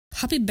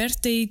Happy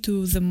birthday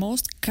to the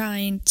most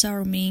kind,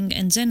 charming,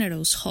 and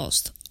generous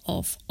host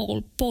of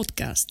all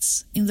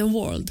podcasts in the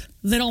world,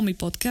 the Romy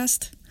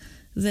podcast,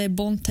 the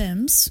Bon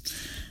Temps,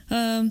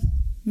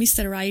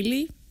 Mr.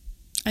 Riley.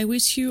 I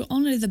wish you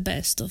only the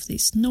best of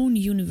this known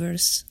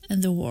universe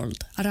and the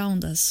world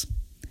around us.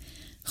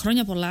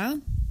 Χρόνια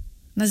πολλά,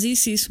 να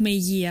ζήσεις με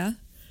υγεία.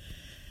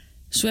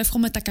 Σου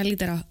εύχομαι τα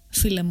καλύτερα,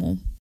 φίλε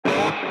μου.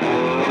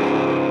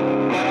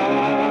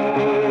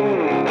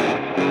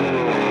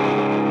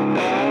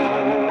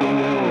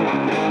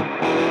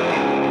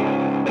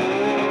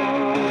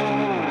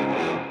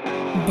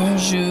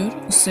 Bonjour,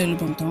 c'est le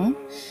bon temps.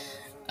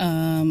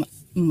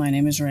 My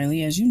name is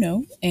Riley, as you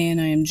know, and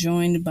I am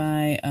joined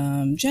by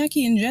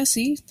Jackie and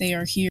Jesse. They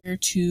are here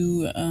to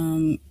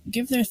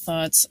give their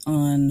thoughts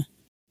on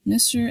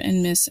Mr.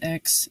 and Miss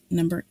X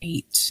number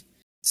 8.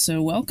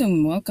 So welcome.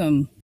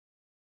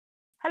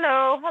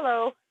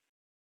 Hello.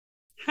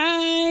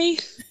 Hi.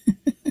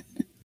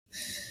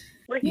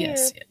 We're here.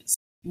 Yes.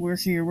 We're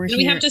here.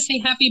 We have to say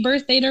happy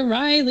birthday to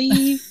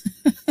Riley.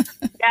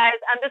 Guys,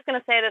 I'm just going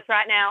to say this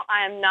right now.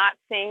 I am not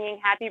singing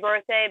happy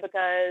birthday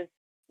because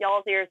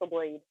y'all's ears will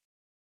bleed.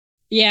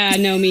 Yeah,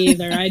 no, me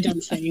either. I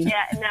don't sing.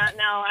 Yeah,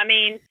 no. I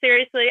mean,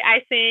 seriously,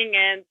 I sing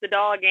and the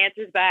dog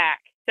answers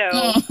back. So,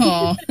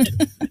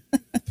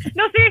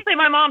 no, seriously,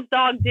 my mom's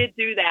dog did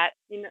do that.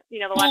 You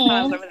know, the last time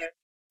I was over there.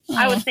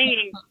 I was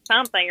singing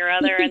something or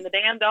other, and the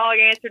damn dog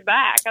answered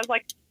back. I was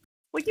like,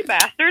 "Well, you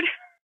bastard!"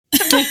 He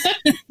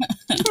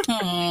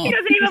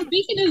doesn't even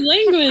speak his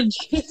language.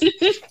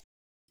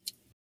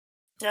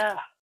 Oh,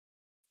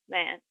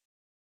 man.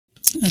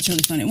 That's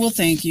really funny. Well,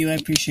 thank you. I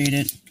appreciate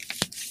it.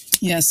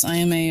 Yes,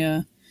 I'm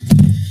a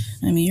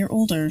year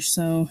older,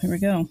 so here we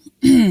go.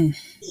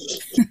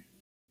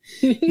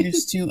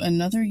 Here's to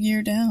another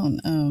year down.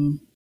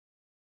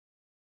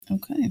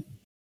 Okay.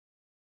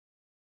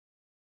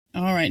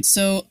 All right.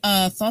 So,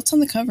 thoughts on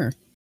the cover?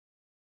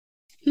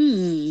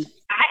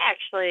 I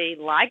actually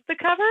like the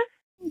cover.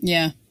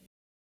 Yeah.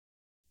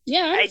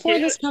 Yeah, I'm for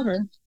this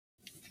cover.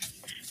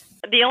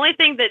 The only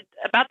thing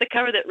about the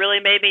cover that really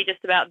made me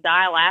just about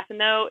die laughing,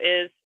 though,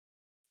 is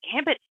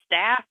Gambit's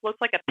staff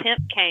looks like a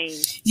pimp cane.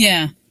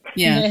 Yeah.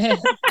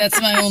 That's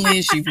my only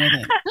issue with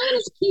it. Oh,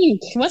 it's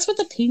pink. What's with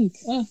the pink?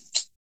 Oh.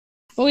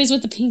 Always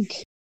with the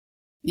pink.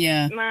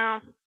 Yeah.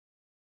 Well,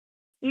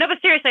 no, but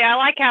seriously, I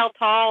like how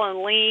tall and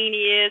lean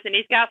he is, and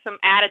he's got some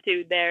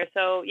attitude there.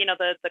 So, you know,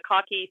 the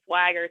cocky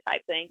swagger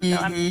type thing. So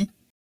I'm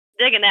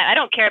digging that. I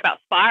don't care about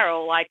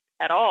Spiral,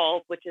 at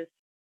all, which is,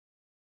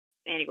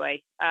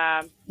 anyway.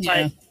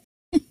 But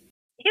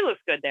he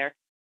looks good there.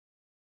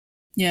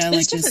 Yeah,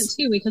 it's different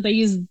too because they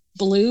use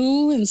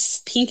blue and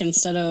pink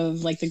instead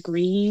of the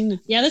green.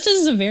 Yeah, this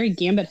is a very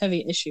Gambit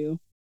heavy issue,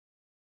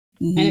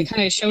 and it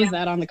kind of shows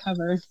that on the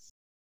cover.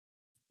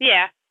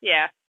 Yeah.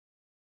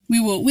 We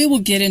will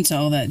get into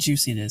all that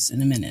juiciness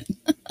in a minute.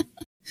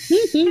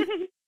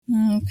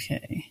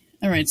 Okay.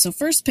 All right. So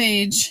first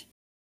page,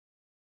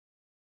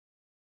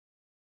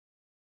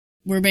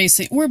 we're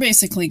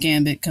basically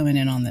Gambit coming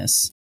in on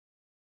this.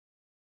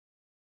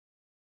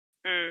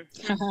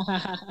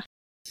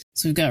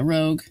 So we've got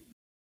Rogue,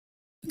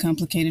 a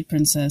complicated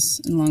princess,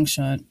 and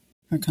Longshot,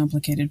 her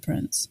complicated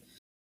prince.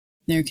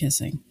 They're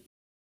kissing.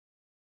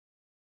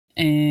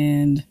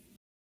 And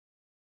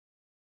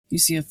you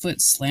see a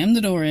foot slam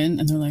the door in,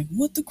 and they're like,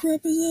 "What the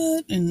crap is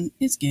that?" And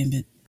it's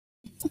Gambit.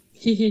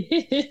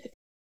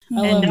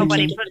 And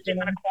nobody puts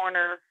him in a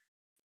corner.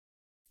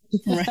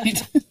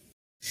 Right.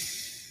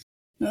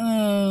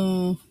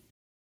 Oh.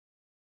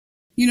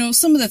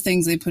 Some of the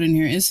things they put in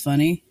here is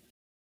funny.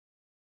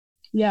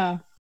 Yeah.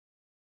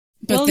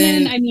 But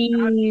then, I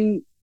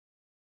mean,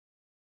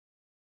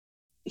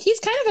 he's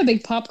kind of a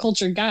big pop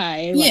culture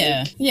guy.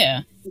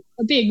 Yeah.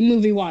 A big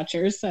movie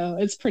watcher, so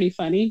it's pretty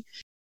funny.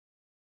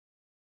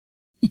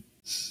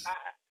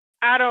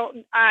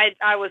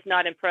 I was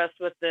not impressed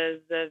with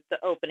the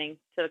opening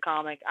to the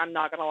comic. I'm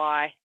not gonna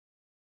lie.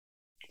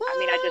 What? I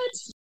mean,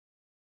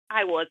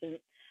 I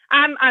wasn't.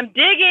 I'm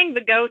digging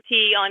the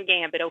goatee on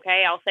Gambit.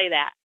 Okay, I'll say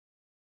that.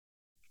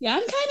 Yeah,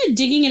 I'm kind of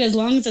digging it as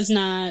long as it's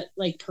not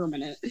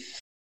permanent.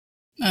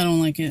 I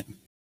don't like it.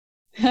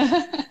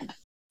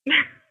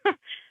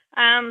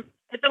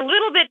 It's a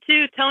little bit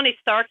too Tony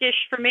Starkish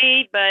for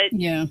me, but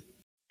yeah,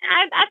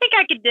 I think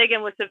I could dig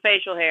him with some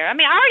facial hair. I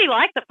mean, I already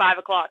like the 5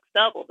 o'clock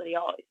stubble that he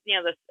always,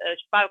 the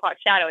 5 o'clock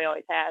shadow he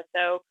always has.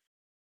 So,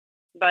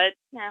 but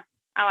yeah,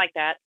 I like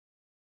that.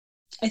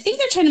 I think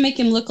they're trying to make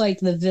him look like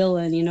the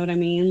villain. You know what I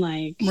mean?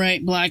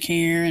 Right, black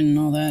hair and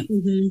all that.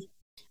 Mm-hmm.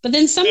 But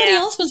then somebody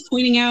else was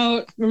pointing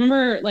out.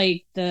 Remember,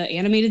 the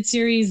animated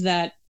series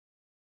that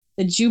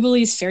the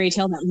Jubilee's Fairy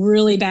Tale, that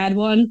really bad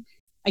one.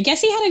 I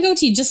guess he had a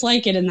goatee just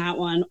like it in that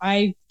one.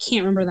 I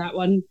can't remember that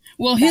one.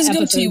 Well, his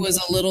goatee was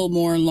a little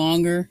more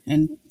longer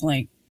and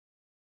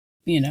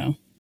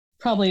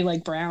probably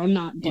brown,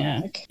 not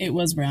black. Yeah, it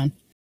was brown.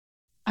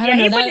 I don't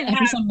know. That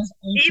episode was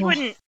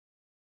awful.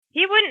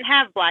 He wouldn't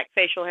have black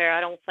facial hair,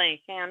 I don't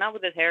think. Yeah, not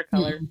with his hair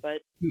color,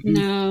 but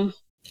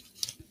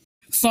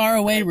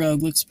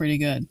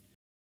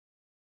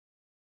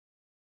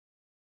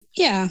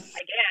Yeah.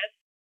 I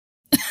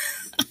guess.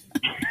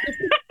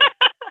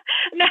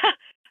 No.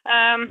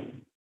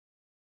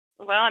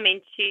 Well, I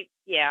mean, she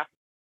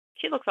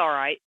looks all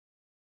right.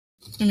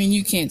 I mean,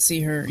 you can't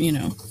see her,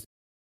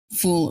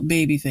 full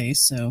baby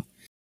face, so.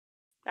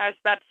 I was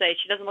about to say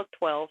she doesn't look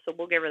 12, so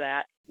we'll give her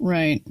that.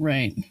 Right.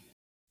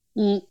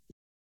 Mm.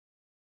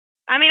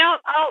 I mean, I'll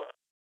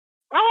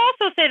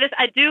also say this: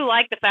 I do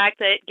like the fact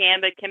that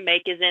Gambit can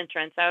make his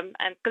entrance, and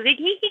because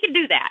he can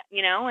do that,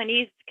 and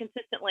he's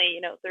consistently,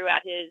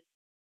 throughout his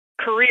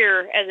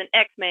career as an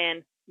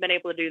X-Man, been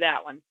able to do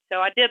that one. So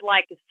I did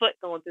like his foot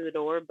going through the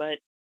door, but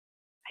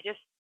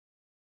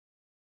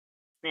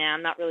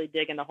I'm not really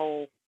digging the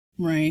whole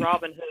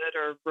Robin Hood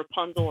or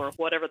Rapunzel or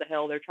whatever the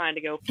hell they're trying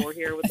to go for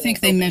here. I think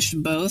they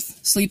meshed both.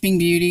 Sleeping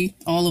Beauty,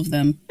 all of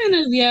them. Kind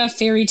of,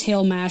 fairy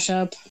tale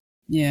mashup.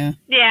 Yeah.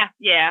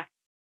 Yeah,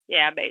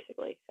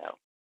 basically. So.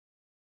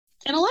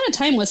 And a lot of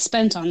time was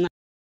spent on that.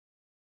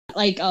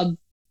 Like,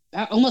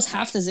 almost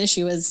half this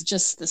issue is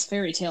just this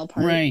fairy tale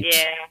part. Right.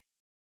 Yeah.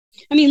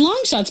 I mean,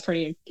 Longshot's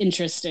pretty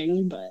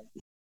interesting, but...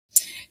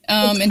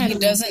 and he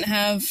doesn't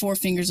have 4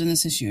 fingers in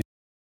this issue.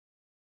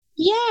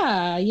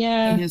 Yeah. He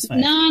has 5.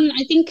 None.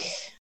 I think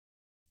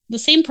the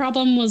same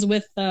problem was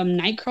with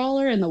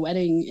Nightcrawler in the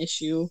wedding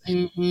issue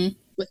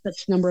with the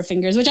number of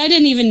fingers, which I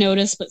didn't even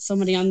notice, but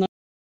somebody on the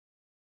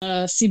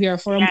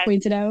CBR forum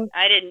pointed out.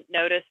 I didn't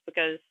notice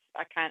because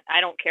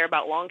I don't care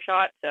about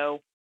Longshot, so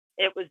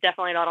it was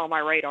definitely not on my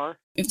radar.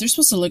 If they're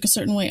supposed to look a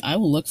certain way, I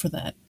will look for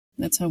that.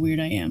 That's how weird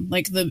I am.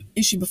 Like the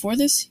issue before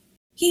this,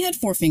 he had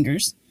 4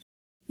 fingers,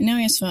 and now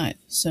he has 5.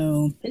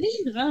 So did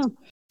he? Oh.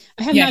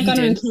 I have not gone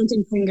around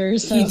counting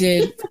fingers. So. He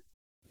did.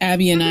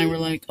 Abby and I were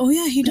like, "Oh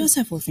yeah, he does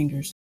have 4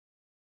 fingers."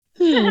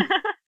 Yeah,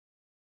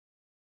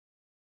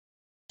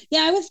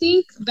 I would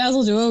think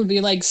Basil Duo would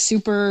be like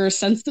super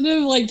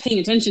sensitive, like paying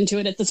attention to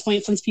it at this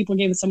point, since people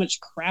gave so much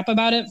crap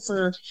about it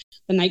for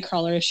the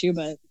Nightcrawler issue.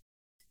 But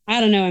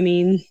I don't know. I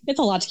mean, it's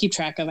a lot to keep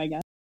track of, I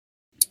guess.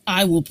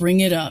 I will bring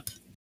it up.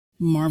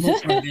 Marvel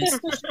artist.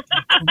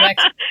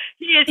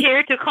 He is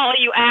here to call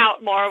you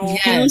out, Marvel.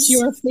 Yes. Count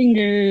your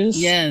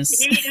fingers. Yes.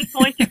 He is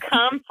going to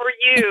come for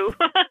you.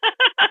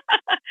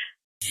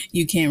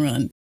 You can't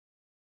run.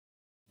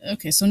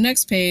 Okay, so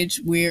next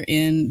page, we're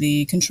in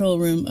the control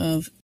room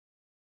of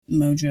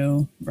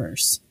Mojo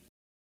Verse.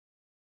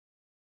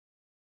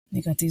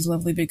 They got these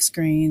lovely big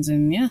screens,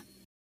 and yeah.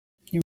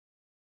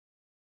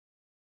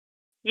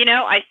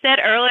 I said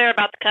earlier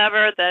about the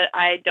cover that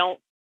I don't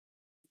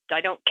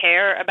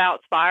care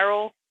about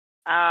Spiral.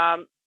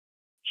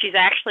 She's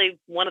actually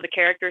one of the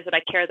characters that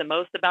I care the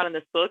most about in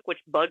this book, which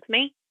bugs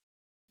me.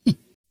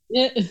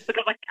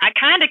 Because I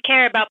kind of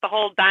care about the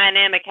whole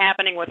dynamic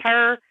happening with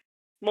her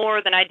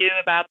more than I do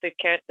about the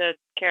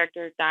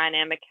character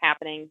dynamic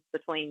happening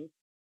between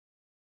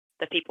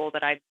the people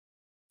that I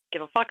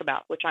give a fuck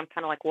about, which I'm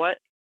kind of like, what?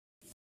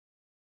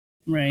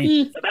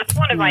 Right. So that's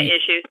one of my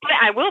issues. But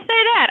I will say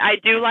that I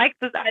do like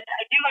what's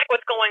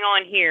going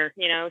on here.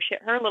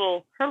 Her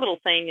little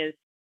thing is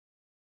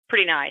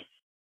pretty nice.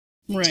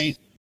 Right.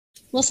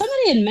 Well,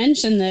 somebody had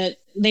mentioned that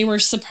they were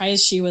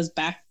surprised she was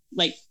back.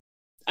 Like,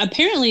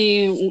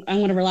 apparently,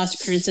 on one of her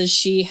last appearances,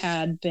 she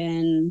had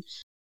been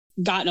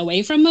gotten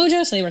away from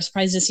Mojo, so they were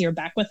surprised to see her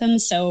back with him.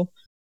 So,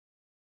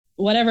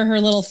 whatever her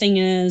little thing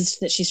is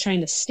that she's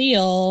trying to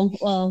steal,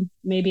 well,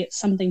 maybe it's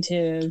something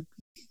to,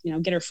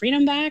 get her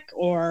freedom back,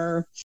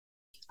 or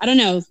I don't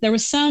know. There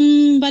was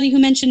somebody who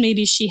mentioned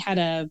maybe she had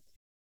a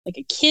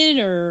kid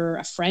or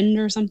a friend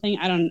or something.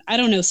 I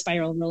don't know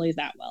Spiral really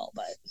that well,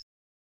 but.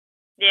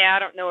 Yeah, I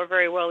don't know her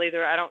very well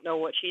either. I don't know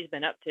what she's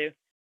been up to.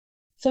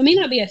 So it may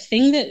not be a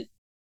thing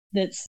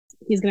that's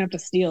he's gonna have to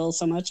steal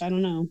so much. I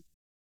don't know.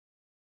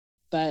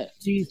 But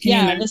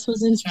this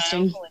was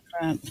interesting. Holy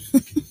crap.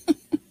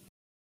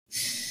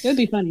 It would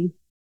be funny.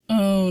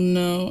 Oh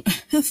no.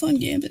 Have fun,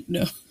 Gambit.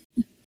 No.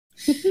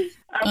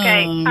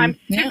 Okay, I'm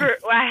super.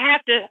 Well, I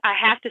have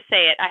to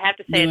say it. I have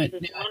to say it.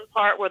 This is one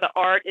part where the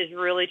art is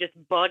really just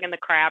bugging the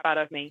crap out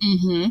of me.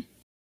 Mm-hmm.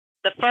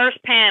 The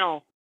first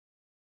panel.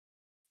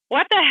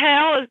 What the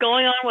hell is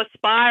going on with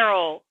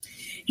Spiral?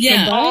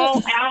 Yeah. She's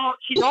all out.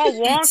 She's all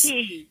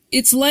wonky.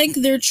 It's like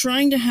they're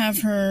trying to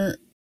have her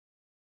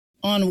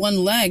on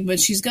one leg, but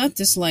she's got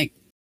this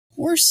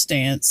horse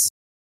stance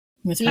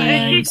with her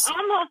legs.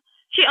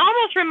 She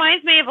almost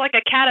reminds me of like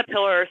a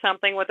caterpillar or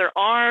something with her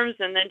arms,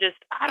 and then just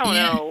I don't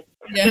know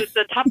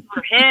the top of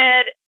her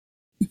head.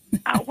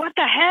 What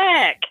the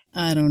heck?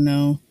 I don't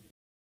know.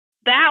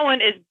 That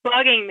one is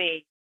bugging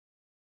me.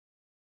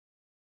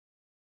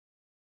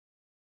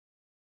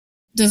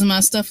 Does my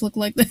stuff look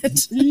like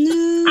that?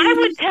 No. I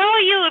would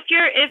tell you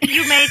if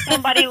you made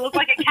somebody look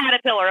like a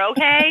caterpillar,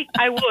 okay?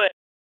 I would.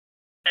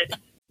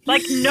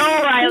 Like, no,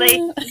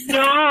 Riley.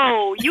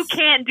 No, you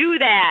can't do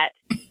that.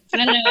 I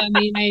don't know. I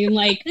mean, I'm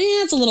like,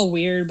 it's a little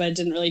weird, but it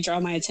didn't really draw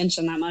my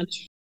attention that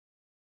much.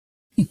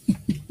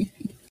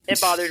 It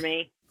bothered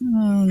me.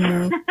 Oh,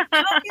 no.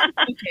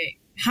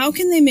 How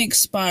can they make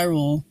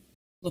Spiral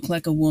look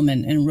like a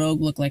woman and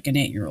Rogue look like an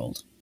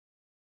 8-year-old?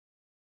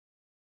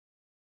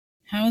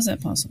 How is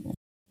that possible?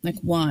 Like,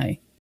 why?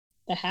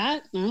 The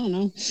hat? I don't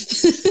know.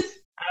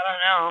 I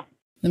don't know.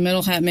 The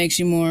metal hat makes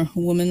you more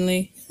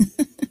womanly.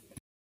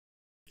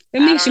 It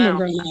makes you don't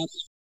more know. grown up.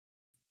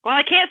 Well,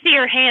 I can't see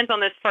her hands on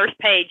this first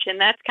page, and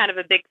that's kind of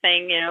a big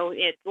thing. You know,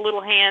 it's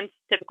little hands,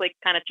 typically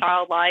kind of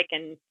childlike,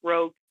 and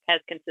Rogue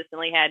has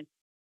consistently had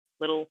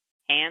little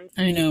hands.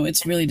 I know,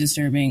 it's really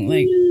disturbing.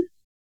 Like,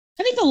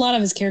 I think a lot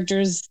of his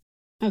characters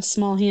have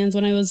small hands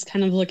when I was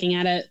kind of looking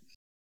at it.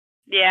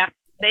 Yeah,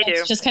 they do.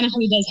 It's just kind of how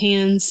he does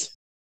hands.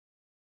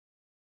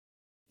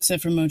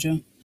 except for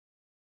Mojo.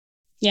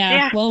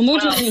 Yeah. Well,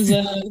 Mojo is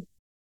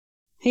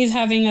he's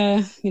having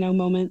a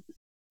moment.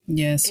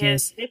 Yes,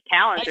 His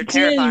talents I are did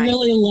terrifying.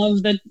 really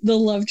love the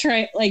love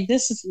like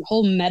this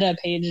whole meta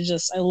page is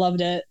just I loved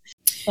it.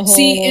 The whole,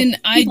 See, and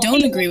I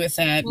don't agree with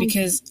that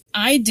because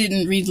I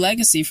didn't read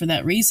Legacy for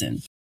that reason.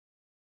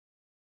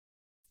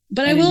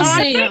 But I will Oh,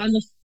 say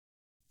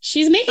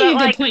she's making a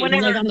good point.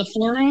 whenever- Like on the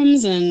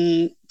forums,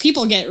 and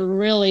people get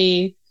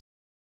really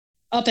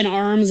up in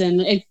arms,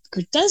 and it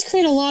does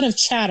create a lot of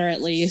chatter,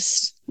 at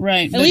least.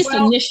 Right. At least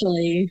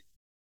initially.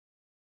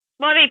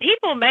 Well, I mean,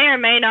 people may or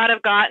may not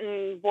have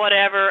gotten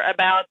whatever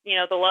about,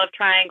 the love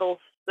triangles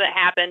that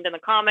happened in the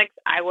comics.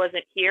 I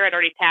wasn't here. I'd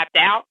already tapped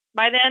out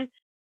by then.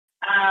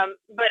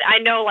 But I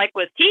know, like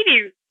with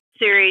TV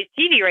series,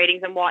 TV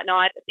ratings and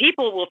whatnot,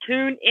 people will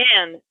tune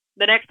in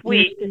the next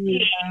week to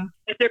see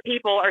if their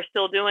people are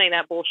still doing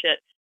that bullshit.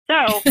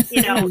 So,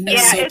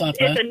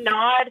 it's a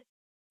nod.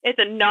 It's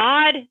a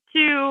nod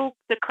to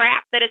the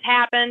crap that has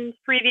happened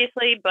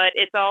previously, but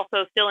it's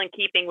also still in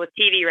keeping with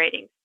TV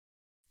ratings.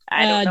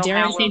 I don't know dare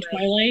how I say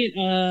Twilight?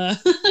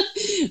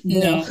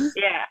 No.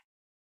 Yeah.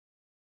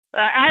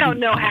 I don't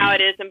know how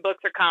it is in books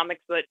or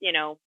comics, but,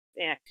 yeah.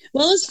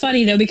 Well, it's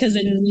funny, though, because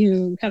then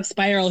you have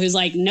Spiral, who's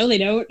like, no, they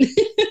don't.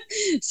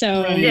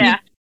 So, Right. Yeah.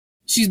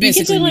 She's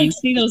basically you get to, me.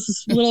 see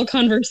those little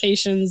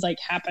conversations,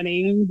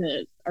 happening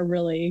that are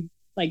really,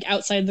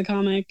 outside the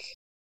comic,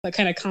 but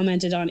kind of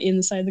commented on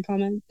inside the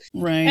comic.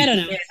 Right. I don't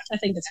know. I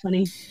think it's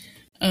funny.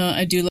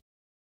 I do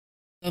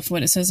love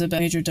what it says about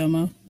Major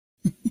Domo.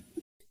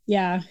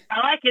 Yeah. I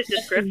like his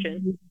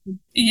description.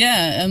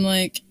 Yeah, I'm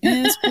like,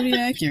 it's pretty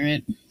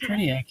accurate.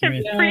 Pretty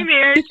accurate.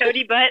 Premier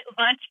Cody Butt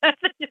lunch.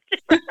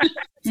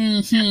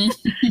 Mm-hmm.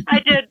 I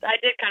did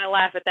kind of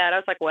laugh at that. I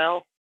was like,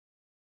 well,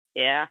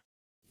 yeah.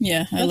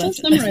 Yeah, I That love does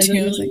summarize it too.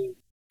 I was really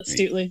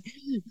astutely.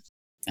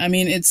 I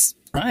mean, it's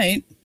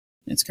right.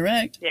 It's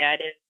correct. Yeah,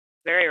 it is.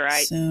 Very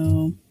right.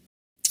 So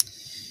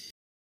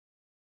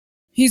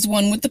he's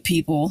one with the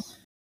people.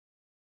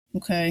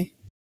 Okay.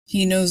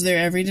 He knows their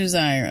every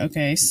desire.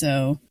 Okay,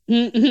 so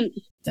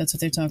that's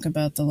what they talk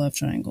about, the love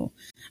triangle.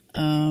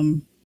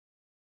 And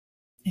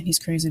he's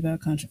crazy about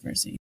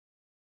controversy.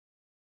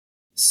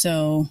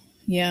 So,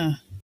 yeah,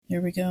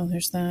 here we go.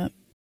 There's that.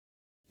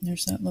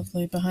 There's that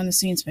lovely behind the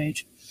scenes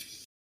page.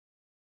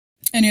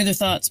 Any other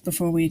thoughts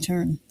before we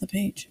turn the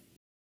page?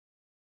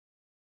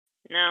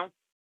 No.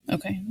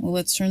 Okay, well,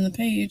 let's turn the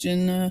page,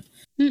 and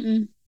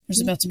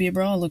there's about to be a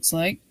brawl, looks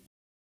like.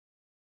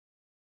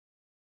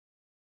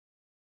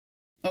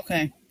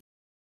 Okay.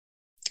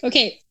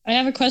 Okay, I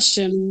have a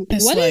question.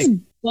 It's What is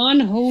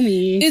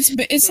bonhomie?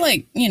 It's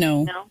like,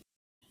 No.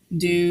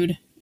 dude.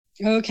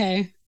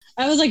 Okay.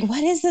 I was like,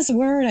 what is this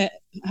word?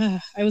 I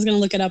was going to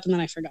look it up and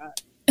then I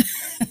forgot.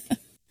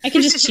 I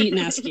can just cheat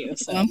and ask you.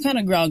 So. Well, I'm kind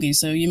of groggy,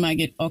 so you might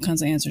get all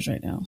kinds of answers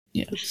right now.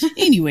 Yeah.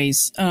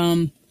 Anyways,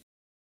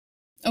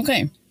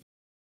 okay.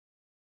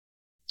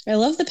 I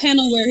love the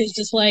panel where he's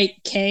just like,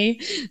 K,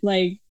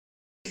 like.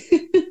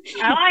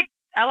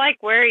 I like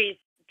where he's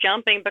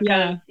jumping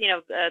because Yeah.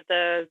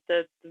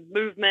 the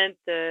movement,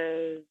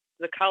 the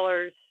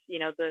colors,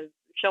 the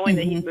showing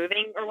that he's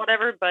moving or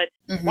whatever. But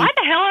why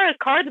the hell are his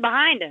cards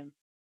behind him?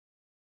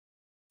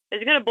 Is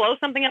he going to blow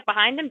something up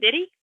behind him? Did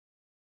he?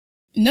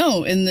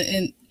 No, and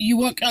you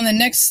look on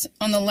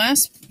the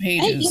last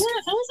pages.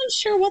 I wasn't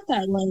sure what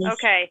that was.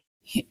 Okay.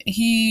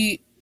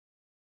 He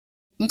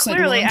looks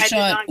Clearly, like I a did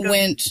long not shot go-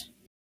 went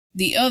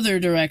the other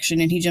direction,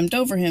 and he jumped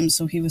over him,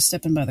 so he was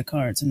stepping by the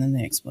cards, and then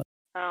they exploded.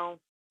 Oh,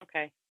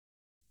 okay.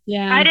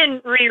 Yeah. I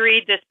didn't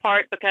reread this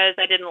part because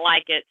I didn't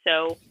like it,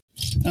 so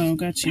Oh,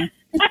 got you.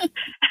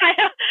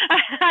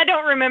 I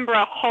don't remember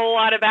a whole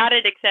lot about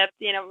it except,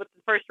 with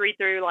the first read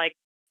through, I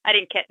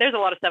didn't catch. There's a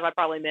lot of stuff I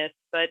probably missed,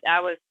 but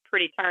I was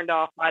pretty turned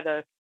off by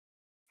the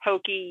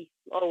hokey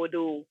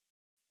duel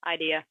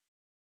idea.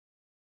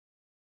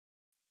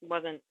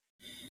 Wasn't.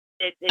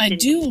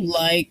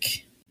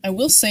 I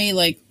will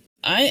say,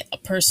 I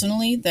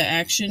personally, the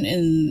action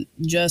in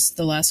just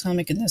the last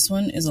comic and this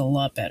one is a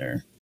lot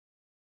better.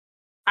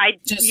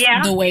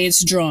 The way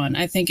it's drawn.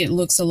 I think it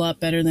looks a lot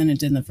better than it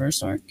did in the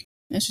first arc.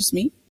 That's just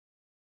me.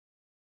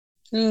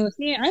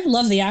 Yeah, I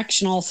love the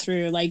action all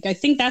through. I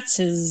think that's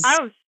his. I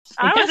was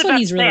that's about what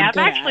he's to really say, I've good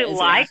at, actually is the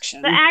liked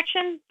action. the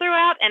action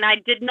throughout, and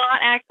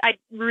I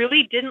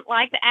really didn't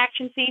like the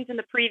action scenes in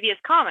the previous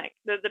comic,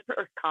 the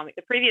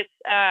previous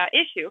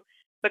issue,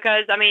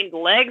 because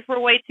legs were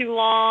way too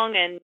long,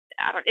 and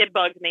it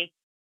bugged me.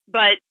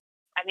 But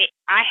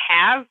I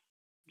have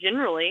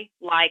generally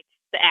liked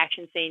the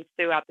action scenes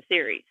throughout the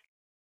series.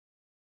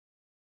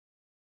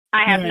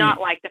 I have Right. not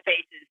liked the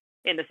faces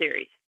in the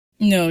series.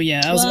 No,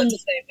 yeah, I was Well, about to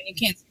say, when you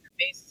can't see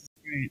the faces,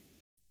 right?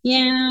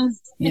 Yeah.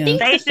 Yeah. I think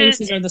the Faces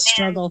faces are the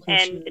struggle for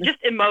and sure.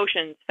 just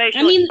emotions,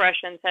 facial I mean-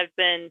 expressions have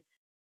been.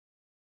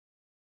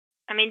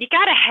 I mean, you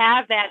got to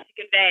have that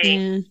to convey.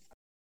 Yeah.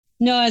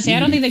 No, I say I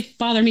don't think they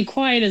bother me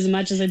quite as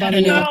much as they bother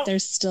don't you, know. but they're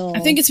still. I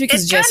think it's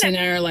because It's Jesse kind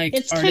and I are like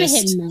it's kinda hit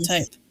artist and miss.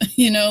 type.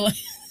 You know,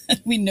 like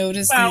we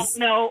notice Well, these.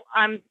 no,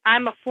 I'm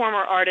a former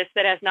artist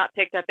that has not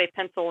picked up a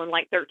pencil in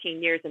like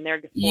 13 years, and there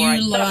before I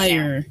You put them down.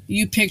 liar!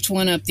 You picked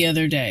one up the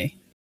other day.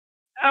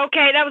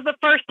 Okay, that was the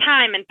first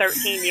time in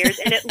 13 years,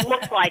 and it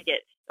looked like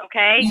it.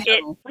 Okay,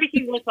 No. it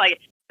freaking looks like it.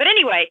 But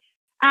anyway,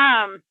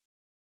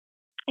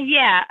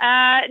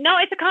 no,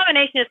 it's a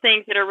combination of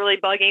things that are really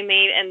bugging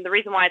me, and the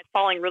reason why it's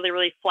falling really,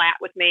 really flat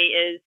with me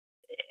is,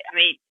 I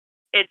mean,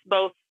 it's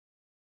both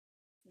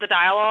the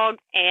dialogue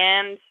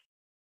and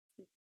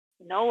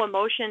no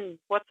emotion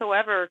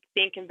whatsoever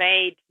being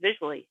conveyed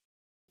visually.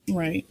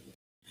 Right.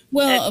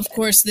 Well, of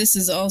course, this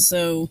is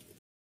also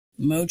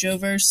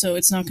Mojoverse, so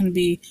it's not going to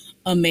be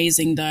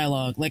amazing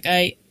dialogue. Like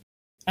I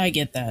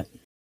get that.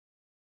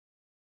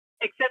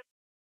 Except,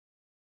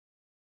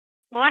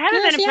 well, I haven't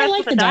Yeah, been see, I impressed like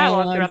with the the dialogue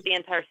dialogue. throughout the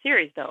entire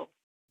series, though.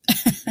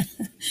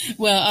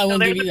 Well, I will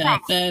there's give you a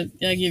that.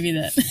 I'll give you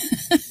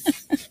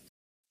that.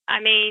 I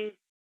mean,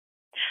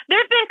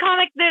 there've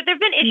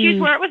been issues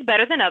where it was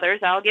better than others.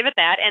 I'll give it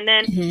that. And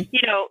then, Mhm.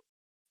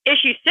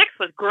 issue 6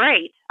 was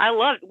great. I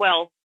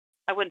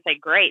wouldn't say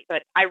great,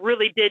 but I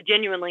really did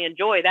genuinely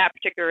enjoy that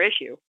particular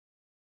issue.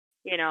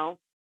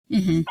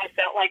 Mhm. I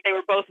felt like they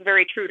were both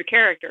very true to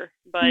character,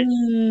 but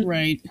Mm,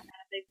 Right.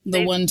 The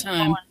they've one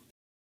time.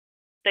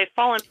 they've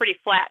fallen pretty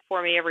flat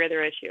for me every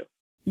other issue.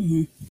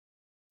 Mhm.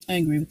 I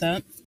agree with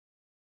that.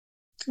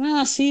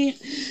 well, see,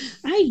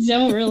 I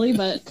don't really,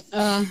 but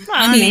Well,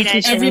 I mean,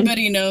 it's-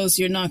 everybody knows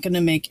you're not going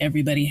to make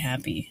everybody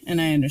happy,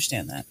 and I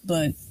understand that.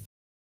 But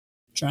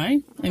try.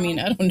 I mean,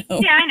 I don't know.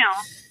 yeah,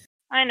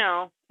 I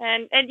know,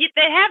 and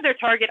they have their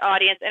target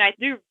audience, and I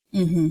do,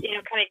 Mm-hmm.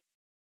 kind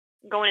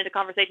of going into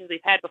conversations we've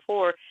had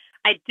before,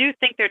 I do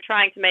think they're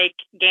trying to make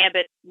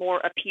Gambit more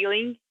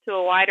appealing to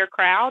a wider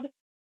crowd,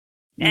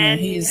 Yeah, and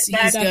he's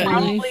that's got.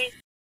 probably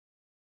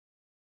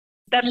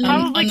I'm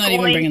not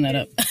even bringing that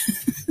up.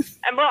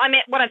 And well, I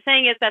mean, what I'm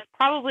saying is that's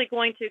probably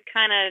going to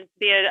kind of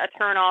be a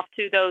turn off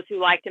to those who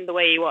liked him the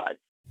way he was.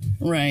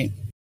 Right.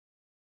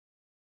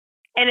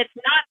 And it's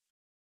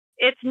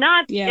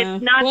not Yeah.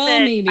 Well,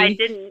 that maybe. I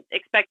didn't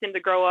expect him to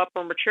grow up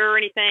or mature or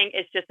anything.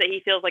 It's just that he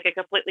feels like a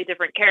completely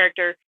different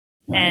character.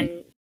 Right.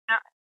 And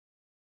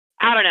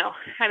I don't know.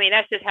 I mean,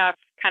 that's just how I've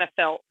kind of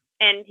felt.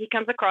 And he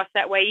comes across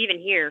that way even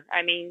here.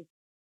 I mean,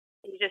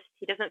 he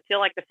doesn't feel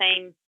like the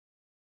same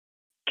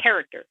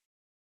character.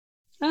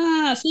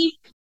 see,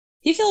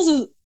 he feels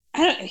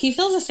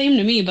the same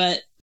to me,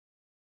 but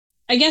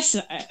I guess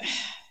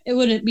it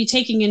would be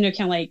taking into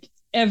account like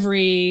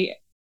everything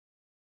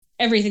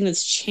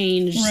that's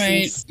changed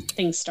Right. since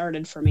things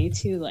started for me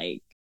too.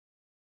 Like,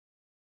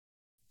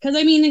 because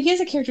I mean, he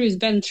has a character who's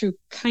been through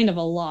kind of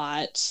a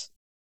lot.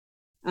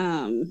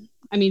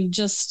 I mean,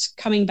 just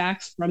coming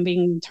back from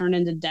being turned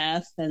into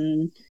death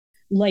and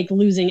like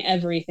losing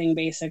everything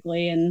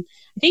basically. And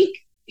I think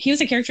he was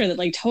a character that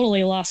like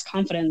totally lost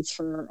confidence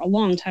for a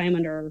long time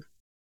under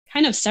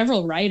kind of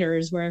several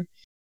writers where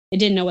they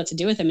didn't know what to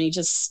do with him. And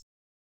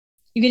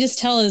you could just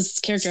tell his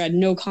character had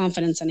no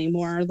confidence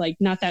anymore, like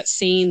not that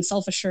same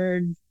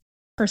self-assured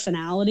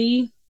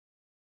personality.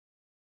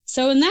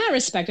 So in that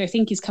respect, I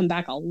think he's come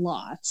back a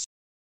lot.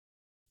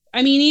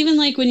 I mean, even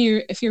like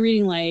if you're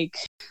reading like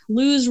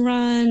Lou's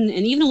run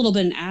and even a little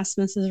bit in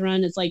Asmus's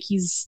run, it's like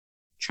he's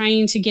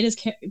trying to get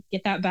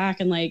that back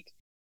and like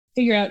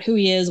figure out who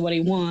he is, what he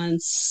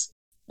wants,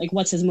 like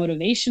what's his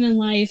motivation in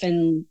life,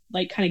 and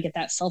like kind of get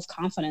that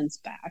self-confidence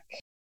back.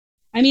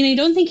 I mean, I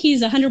don't think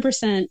he's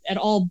 100% at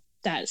all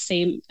that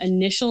same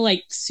initial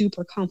like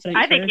super confident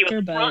I think character, he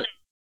was but front.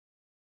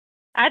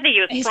 I think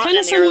he was He's front kinda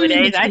in the early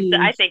somewhere in days. between.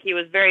 I think he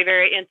was very,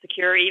 very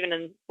insecure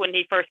even when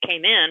he first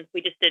came in.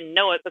 We just didn't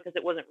know it because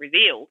it wasn't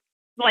revealed.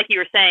 Like you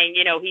were saying,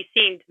 he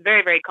seemed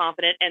very, very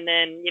confident, and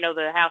then,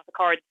 the house of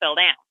cards fell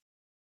down.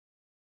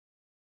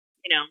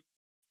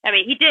 I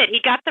mean, he did. He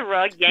got the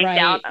rug yanked Right.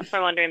 out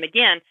from under him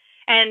again.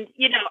 And,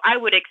 I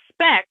would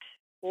expect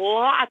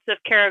lots of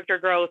character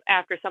growth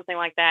after something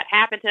like that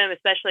happened to him,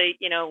 especially,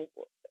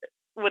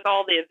 with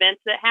all the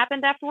events that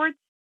happened afterwards.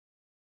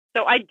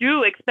 So I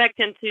do expect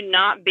him to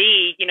not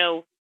be,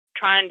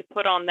 trying to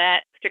put on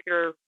that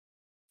particular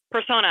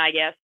persona, I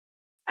guess.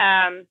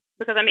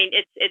 Because, I mean,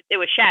 it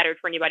was shattered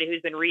for anybody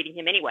who's been reading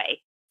him anyway.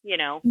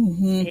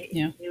 Mm-hmm.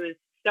 Yeah. He was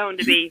shown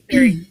to be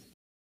very...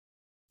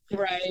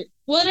 right.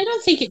 Well, and I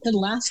don't think it could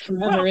last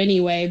forever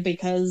anyway,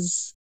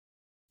 because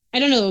I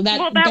don't know,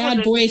 that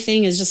bad boy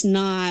thing is just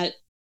not.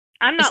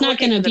 I'm not It's not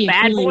looking gonna for the be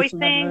bad appealing boy forever.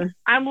 thing.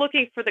 I'm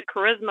looking for the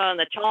charisma and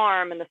the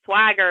charm and the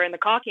swagger and the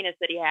cockiness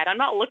that he had. I'm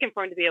not looking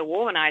for him to be a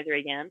womanizer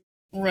again.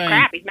 Right.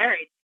 Crap, he's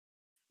married.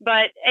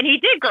 And he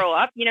did grow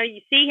up. You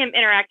see him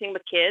interacting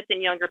with kids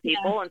and younger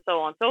people and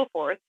so on and so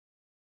forth.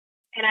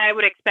 And I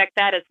would expect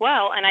that as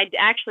well. And I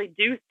actually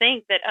do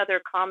think that other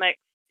comics,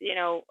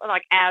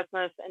 like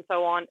Asmus and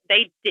so on,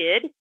 they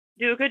did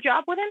do a good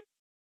job with him.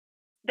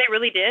 They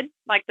really did.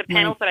 Like the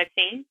panels that I've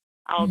seen,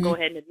 I'll go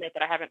ahead and admit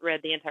that I haven't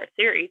read the entire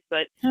series,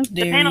 but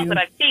the panels that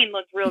I've seen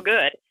look real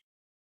good.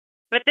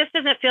 But this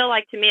doesn't feel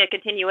like, to me, a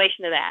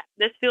continuation of that.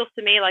 This feels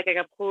to me like a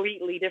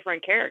completely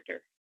different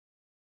character.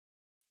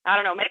 I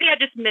don't know. Maybe I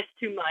just missed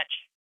too much.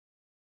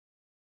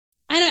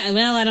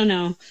 I don't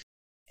know.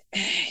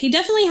 He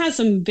definitely has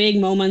some big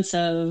moments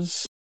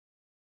of,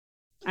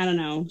 I don't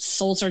know,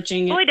 soul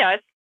searching. Well, he does.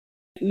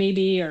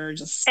 Maybe, or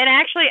just. And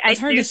actually, I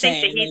do think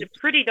say, that he's a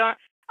pretty darn.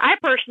 I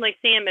personally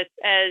see him as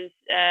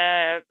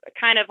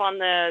kind of on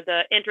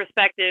the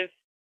introspective,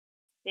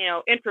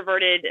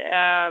 introverted,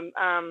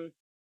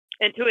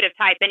 intuitive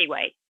type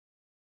anyway.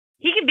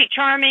 He can be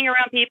charming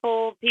around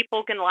people.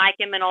 People can like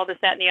him and all this,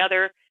 that, and the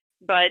other.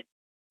 But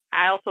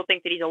I also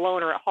think that he's a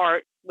loner at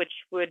heart, which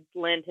would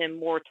lend him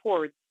more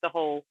towards the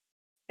whole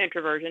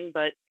introversion.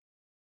 But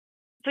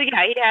so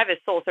yeah, he'd have his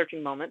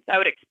soul-searching moments. I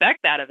would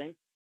expect that of him.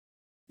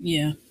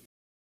 Yeah.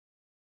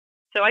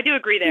 So I do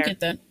agree there. I get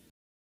that.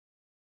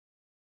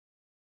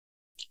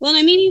 Well,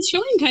 I mean, he's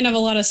showing kind of a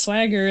lot of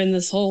swagger in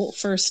this whole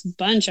first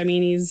bunch. I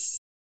mean, he's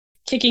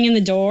kicking in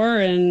the door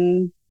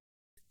and,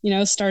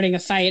 starting a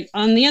fight.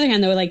 On the other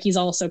hand, though, like, he's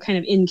also kind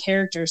of in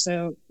character.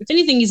 So if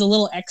anything, he's a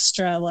little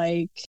extra,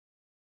 like,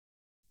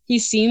 he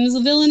seems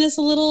villainous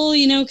a little,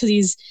 because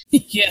he's,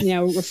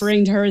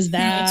 referring to her as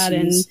that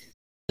and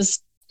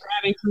just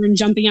grabbing her and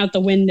jumping out the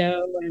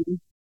window. And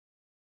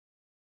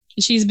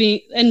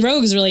and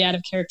Rogue's really out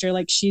of character.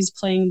 Like, she's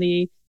playing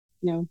the,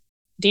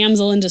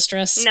 damsel in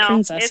distress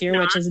princess here,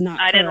 which is not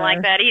I didn't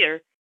like that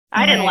either.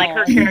 I didn't like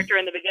her character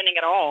in the beginning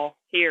at all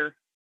here.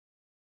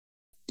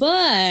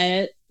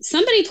 But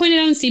somebody pointed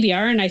out on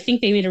CBR, and I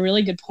think they made a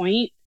really good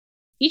point.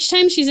 Each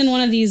time she's in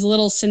one of these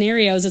little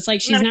scenarios, it's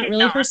like she's not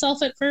really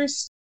herself at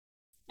first.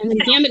 And then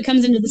Gambit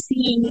comes into the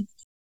scene.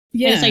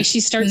 Yeah. And it's like she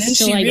starts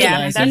to like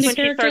that's when she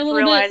starts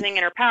realizing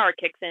and her power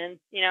kicks in.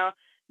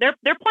 They're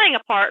playing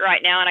a part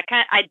right now, and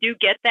I do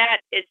get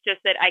that. It's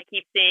just that I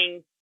keep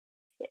seeing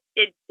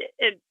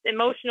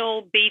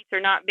emotional beats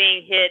are not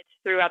being hit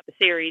throughout the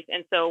series,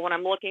 and so when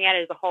I'm looking at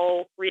it as a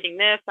whole, reading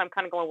this, I'm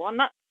kind of going, well, I'm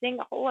not seeing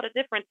a whole lot of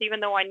difference, even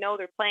though I know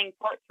they're playing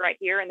parts right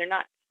here and they're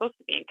not supposed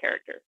to be in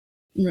character.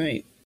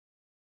 Right.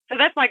 So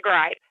that's my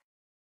gripe.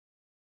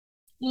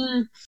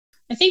 Yeah,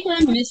 I think where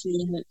I'm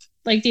missing it,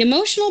 like the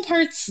emotional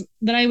parts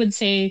that I would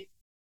say,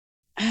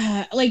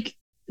 like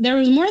there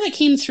was more that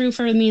came through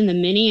for me in the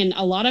mini, and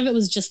a lot of it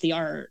was just the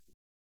art,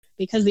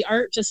 because the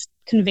art just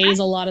conveys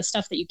a lot of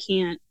stuff that you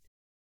can't.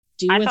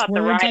 I thought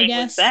the writing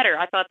was better.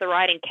 I thought the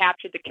writing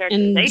captured the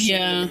characterization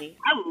of the mini.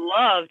 I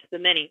loved the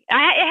mini. It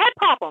had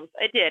problems.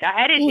 It did. I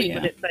had issues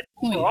with it, but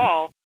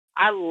overall,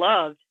 I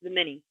loved the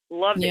mini.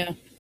 Loved it.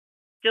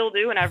 Still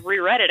do, and I've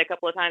reread it a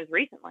couple of times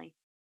recently.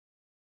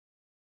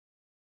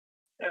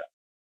 I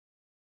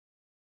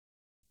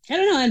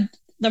don't know.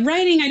 The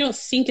writing, I don't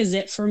think, is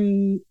it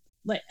from...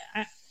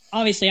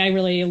 obviously, I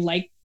really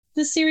like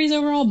this series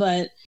overall,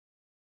 but...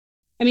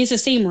 I mean, it's the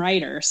same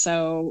writer,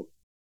 so...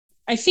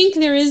 I think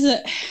there is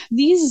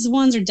these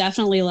ones are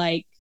definitely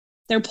like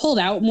they're pulled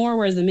out more,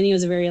 whereas the mini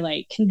was very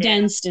like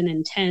condensed and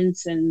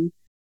intense and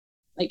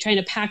like trying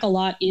to pack a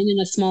lot in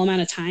a small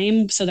amount of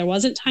time. So there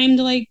wasn't time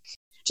to like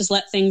just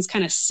let things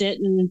kind of sit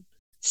and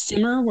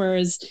simmer.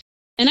 Whereas,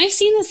 and I've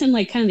seen this in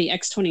like kind of the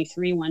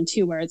X-23 one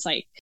too, where it's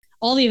like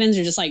all the events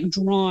are just like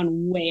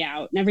drawn way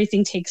out and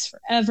everything takes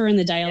forever and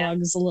the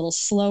dialogue is a little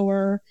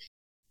slower.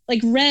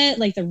 Like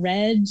the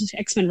Red,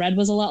 X-Men Red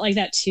was a lot like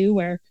that too,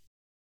 where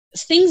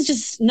things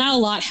just not a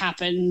lot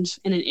happened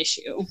in an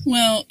issue.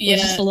 Well, yeah, it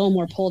was just a little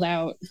more pulled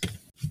out.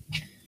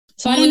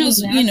 So I don't know.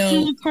 That's kind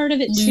of part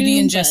of it too. Ludi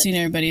and Jesse and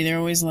everybody, they're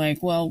always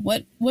like, "Well,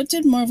 what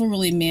did Marvel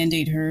really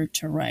mandate her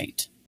to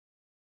write,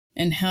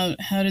 and how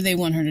do they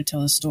want her to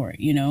tell the story?"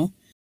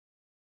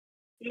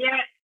 Yeah,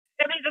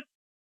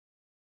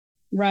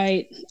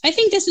 right. I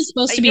think this is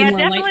supposed to be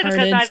more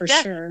lighthearted for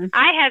sure.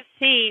 I have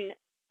seen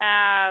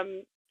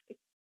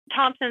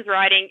Thompson's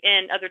writing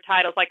in other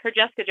titles, like her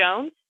Jessica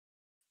Jones.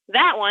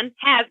 That one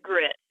has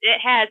grit. It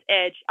has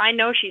edge. I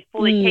know she's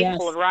fully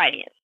capable of writing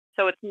it.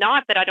 So it's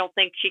not that I don't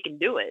think she can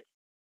do it.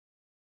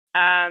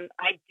 I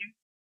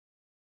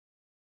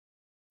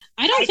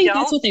don't think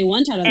that's what they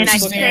want out of this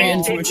book. Very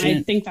unfortunate.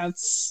 I think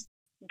that's...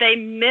 They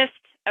missed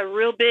a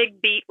real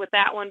big beat with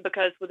that one,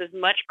 because with as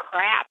much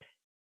crap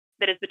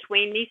that is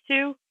between these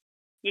two,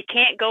 you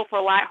can't go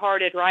for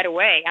lighthearted right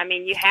away. I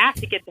mean, you have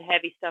to get the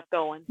heavy stuff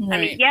going. Right.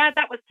 I mean,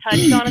 that was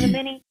touched on in the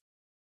mini.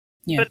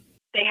 Yeah. But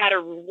they had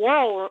a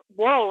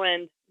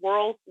whirlwind,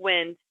 words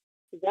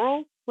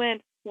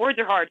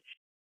are hard,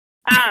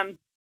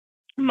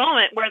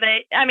 moment where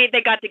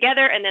they got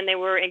together and then they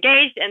were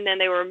engaged and then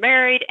they were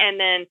married and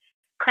then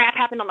crap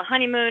happened on the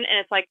honeymoon, and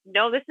it's like,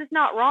 no, this is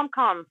not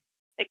rom-com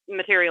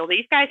material.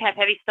 These guys have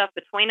heavy stuff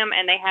between them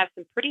and they have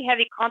some pretty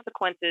heavy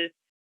consequences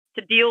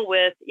to deal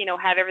with,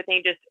 have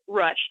everything just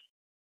rushed.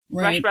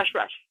 Right. Rush.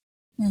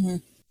 Mm-hmm.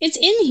 It's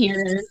in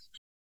here.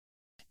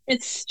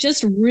 It's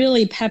just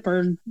really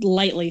peppered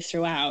lightly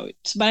throughout.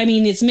 But I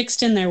mean, it's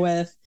mixed in there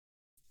with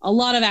a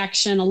lot of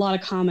action, a lot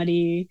of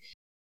comedy.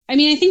 I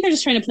mean, I think they're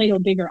just trying to play to a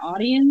bigger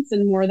audience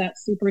and more that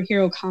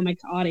superhero comic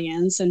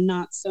audience, and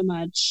not so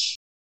much.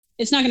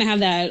 It's not going to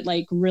have that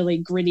like really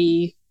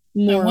gritty,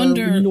 more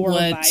noir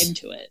vibe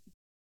to it.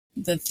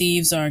 The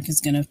Thieves arc is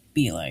going to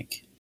be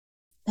like.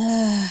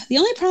 The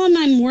only problem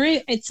I'm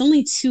worried, it's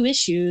only 2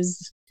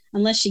 issues,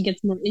 unless she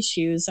gets more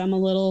issues. I'm a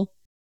little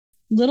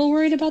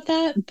worried about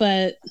that,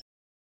 but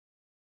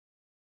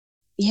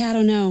yeah, I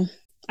don't know.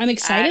 I'm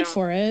excited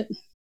for it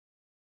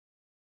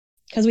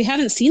because we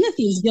haven't seen the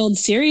Thieves Guild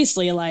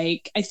seriously.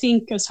 Like, I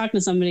think I was talking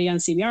to somebody on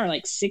CBR,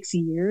 like 6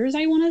 years.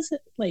 I want to say,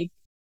 like,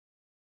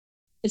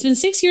 it's been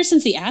 6 years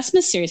since the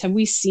Asmus series. Have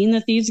we seen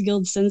the Thieves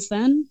Guild since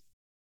then?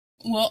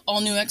 Well,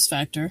 all new X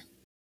Factor.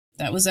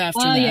 That was after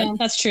that. Oh, yeah,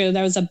 that's true.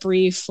 That was a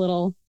brief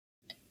little.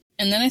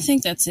 And then I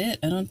think that's it.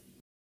 I don't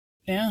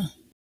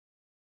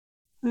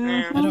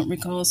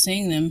recall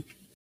seeing them.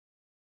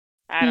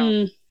 I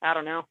don't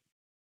know.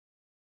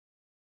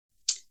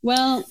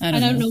 Well, I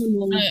don't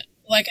know.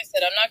 Like I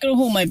said, I'm not going to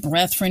hold my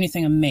breath for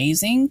anything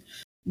amazing,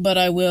 but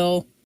I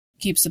will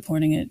keep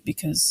supporting it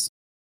because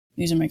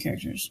these are my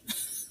characters.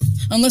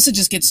 Unless it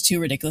just gets too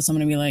ridiculous, I'm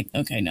going to be like,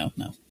 okay, no.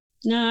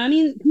 No, I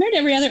mean, compared to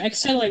every other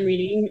X title I'm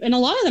reading, and a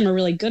lot of them are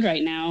really good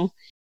right now,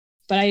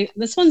 but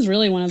this one's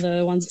really one of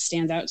the ones that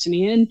stands out to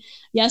me. And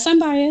yes, I'm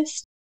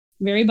biased,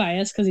 very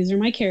biased, because these are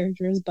my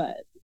characters,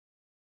 but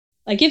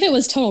like if it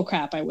was total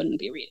crap, I wouldn't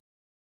be reading.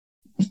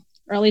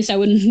 Or at least I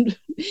wouldn't,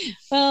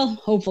 well,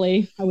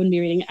 hopefully I wouldn't be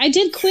reading it. I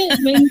did quit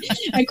when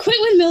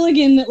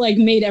Milligan like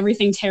made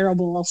everything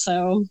terrible,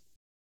 so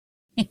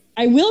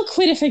I will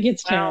quit if it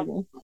gets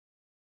terrible.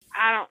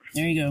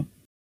 There you go.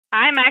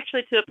 I'm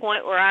actually to a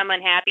point where I'm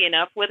unhappy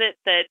enough with it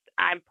that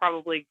I'm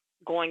probably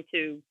going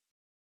to.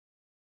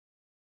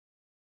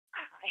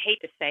 I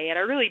hate to say it, I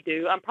really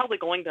do. I'm probably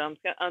going to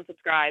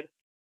unsubscribe.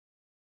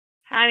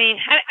 I mean,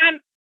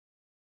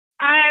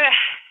 I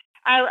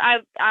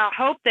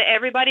hope that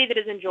everybody that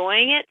is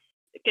enjoying it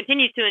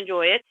continues to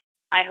enjoy it.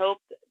 I hope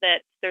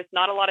that there's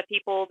not a lot of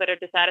people that are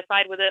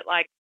dissatisfied with it,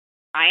 like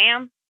I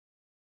am,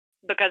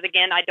 because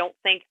again, I don't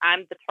think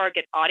I'm the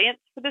target audience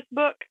for this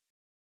book.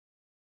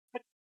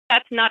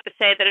 That's not to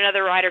say that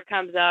another writer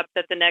comes up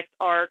that the next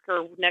arc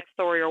or next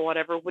story or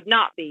whatever would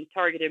not be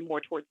targeted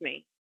more towards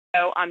me.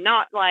 So I'm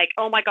not like,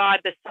 oh my God,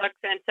 this sucks,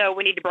 and so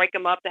we need to break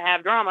them up to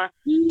have drama.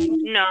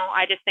 No,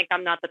 I just think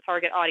I'm not the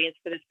target audience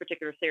for this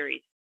particular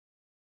series.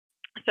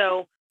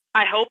 So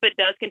I hope it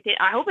does continue.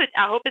 I hope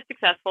it's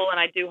successful, and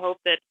I do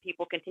hope that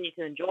people continue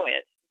to enjoy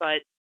it.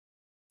 But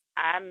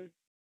I'm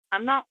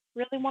not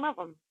really one of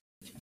them.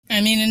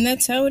 I mean, and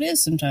that's how it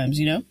is sometimes,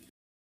 you know.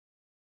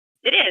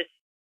 It is.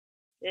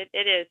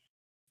 It is.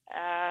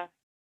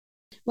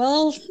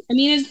 Well, I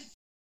mean,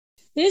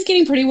 it is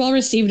getting pretty well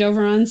received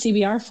over on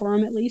CBR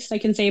forum, at least I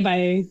can say by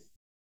a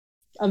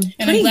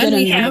pretty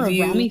good number of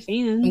Rami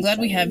fans. I'm glad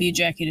we have you,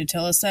 Jackie, to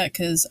tell us that,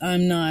 because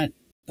I'm not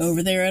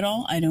over there at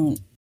all. I don't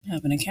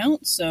have an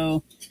account,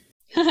 so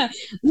I'm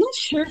not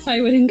sure if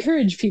I would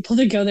encourage people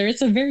to go there.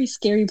 It's a very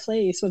scary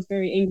place with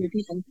very angry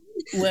people.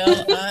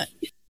 Well,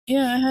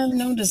 yeah, I have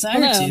no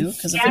desire to,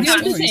 because of the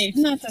stories.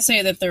 Not to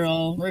say that they're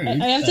all rude.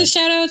 I have to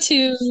shout out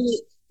to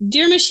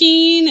Deer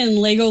Machine and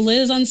Lego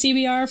Liz on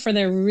CBR for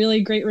their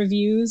really great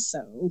reviews.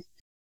 So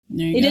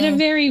they did a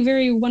very,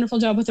 very wonderful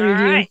job with the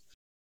review. Right.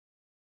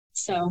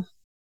 So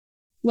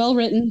well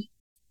written,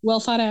 well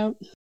thought out.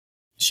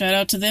 Shout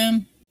out to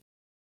them.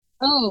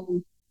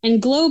 Oh,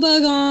 and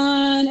Glowbug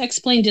on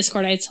Explain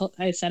Discord. I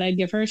said I'd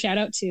give her a shout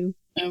out too.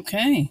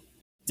 Okay,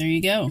 there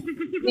you go.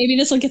 Maybe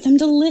this will get them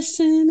to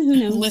listen. Who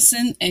knows?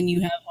 Listen, and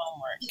you have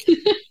homework.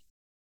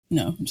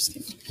 No, I'm just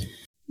kidding.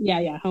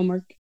 Yeah,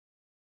 homework.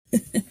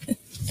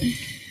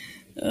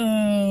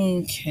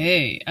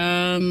 Okay.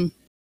 All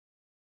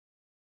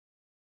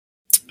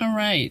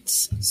right.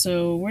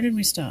 So where did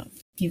we stop?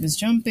 He was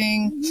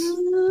jumping.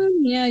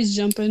 Yeah, he's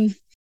jumping.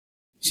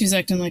 She's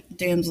acting like a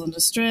damsel in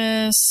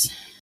distress.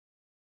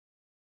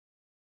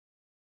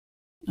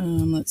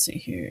 Let's see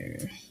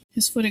here.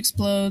 His foot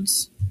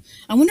explodes.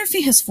 I wonder if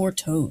he has 4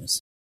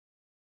 toes.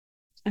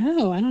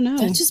 Oh, I don't know.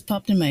 That just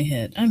popped in my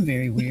head. I'm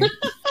very weird.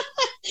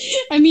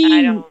 I mean,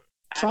 I don't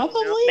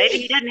probably. Know.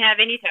 Maybe he doesn't have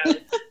any toes.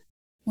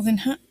 Well, then,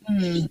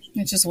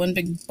 it's just one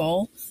big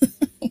ball.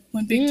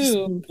 One big just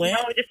no,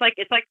 it's like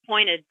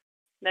pointed.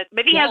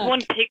 Maybe he has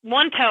one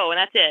toe, and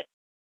that's it.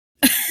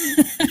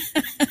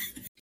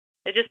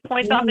 It just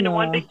points off into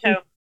one big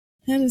toe.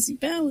 How does he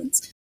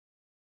balance?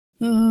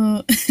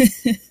 Oh.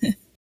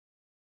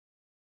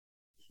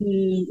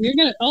 You're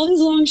gonna all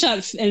these long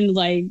shots and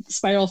like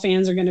Spiral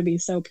fans are gonna be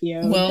so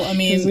PO. Well, I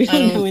mean, we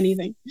don't know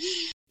anything.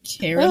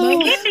 Care about They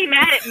can't be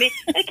mad at me.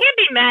 They can't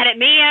be mad at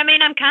me. I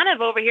mean, I'm kind of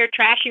over here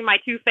trashing my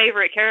 2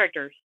 favorite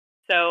characters.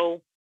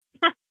 So.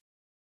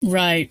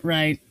 Right.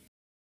 Like,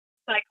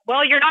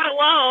 well, you're not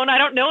alone. I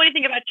don't know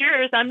anything about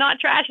yours. I'm not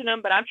trashing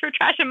them, but I'm sure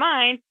trashing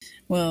mine.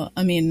 Well,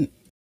 I mean,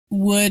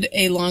 would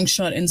a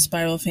Longshot and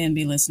Spiral fan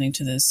be listening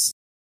to this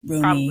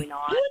Romy Probably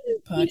not. I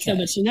wouldn't think so, podcast.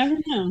 but you never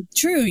know.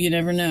 True, you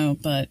never know,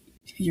 but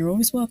you're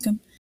always welcome.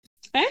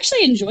 I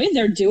actually enjoyed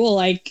their duel.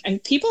 Like,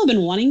 people have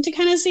been wanting to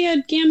kind of see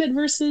a Gambit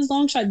versus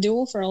Longshot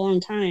duel for a long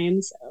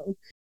time. So,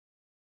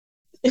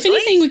 if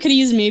anything, we could have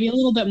used maybe a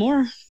little bit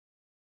more.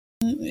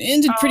 It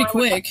ended pretty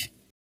quick.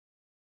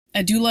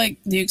 I do like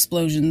the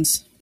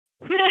explosions.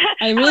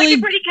 I like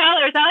the pretty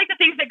colors. I like the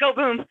things that go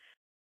boom.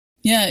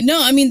 Yeah,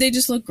 no, I mean, they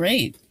just look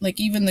great. Like,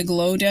 even the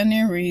glow down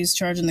there where he's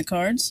charging the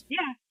cards.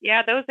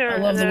 Yeah, those are... I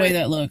love the way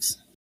that looks.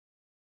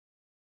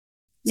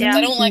 Yeah.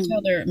 I don't like how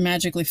they're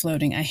magically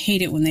floating. I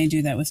hate it when they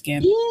do that with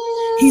Gambit.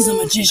 Yeah, He's a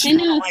magician.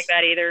 I don't like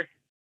that either.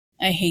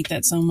 I hate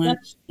that so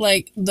much.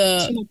 Like,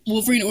 the too much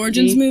Wolverine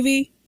Origins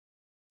movie,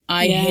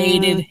 I Yeah.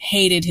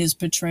 hated his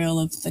portrayal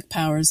of the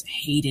powers.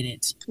 Hated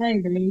it. I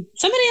agree.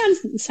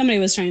 Somebody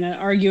was trying to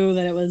argue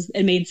that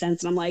it made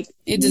sense, and I'm like,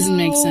 It doesn't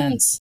make no.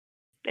 sense.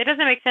 It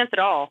doesn't make sense at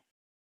all.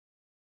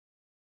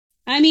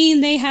 I mean,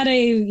 they had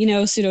a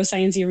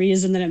pseudoscience-y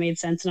reason that it made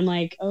sense, and I'm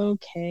like,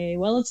 okay,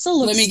 well, it still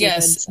looks. Let me stupid,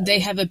 guess. so. They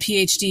have a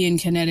PhD in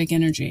kinetic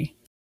energy.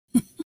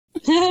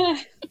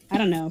 I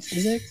don't know,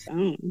 physics. I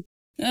don't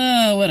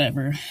know.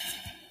 Whatever.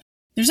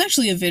 There's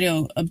actually a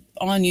video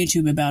on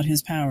YouTube about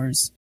his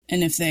powers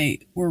and if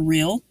they were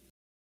real.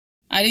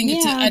 I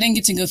didn't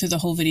get to go through the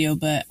whole video,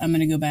 but I'm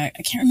gonna go back.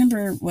 I can't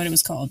remember what it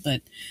was called,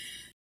 but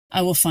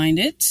I will find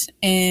it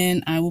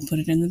and I will put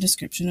it in the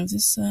description of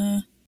this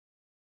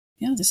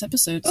this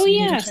episode. Oh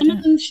yeah,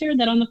 someone shared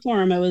that on the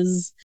forum. It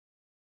was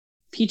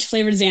peach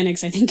flavored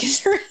Xanax, I think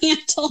is her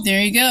handle.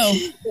 There you go.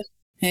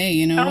 Hey,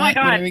 you know what?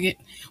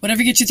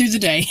 Whatever gets you through the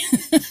day.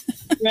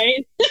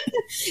 Right?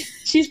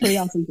 She's pretty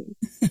awesome too.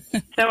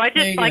 So I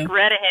just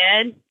read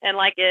ahead and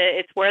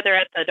it's where they're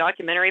at the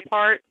documentary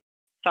part.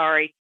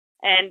 Sorry.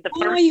 And the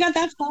first, you got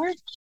that far?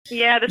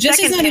 Yeah, the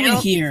Jesse's second not panel,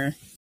 even here.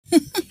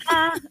 well,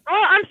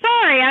 I'm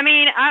sorry. I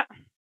mean, I'm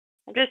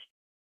just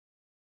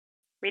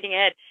reading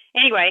ahead.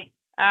 Anyway,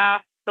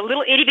 the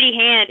little itty bitty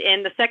hand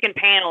in the second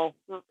panel,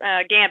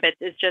 Gambit,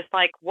 is just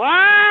like,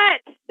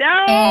 what?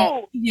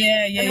 No!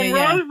 Yeah. And the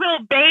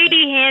Roseville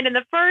baby hand in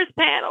the first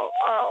panel.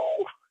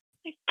 Oh,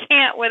 I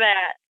can't with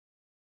that.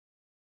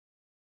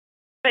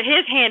 But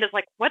his hand is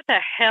like, what the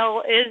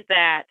hell is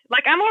that?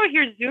 Like, I'm over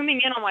here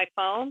zooming in on my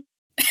phone.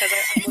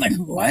 Like,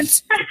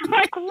 what?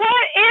 Like,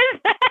 what is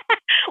that?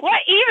 What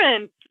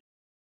even?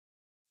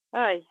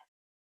 I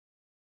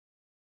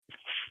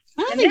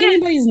don't think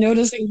anybody's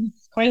noticing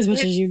quite as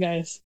much as you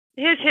guys.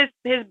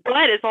 His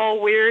blood is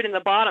all weird in the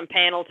bottom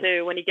panel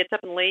too when he gets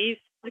up and leaves.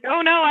 Like,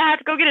 oh no, I have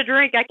to go get a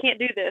drink. I can't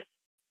do this.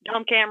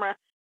 Dumb camera.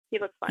 He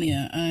looks funny.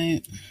 Yeah,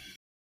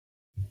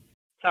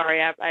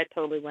 Sorry, I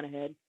totally went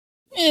ahead.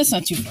 Yeah, it's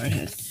not too far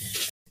ahead.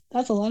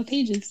 That's a lot of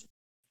pages.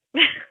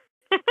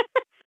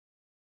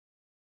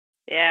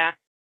 Yeah.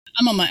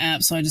 I'm on my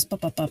app, so I just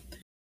pop.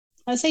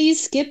 I'd say you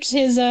skipped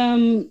his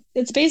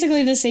it's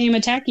basically the same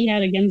attack he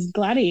had against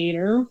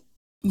Gladiator.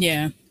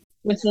 Yeah.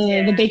 With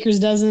the Baker's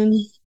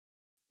Dozen.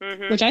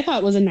 Mm-hmm. Which I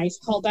thought was a nice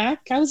callback.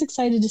 I was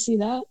excited to see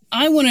that.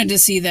 I wanted to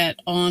see that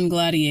on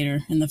Gladiator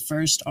in the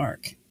first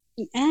arc.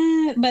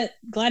 But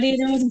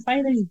Gladiator wasn't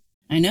fighting.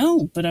 I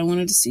know, but I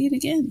wanted to see it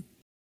again.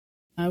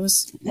 I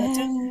was let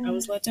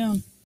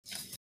down.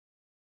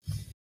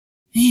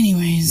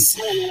 Anyways. I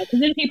don't know, because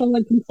then people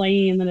would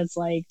complain that it's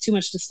like too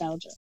much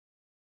nostalgia.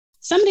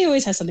 Somebody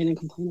always has something to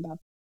complain about.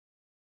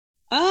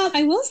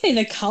 I will say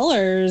the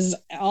colors,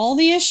 all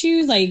the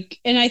issues,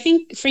 and I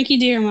think Frankie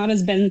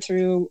D'Armata's been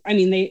through,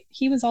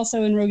 he was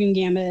also in Rogue and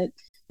Gambit,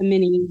 the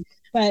mini,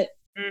 but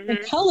the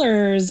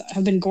colors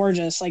have been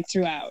gorgeous,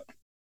 throughout.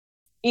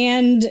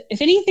 And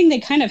if anything, they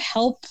kind of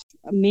help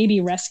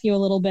maybe rescue a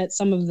little bit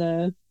some of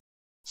the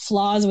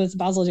flaws with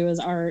Basil Dua's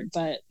art,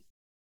 but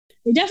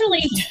they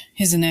definitely...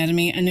 His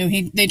anatomy, I know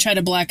they try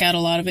to black out a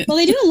lot of it. Well,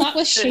 they do a lot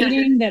with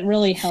shading that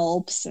really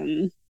helps,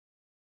 and...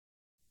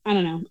 I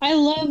don't know. I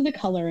love the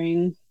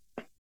coloring.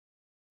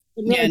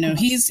 Really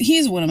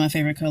he's one of my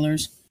favorite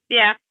colors.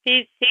 Yeah,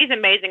 he's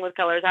amazing with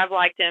colors. I've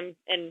liked him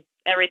in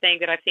everything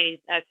that I've seen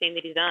that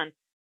he's done.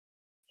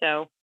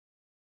 So.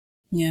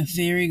 Yeah,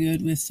 very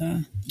good with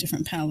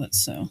different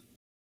palettes. So, and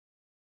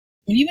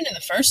even in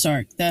the first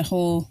arc, that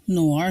whole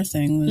noir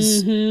thing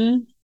was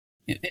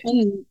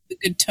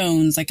good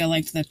tones. I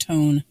liked that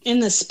tone. In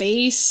the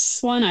space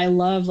one, I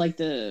love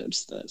the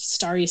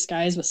starry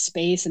skies with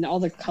space, and all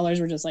the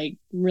colors were just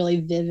really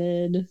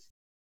vivid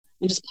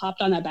and just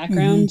popped on that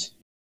background.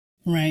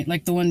 Mm-hmm. Right,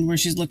 like the one where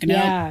she's looking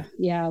out.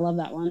 Yeah, I love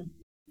that one.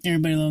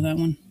 Everybody loved that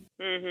one.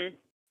 Mm-hmm.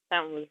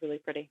 That one was really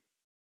pretty.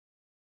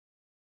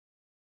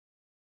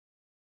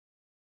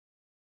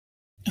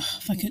 Oh,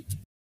 if I could,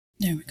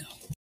 there we go.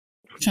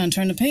 I'm trying to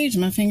turn the page.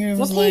 My finger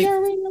was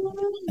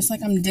it's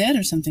like I'm dead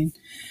or something.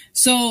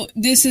 So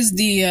this is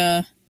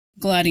the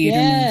Gladiator.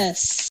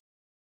 Yes,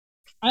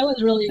 I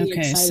was really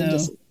excited to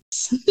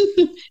see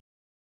this.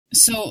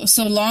 So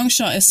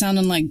Longshot is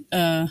sounding like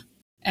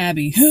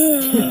Abby.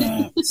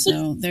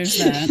 So there's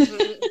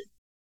that.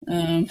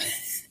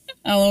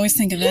 I'll always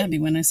think of Abby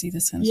when I see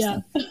this kind of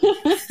stuff.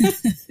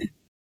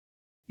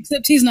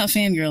 Except he's not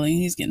fangirling.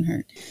 He's getting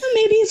hurt. Well,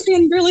 maybe he's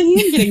fangirling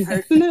and getting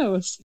hurt. Who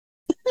knows?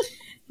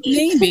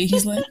 Maybe.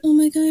 He's like, oh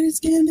my god,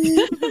 it's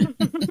Gambit.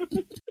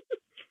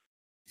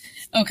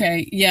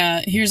 Okay,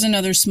 yeah, here's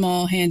another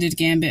small-handed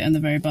Gambit on the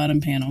very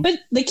bottom panel. But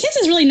the kiss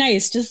is really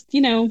nice. Just,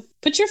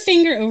 put your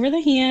finger over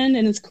the hand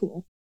and it's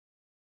cool.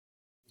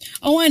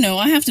 Oh, I know.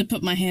 I have to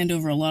put my hand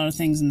over a lot of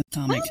things in the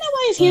comic. I don't know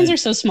why his hands are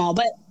so small,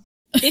 but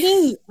it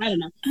is, I don't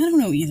know. I don't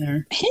know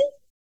either.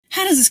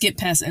 How does this get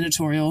past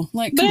editorial?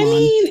 Like, come on. I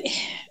mean,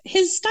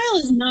 his style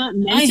is not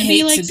meant to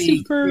be like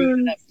super...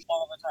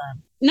 all the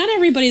time. Not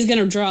everybody's going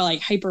to draw like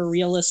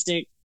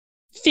hyper-realistic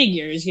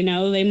figures,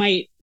 They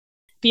might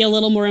be a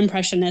little more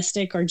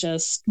impressionistic or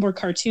just more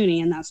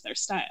cartoony, and that's their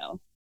style.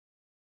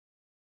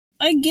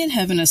 I get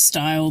having a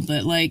style,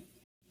 but like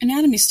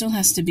anatomy still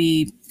has to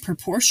be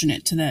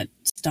proportionate to that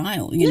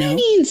style, you know? I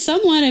mean,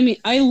 somewhat. I mean,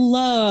 I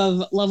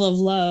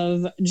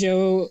love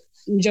Joe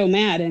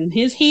Madden.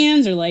 His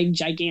hands are like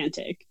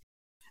gigantic.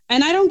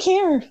 And I don't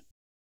care.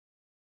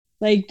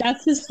 Like,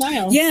 that's his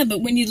style. Yeah,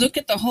 but when you look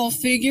at the whole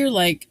figure,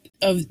 like,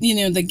 of,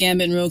 the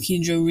Gambit and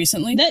Rokijo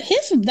recently. That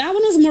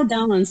one is more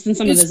balanced than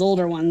some of his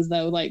older ones,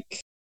 though,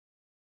 like...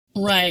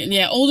 Right,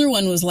 yeah, older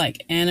one was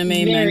like anime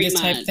manga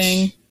type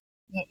thing.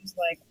 That was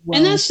like, well,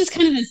 and that's just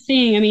kind of the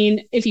thing. I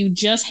mean, if you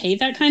just hate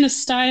that kind of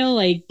style,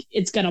 like,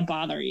 it's gonna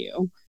bother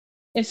you.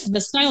 If the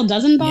style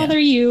doesn't bother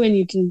you and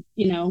you can,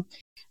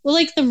 well,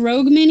 like the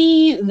Rogue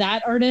Mini,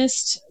 that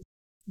artist,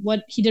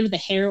 what he did with the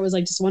hair, it was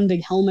like just one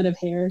big helmet of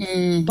hair.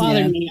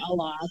 Bothered me a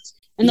lot.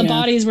 And the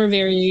bodies were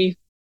very,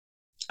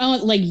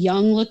 like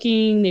young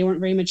looking. They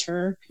weren't very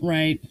mature.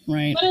 Right. But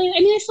I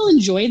mean, I still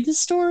enjoyed the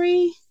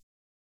story.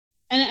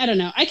 And I don't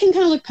know. I can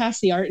kind of look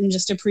past the art and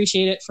just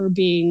appreciate it for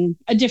being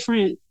a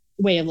different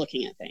way of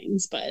looking at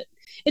things. But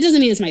it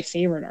doesn't mean it's my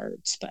favorite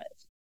art. But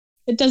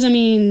it doesn't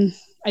mean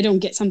I don't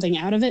get something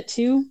out of it,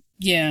 too.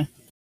 Yeah.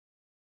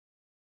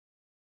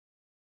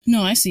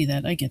 No, I see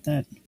that. I get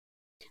that.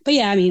 But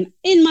yeah, I mean,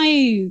 in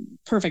my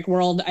perfect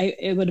world,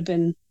 it would have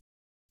been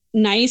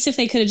nice if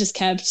they could have just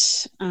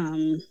kept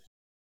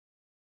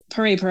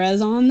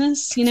Perez on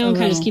this, kind of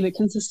just keep it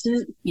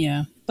consistent.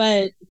 Yeah.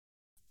 But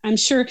I'm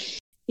sure...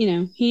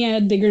 he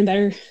had bigger and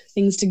better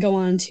things to go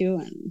on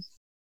to.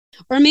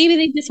 Or maybe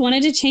they just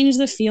wanted to change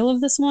the feel of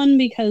this one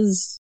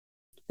because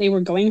they were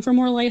going for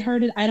more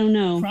lighthearted. I don't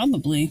know.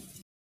 Probably.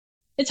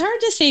 It's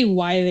hard to say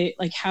why they,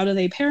 like, how do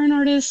they pair an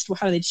artist?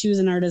 How do they choose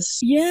an artist?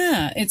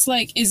 Yeah, it's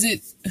like, is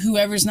it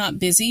whoever's not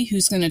busy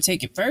who's going to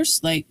take it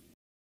first? Like,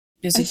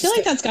 I feel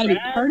like that's got to be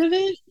part of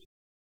it.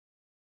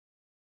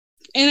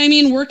 And I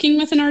mean, working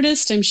with an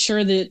artist, I'm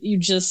sure that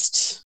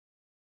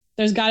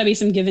there's got to be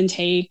some give and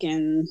take,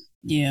 and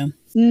yeah,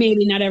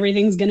 maybe not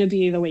everything's going to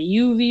be the way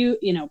you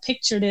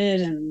pictured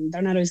it, and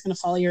they're not always going to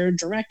follow your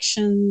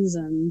directions,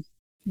 and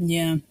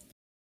yeah.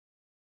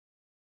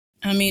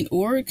 I mean,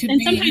 or it could and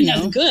be, sometimes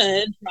that's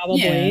good,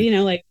 probably.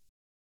 Yeah. Like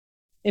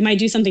they might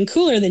do something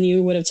cooler than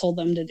you would have told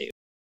them to do.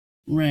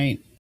 Right.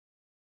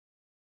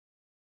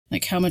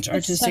 Like, how much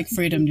artistic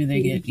freedom do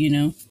they get?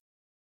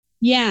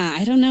 Yeah,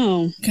 I don't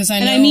know. Because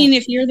I mean,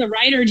 if you're the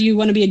writer, do you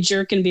want to be a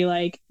jerk and be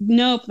like,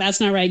 nope,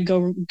 that's not right,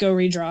 go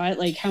redraw it?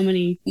 Like, how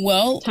many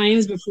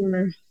times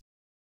before?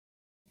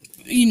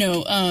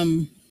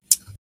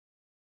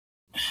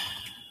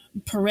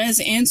 Perez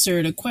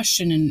answered a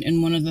question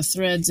in one of the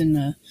threads in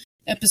the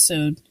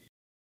episode.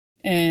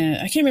 And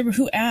I can't remember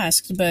who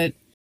asked, but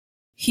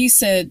he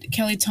said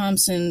Kelly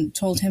Thompson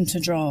told him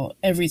to draw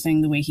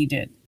everything the way he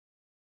did.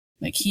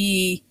 Like,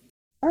 he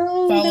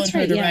followed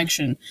her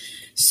direction. Yeah.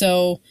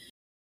 So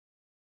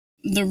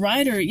the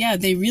writer,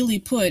 they really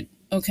put,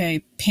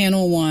 okay,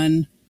 panel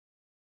 1,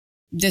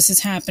 this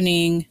is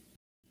happening,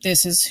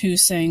 this is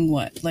who's saying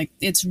what. Like,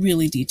 it's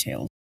really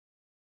detailed.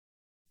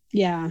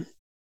 Yeah.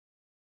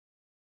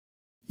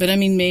 But I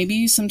mean,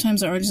 maybe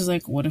sometimes the artist is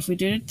like, what if we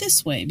did it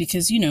this way?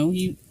 Because,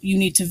 you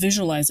need to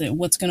visualize it.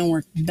 What's going to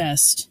work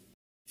best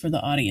for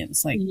the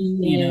audience? Like,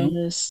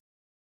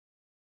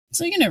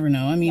 So you never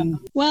know. I mean...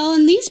 Well,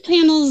 and these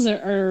panels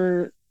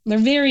they're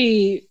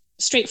very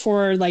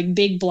straightforward, like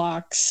big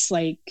blocks,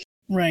 like...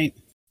 Right.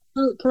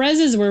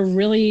 Perez's were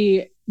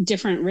really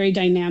different, very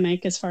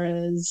dynamic as far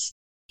as...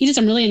 He did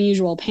some really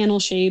unusual panel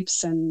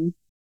shapes and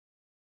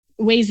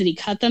ways that he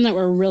cut them that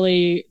were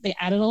really... They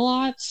added a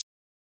lot.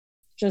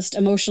 Just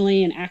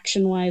emotionally and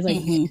action-wise.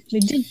 Like, they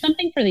did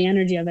something for the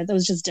energy of it that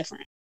was just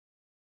different.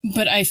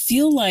 But I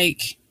feel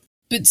like...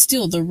 But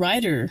still, the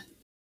writer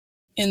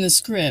in the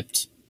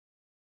script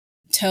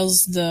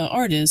tells the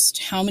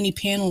artist how many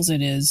panels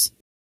it is,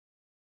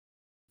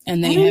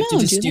 and they have to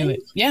just do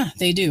it. Yeah,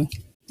 they do.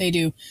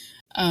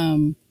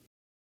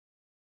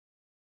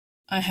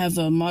 I have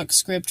a mock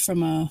script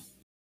from a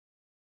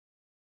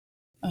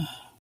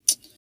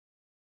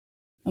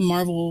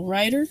Marvel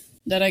writer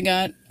that I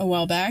got a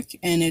while back,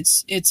 and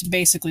it's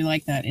basically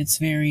like that. It's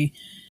very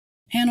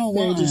panel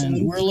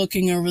 1, we're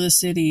looking over the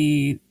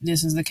city,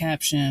 this is the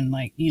caption,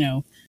 like,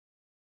 yeah,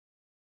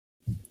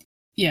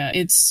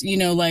 it's,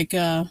 like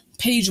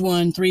page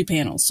 1, 3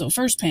 panels. So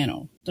first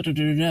panel, I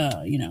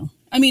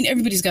mean,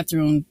 everybody's got their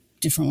own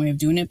different way of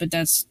doing it, but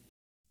that's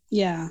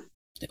Yeah.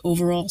 The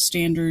overall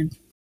standard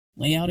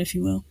layout, if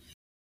you will.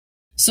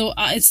 So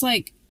it's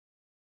like,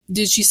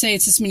 did she say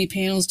it's this many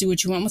panels, do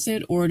what you want with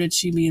it? Or did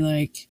she be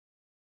like,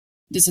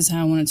 this is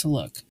how I want it to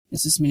look?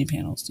 It's this many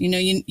panels. You know,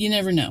 you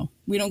never know.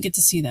 We don't get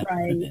to see that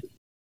part of it.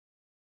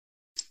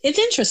 It's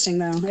interesting,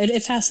 though.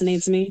 It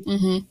fascinates me.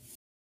 Mm-hmm.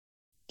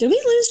 Did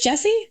we lose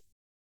Jessie?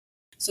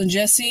 So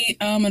Jessie,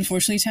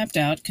 unfortunately tapped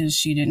out because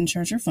she didn't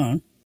charge her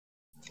phone.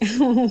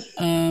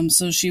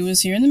 So she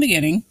was here in the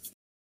beginning.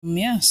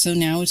 Yeah, so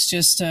now it's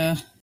just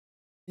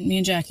me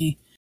and Jackie.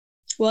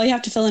 Well, you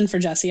have to fill in for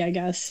Jessie, I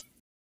guess.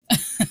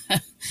 I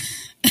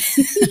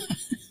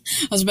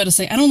was about to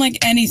say, I don't like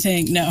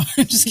anything. No,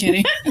 I'm just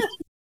kidding.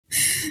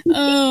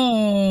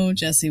 Oh,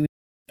 Jessie.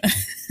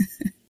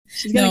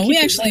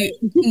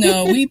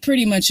 No, we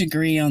pretty much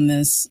agree on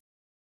this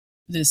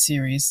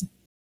series.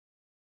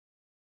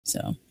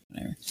 So,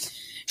 whatever.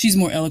 She's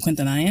more eloquent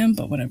than I am,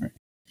 but whatever.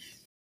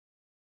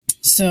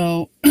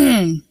 So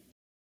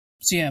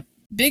yeah,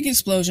 big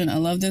explosion. I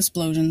love the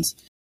explosions.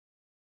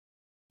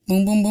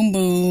 Boom, boom, boom,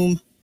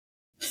 boom.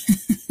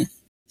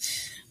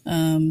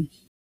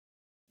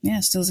 Yeah,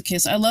 still's a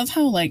kiss. I love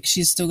how, like,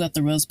 she's still got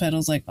the rose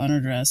petals, like, on her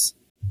dress,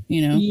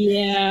 you know?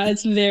 Yeah,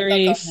 it's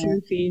very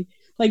froofy.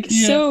 Like,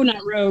 so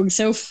not rogue,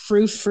 so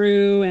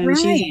frou-frou, and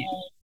she's like,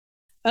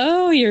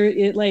 oh,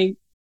 you're like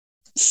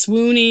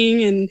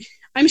swooning, and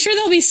I'm sure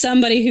there'll be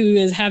somebody who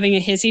is having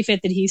a hissy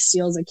fit that he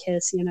steals a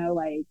kiss, you know,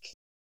 like,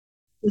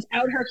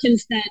 without her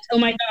consent. Oh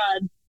my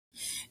God.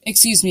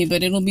 Excuse me,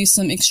 but it'll be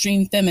some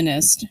extreme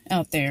feminist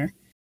out there.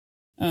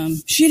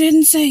 She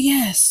didn't say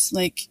yes.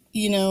 Like,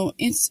 you know,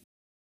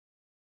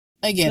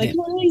 I get it.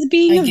 Well, he's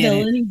being a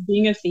villain, he's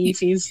being a thief,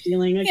 he's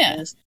stealing a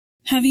kiss.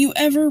 Have you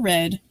ever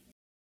read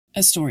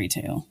a story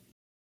tale?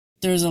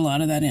 There's a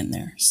lot of that in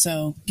there,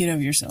 so get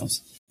over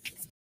yourselves.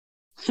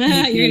 You're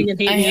gonna get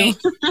hate mail.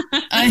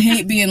 I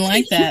hate being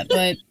like that,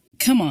 but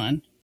come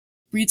on.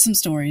 Read some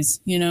stories,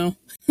 you know?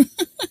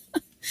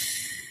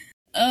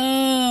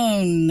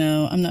 Oh,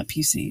 no. I'm not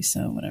PC,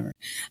 so whatever.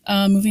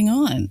 Moving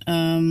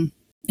on.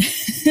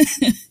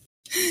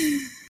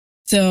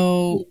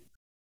 So,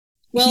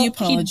 he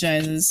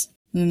apologizes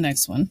in the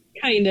next one.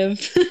 Kind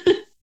of.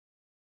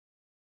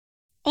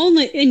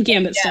 Only in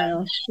Gambit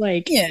style.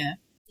 Like, yeah.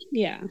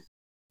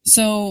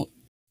 So,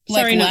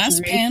 like,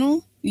 last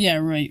panel? Yeah,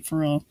 right, for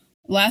real.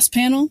 Last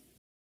panel?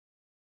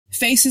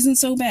 Face isn't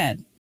so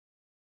bad.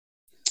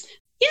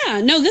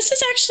 Yeah, no, this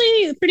is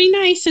actually pretty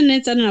nice, and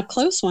it's an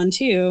up-close one,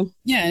 too.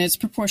 Yeah, and it's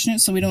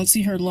proportionate, so we don't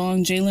see her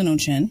long Jay Leno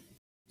chin.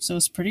 So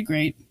it's pretty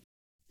great.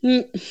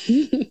 Well,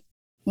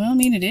 I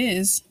mean, it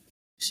is.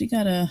 She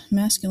got a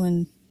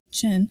masculine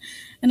chin.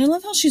 And I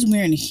love how she's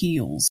wearing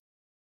heels.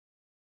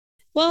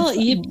 Well,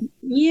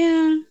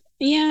 yeah,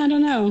 I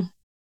don't know.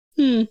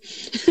 I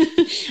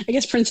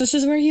guess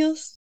princesses wear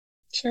heels?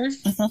 Sure.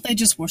 I thought they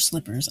just wore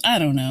slippers. I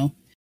don't know.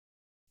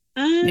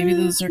 Maybe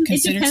those are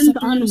considered slippers. It depends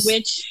slippers? on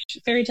which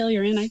fairy tale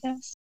you're in, I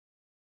guess.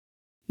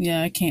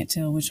 Yeah, I can't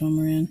tell which one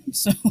we're in.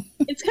 So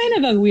it's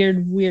kind of a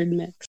weird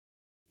mix.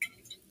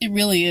 It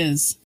really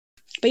is.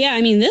 But yeah,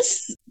 I mean,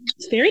 this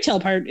fairy tale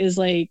part is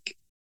like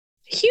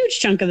a huge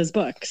chunk of this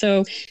book.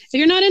 So if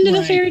you're not into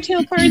the fairy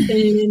tale part,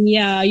 then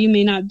yeah, you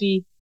may not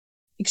be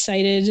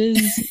excited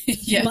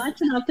as much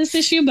about this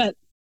issue. But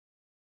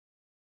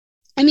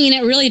I mean,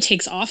 it really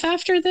takes off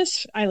after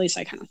this. At least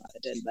I kind of thought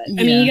it did. But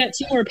I mean, you got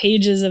 2 more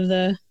pages of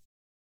the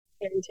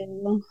fairy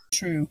tale.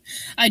 True.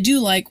 I do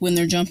like when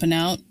they're jumping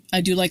out.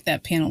 I do like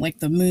that panel, like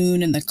the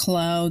moon and the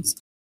clouds.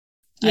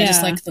 Yeah. I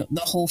just like the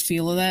whole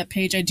feel of that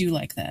page. I do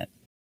like that.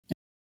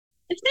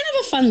 It's kind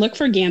of a fun look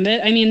for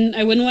Gambit. I mean,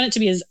 I wouldn't want it to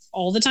be his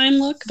all the time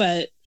look,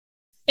 but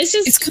it's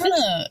just... It's kind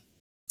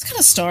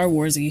of Star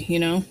Warsy, you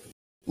know?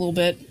 A little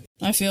bit,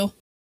 I feel.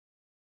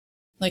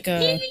 Like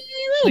a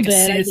little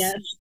bit, I guess.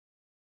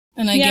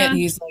 And I get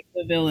he's like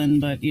the villain,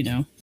 but you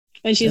know.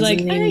 And she's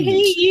like, I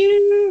hate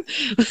you.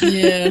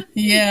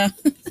 Yeah.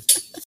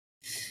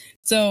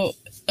 So,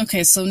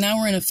 okay, so now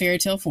we're in a fairy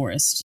tale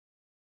forest.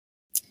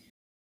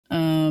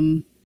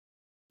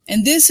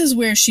 And this is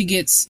where she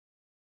gets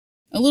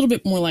a little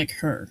bit more like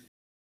her.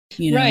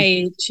 You know?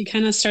 Right. She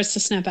kind of starts to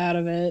snap out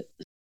of it.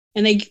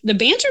 And the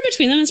banter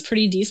between them is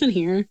pretty decent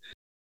here.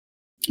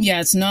 Yeah,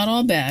 it's not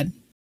all bad.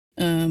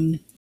 And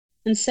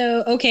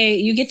so, okay,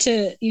 you get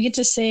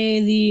to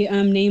say the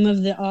name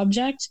of the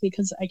object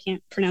because I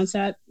can't pronounce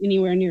that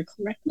anywhere near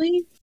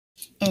correctly.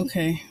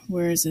 Okay,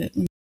 where is it?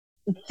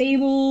 The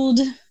fabled.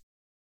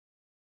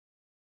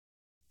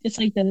 It's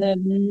like the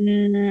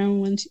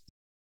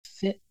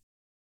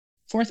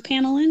 4th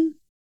panel in.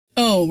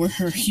 Oh, where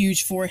her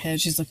huge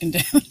forehead. She's looking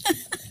down.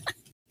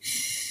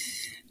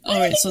 All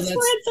right, so that's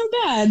forehead's so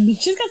bad.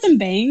 She's got some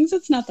bangs.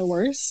 It's not the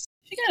worst.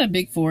 She got a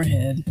big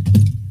forehead.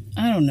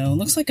 I don't know.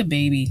 Looks like a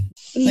baby.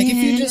 Like if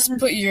you just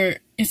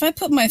if I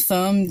put my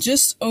thumb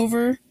just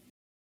over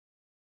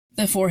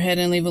the forehead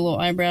and leave a little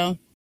eyebrow,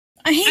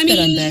 I hate that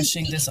I'm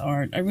bashing this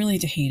art. I really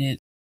hate it.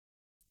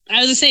 I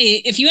was gonna say,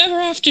 if you ever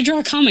have to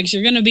draw comics,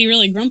 you're gonna be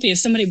really grumpy if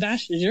somebody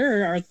bashes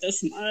your art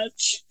this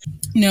much.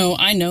 No,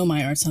 I know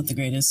my art's not the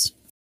greatest.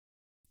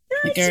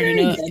 Like I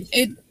already know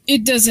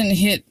it doesn't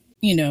hit,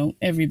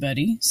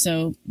 everybody.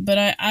 So,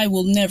 but I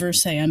will never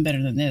say I'm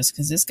better than this,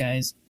 because this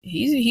guy's,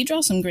 he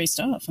draws some great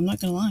stuff. I'm not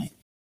going to lie.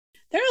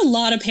 There are a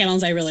lot of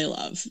panels I really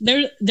love.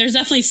 There's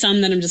definitely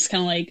some that I'm just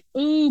kind of like,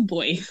 oh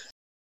boy.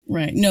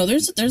 Right. No,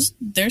 there's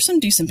some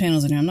decent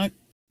panels in here. I'm not,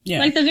 yeah.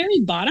 Like the very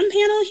bottom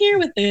panel here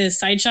with the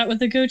side shot with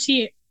the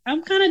goatee,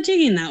 I'm kind of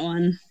digging that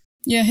one.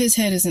 Yeah, his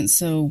head isn't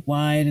so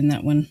wide in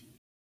that one.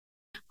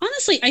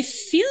 Honestly, I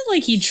feel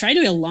like he tried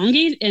to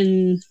elongate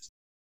in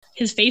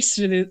his face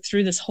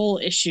through this whole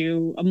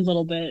issue a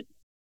little bit.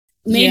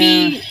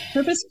 Maybe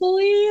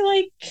purposefully,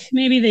 like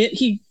maybe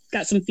he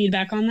got some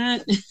feedback on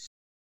that.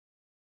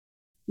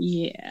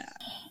 Yeah.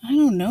 I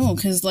don't know,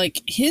 because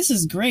like his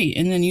is great,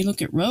 and then you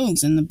look at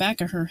Rogue's, and the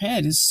back of her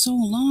head is so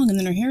long, and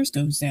then her hair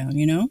goes down.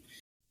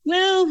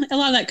 Well, a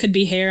lot of that could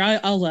be hair.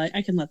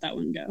 I can let that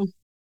one go.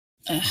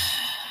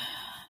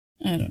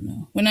 I don't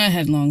know. When I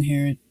had long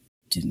hair, it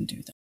didn't do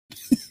that.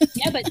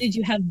 Yeah, but did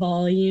you have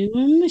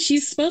volume?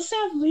 She's supposed to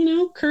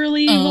have,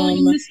 curly,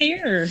 voluminous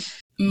hair.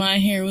 My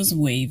hair was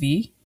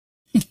wavy.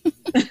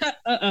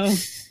 Uh-oh.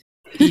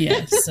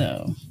 Yeah,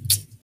 so,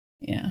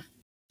 yeah.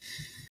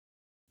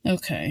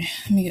 Okay,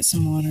 let me get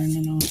some water, and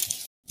then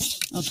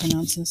I'll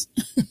pronounce this.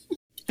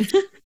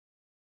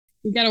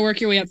 You gotta work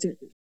your way up to it.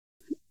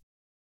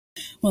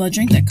 Well, I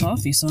drank that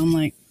coffee, so I'm,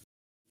 like,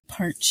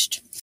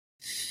 parched.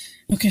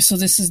 Okay, so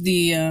this is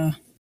the,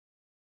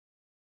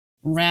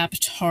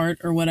 wrapped heart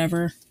or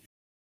whatever.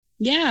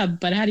 Yeah,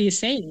 but how do you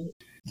say it?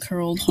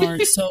 Curled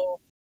heart,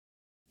 so...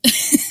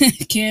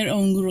 Quel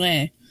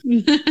engrais.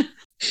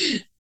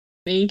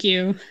 Thank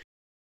you.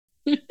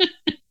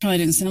 Probably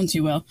didn't sound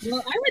too well.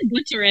 Well, I would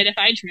butcher it if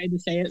I tried to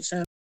say it,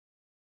 so...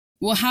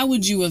 Well, how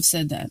would you have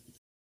said that?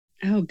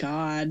 Oh,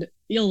 God.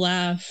 You'll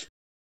laugh.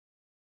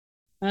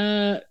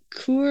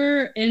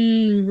 Cour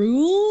en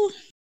rule?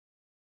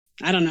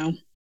 I don't know.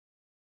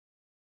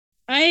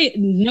 I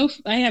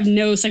have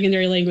no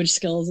secondary language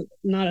skills.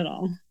 Not at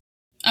all.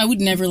 I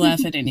would never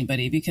laugh at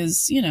anybody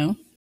because, you don't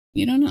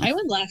know. I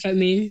would laugh at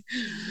me.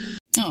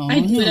 Oh,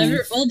 I do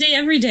it all day,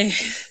 every day.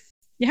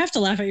 You have to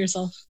laugh at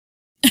yourself.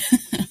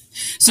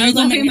 So you're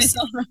laughing at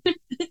myself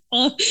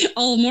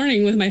all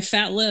morning with my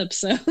fat lips.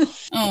 So.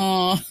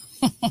 Oh.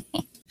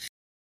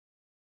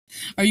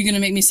 Are you going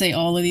to make me say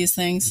all of these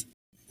things?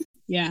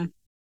 Yeah.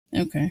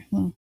 Okay.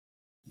 Well,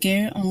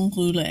 Guerre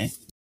enroulée.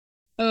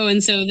 Oh,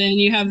 and so then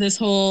you have this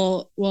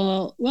whole,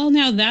 well,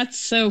 now that's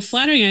so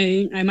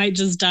flattering. I might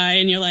just die.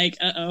 And you're like,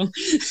 uh-oh.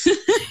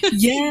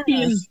 Yeah.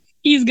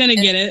 He's going to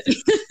get it.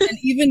 And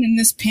even in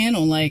this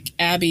panel, like,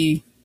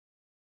 Abby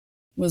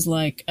was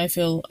like, I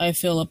feel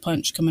a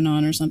punch coming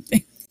on or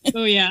something.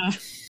 Oh, yeah.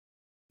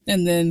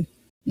 And then,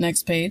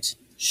 next page,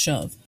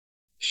 shove.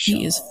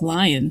 He is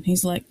flying.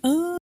 He's like,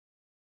 oh.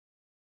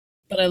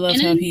 But I love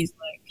how he's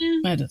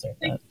like, I deserve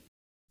that.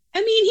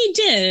 I mean, he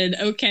did,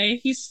 okay?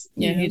 He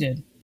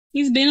did.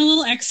 He's been a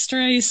little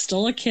extra. He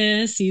stole a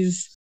kiss.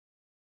 He's,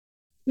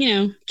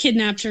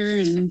 kidnapped her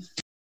and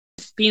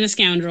being a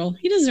scoundrel.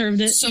 He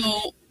deserved it.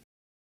 So,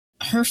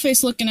 her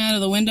face looking out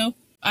of the window,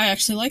 I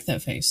actually like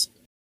that face.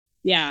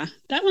 Yeah,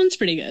 that one's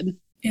pretty good.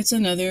 It's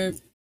another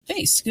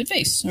face. Good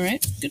face, all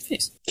right? Good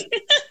face.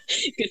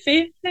 Good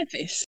face, bad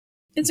face.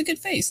 It's a good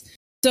face.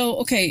 So,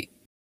 okay,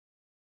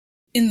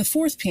 in the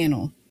fourth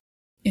panel,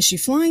 is she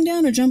flying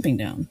down or jumping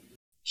down?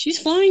 She's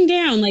flying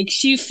down. Like,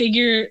 she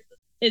figured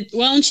it.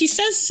 Well, and she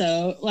says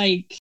so.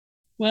 Like,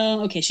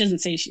 well, okay, she doesn't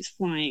say she's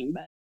flying,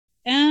 but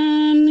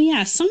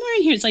yeah, somewhere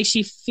in here, it's like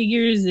she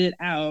figures it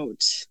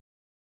out,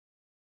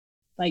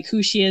 like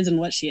who she is and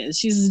what she is.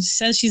 She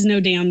says she's no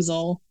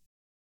damsel.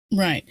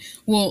 Right.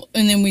 Well,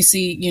 and then we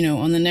see,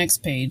 on the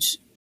next page,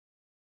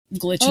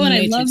 glitch in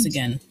the Matrix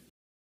again.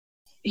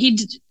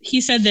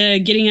 He said the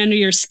getting under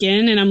your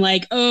skin, and I'm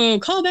like, oh,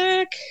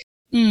 callback.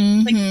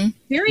 Mm-hmm. Like,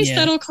 very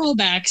subtle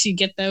callbacks. You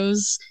get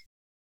those.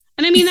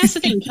 And I mean, that's the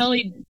thing.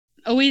 Kelly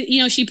always,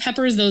 she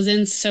peppers those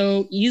in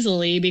so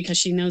easily because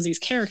she knows these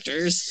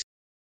characters.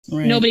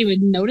 Right. Nobody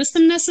would notice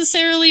them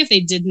necessarily if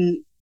they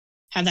didn't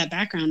have that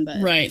background.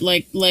 But right,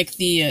 like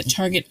the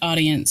target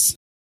audience,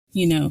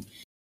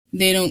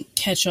 they don't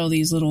catch all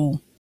these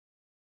little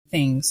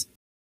things.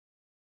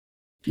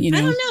 I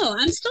don't know.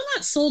 I'm still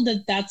not sold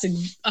that that's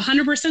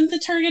 100% the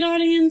target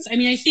audience. I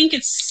mean, I think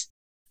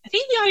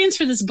the audience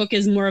for this book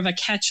is more of a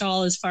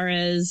catch-all as far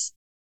as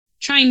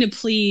trying to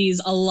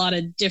please a lot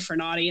of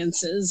different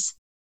audiences.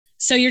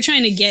 So you're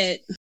trying to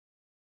get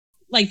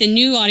like the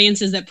new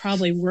audiences that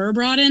probably were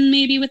brought in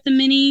maybe with the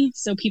mini,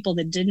 so people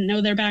that didn't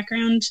know their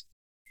background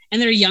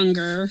and they're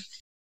younger.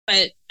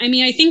 But I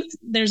mean, I think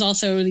there's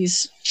also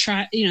these,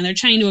 they're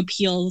trying to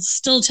appeal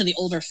still to the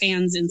older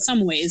fans in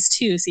some ways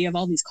too. So you have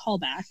all these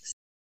callbacks.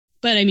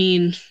 But I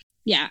mean,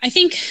 yeah, I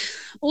think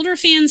older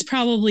fans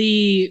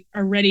probably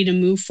are ready to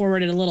move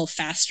forward at a little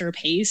faster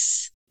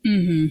pace.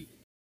 Mm-hmm.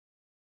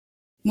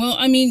 Well,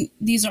 I mean,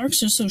 these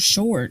arcs are so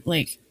short.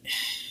 Like,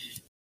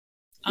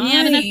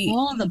 yeah, but that's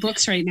all the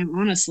books right now,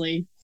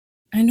 honestly.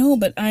 I know,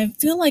 but I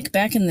feel like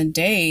back in the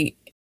day,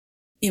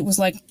 it was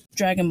like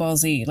Dragon Ball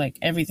Z. Like,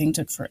 everything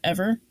took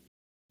forever.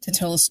 to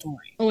tell a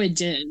story. Oh, it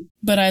did.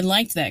 But I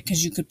liked that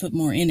because you could put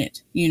more in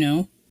it, you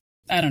know?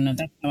 I don't know.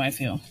 That's how I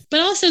feel.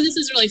 But also, this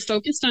is really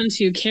focused on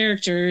 2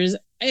 characters.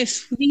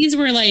 If these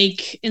were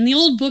like, in the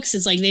old books,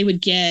 it's like they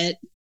would get,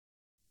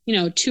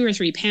 2 or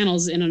 3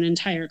 panels in an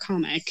entire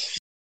comic.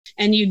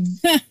 And you'd...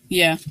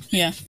 yeah.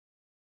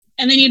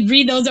 And then you'd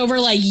read those over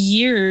like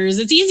years.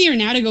 It's easier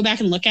now to go back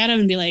and look at them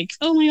and be like,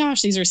 oh my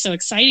gosh, these are so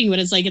exciting. But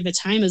it's like at the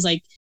time, it's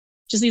like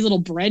just these little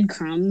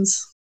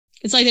breadcrumbs.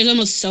 It's like there's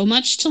almost so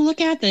much to look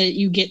at that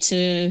you get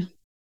to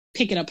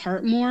pick it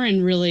apart more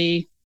and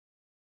really,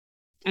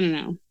 I don't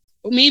know,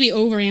 maybe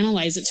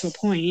overanalyze it to a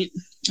point.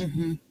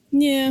 Mm-hmm.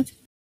 Yeah.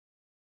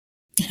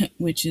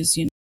 Which is,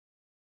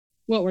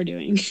 what we're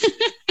doing.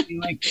 we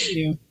like to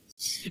do.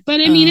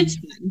 But I mean, it's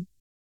fun.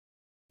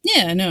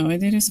 Yeah, no,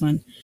 it is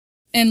fun.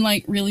 And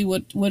like, really,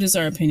 what is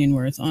our opinion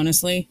worth?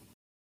 Honestly,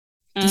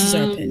 this is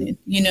our opinion.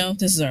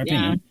 This is our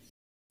opinion.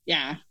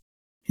 Yeah.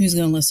 Who's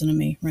gonna listen to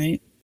me,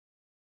 right?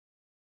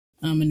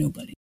 I'm a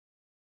nobody.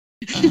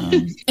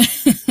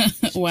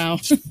 Wow.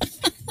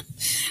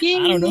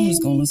 I don't know who's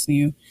gonna listen to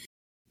you.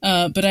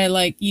 But I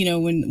like,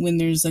 when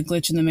there's a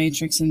glitch in the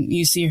Matrix and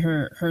you see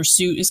her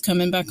suit is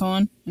coming back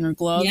on and her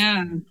glove.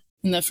 Yeah.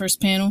 In that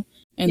first panel.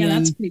 And then,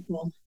 that's pretty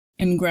cool.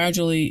 And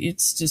gradually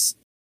it's just,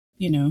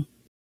 it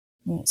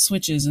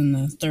switches in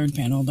the third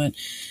panel.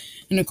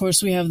 And of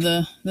course we have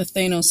the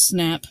Thanos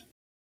snap.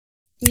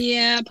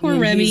 Yeah, poor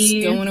Remy.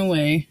 He's going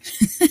away.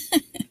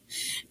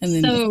 And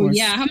then, so,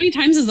 how many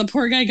times has the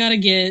poor guy got to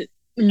get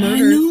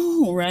murdered? I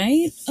know,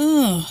 right?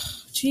 Oh,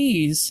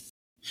 jeez.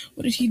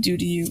 What did he do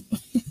to you?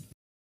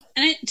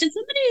 And did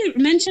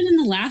somebody mention in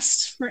the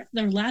last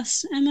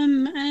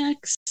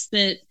MMX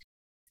that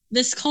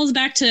this calls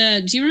back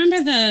to, do you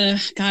remember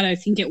I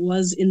think it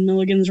was in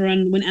Milligan's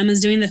run when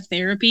Emma's doing the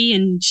therapy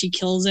and she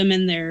kills him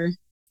in their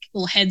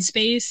little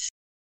headspace?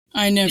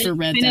 I never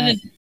read that.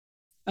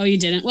 Oh, you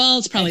didn't? Well,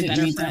 it's probably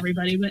better for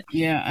everybody, but...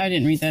 Yeah, I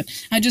didn't read that.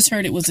 I just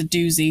heard it was a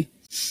doozy.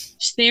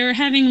 They were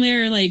having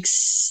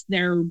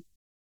their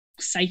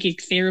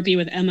psychic therapy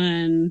with Emma,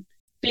 and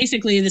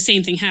basically the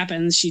same thing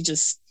happens. She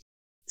just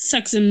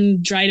sucks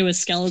him dry to a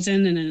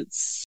skeleton, and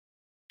it's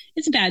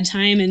a bad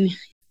time, and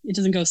it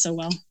doesn't go so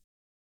well.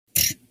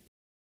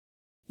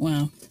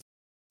 Wow.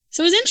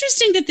 So it's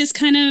interesting that this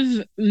kind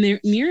of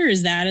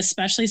mirrors that,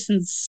 especially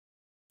since,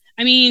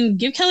 I mean,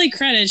 give Kelly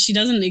credit. She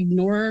doesn't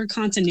ignore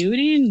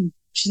continuity, and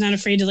she's not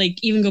afraid to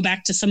even go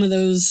back to some of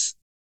those,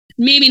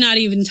 maybe not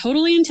even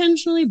totally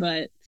intentionally,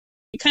 but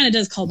it kind of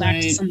does call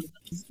back to some of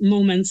those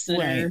moments that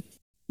are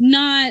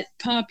not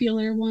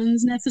popular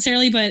ones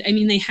necessarily, but I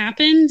mean, they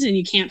happened and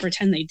you can't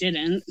pretend they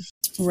didn't.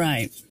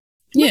 Right.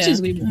 Much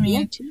as we would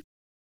like to.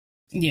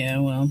 Yeah,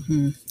 well,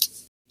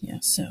 yeah,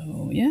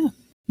 so, yeah.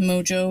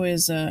 Mojo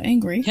is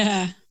angry.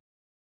 Yeah.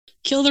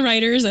 Kill the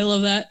writers. I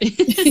love that.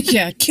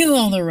 Yeah, kill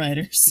all the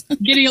writers.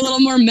 Getting a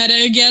little more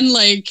meta again,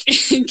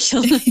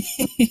 kill them.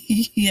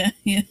 Yeah.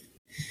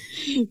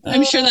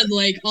 I'm sure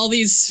that all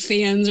these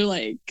fans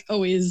are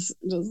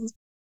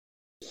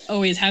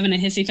always having a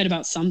hissy fit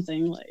about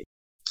something,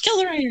 kill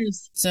the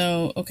writers.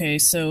 So, okay,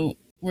 so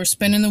we're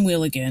spinning the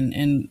wheel again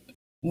and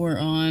we're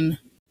on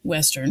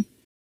Western.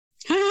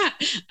 Ha!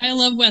 I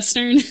love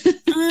Western.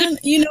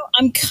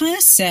 I'm kind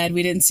of sad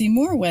we didn't see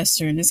more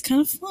Western. It's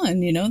kind of fun,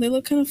 they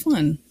look kind of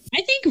fun.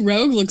 I think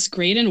Rogue looks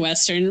great in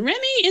Western.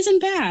 Remy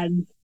isn't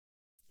bad.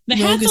 The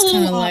Rogue hat's is a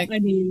little off,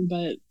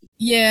 but...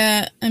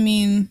 Yeah,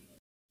 the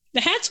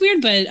hat's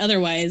weird, but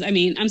otherwise,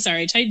 I'm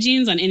sorry, tight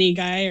jeans on any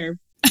guy are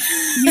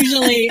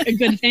usually a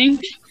good thing.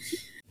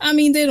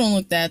 They don't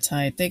look that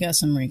tight. They got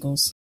some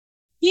wrinkles.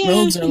 Yeah,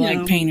 Rogues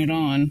are painted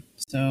on,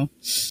 so...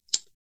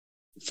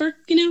 For,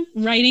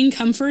 writing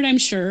comfort, I'm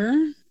sure.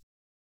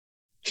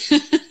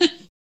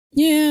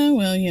 Yeah,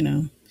 well,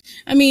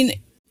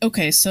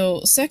 Okay,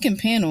 so second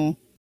panel,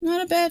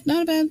 not a bad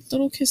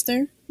little kiss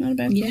there. Not a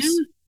bad kiss.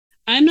 Yeah.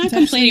 I'm not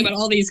complaining about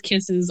all these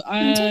kisses.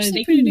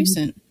 They pretty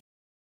decent.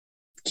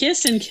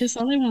 Kiss and kiss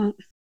all they want.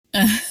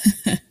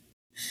 But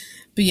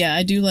yeah,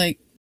 I do like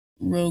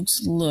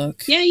Rogue's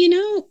look. Yeah,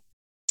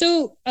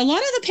 so a lot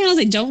of the panels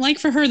I don't like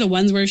for her, the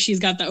ones where she's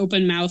got the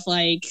open mouth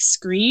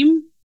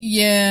scream.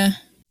 Yeah.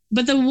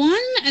 But the one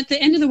at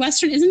the end of the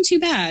Western isn't too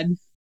bad.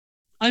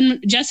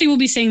 Jesse will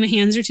be saying the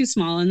hands are too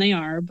small, and they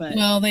are, but...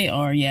 Well, they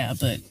are, yeah,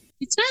 but...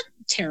 It's not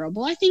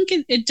terrible. I think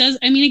it does...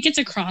 it gets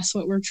across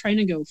what we're trying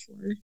to go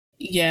for.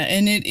 Yeah,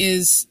 and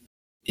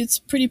it's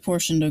pretty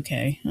portioned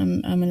okay.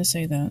 I'm going to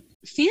say that.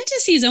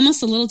 Fantasy is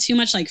almost a little too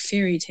much like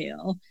fairy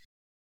tale.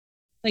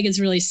 It's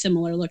really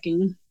similar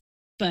looking,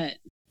 but...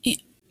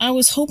 I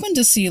was hoping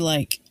to see,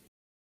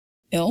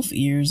 elf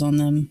ears on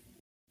them,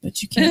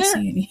 but you can't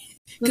see any.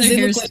 Because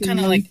they look kind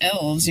of like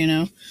elves,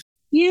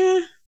 Yeah.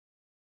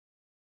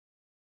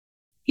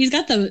 He's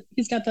got the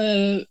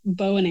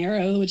bow and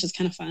arrow, which is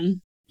kind of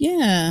fun.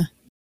 Yeah.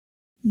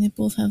 And they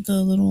both have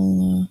the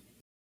little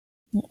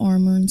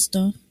armor and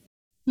stuff.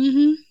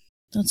 Mm-hmm.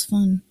 That's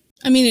fun.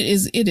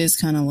 It is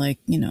kind of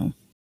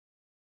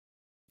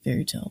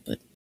fairy tale, but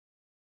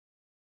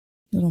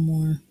a little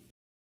more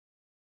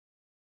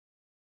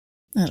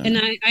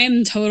I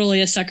am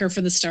totally a sucker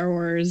for the Star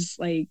Wars.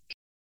 Like,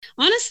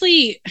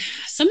 honestly,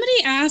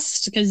 somebody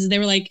asked, because they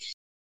were like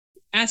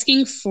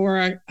asking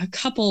for a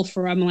couple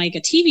from like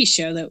a TV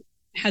show that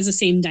has the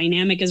same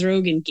dynamic as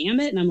Rogue and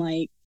Gambit, and I'm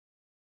like,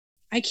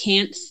 I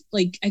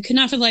could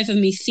not for the life of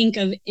me think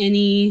of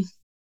any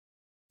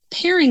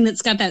pairing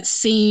that's got that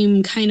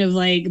same kind of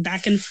like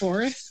back and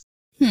forth.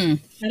 I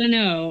don't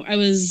know. I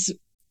was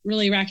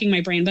really racking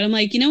my brain, but I'm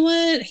like, you know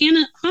what? Han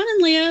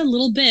and Leia, a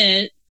little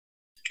bit,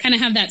 kind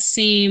of have that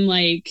same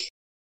like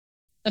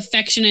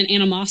affection and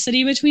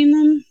animosity between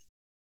them.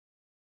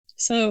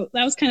 So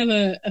that was kind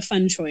of a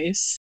fun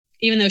choice,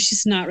 even though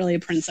she's not really a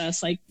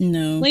princess. Like,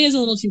 no, Leia's a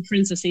little too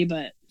princessy,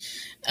 but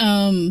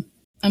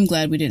I'm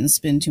glad we didn't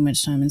spend too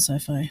much time in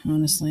sci-fi,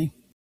 honestly.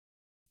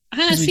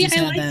 See,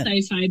 I like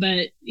sci-fi,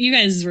 but you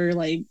guys were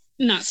like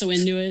not so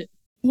into it.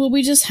 Well,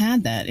 we just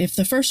had that. If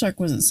the first arc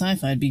wasn't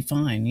sci-fi, it'd be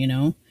fine, you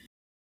know?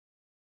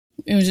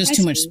 It was just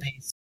too much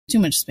space. Too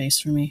much space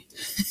for me.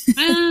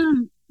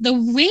 The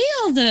way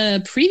all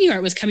the preview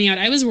art was coming out,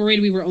 I was worried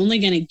we were only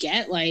going to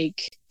get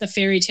like the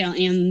fairy tale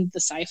and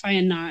the sci-fi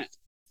and not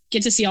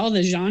get to see all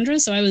the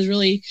genres. So I was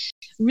really,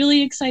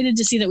 really excited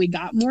to see that we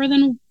got more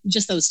than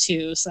just those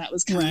two. So that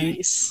was kind of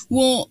nice.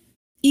 Well,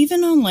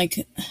 even on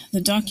like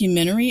the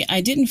documentary, I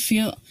didn't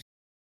feel...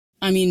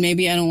 I mean,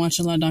 maybe I don't watch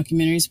a lot of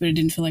documentaries, but it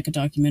didn't feel like a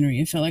documentary.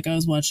 It felt like I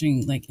was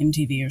watching, like,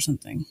 MTV or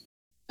something.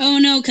 Oh,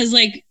 no, because,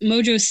 like,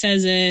 Mojo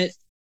says it.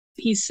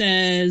 He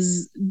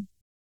says,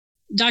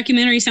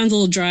 documentary sounds a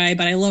little dry,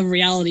 but I love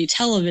reality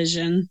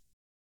television.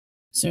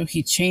 So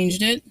he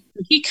changed it?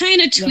 He kind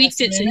of tweaked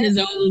it to his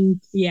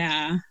own,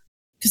 yeah.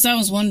 Because I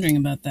was wondering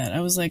about that. I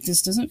was like,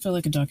 this doesn't feel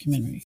like a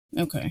documentary.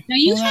 Okay. Now,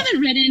 you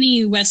haven't read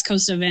any West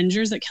Coast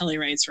Avengers that Kelly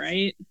writes,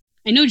 right?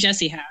 I know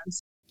Jesse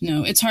has.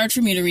 No, it's hard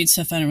for me to read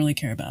stuff I don't really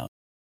care about.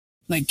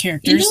 Like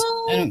characters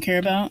I don't care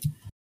about.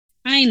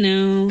 I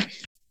know.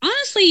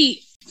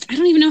 Honestly, I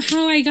don't even know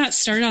how I got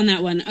started on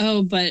that one.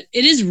 Oh, but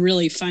it is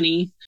really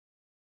funny.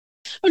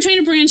 I'm trying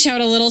to branch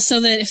out a little so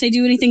that if they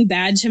do anything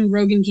bad to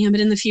Rogue and Gambit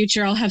in the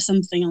future, I'll have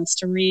something else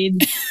to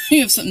read.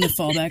 You have something to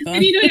fall back on. I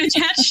need to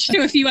attach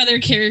to a few other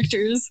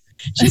characters,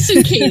 just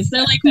in case.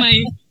 They're like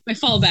my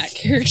fallback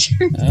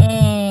character.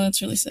 Oh,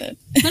 that's really sad.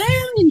 But I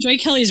really enjoy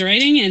Kelly's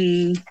writing,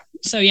 and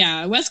so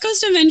yeah, West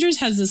Coast Avengers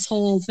has this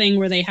whole thing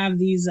where they have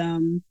these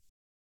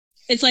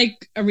it's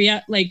like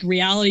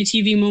reality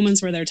TV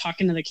moments where they're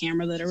talking to the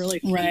camera that are really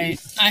funny.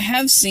 Right. I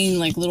have seen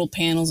like little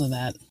panels of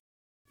that,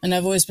 and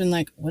I've always been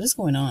like, what is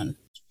going on?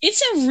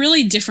 It's a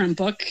really different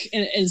book.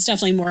 It's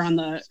definitely more on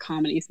the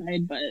comedy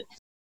side, but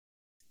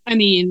I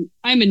mean,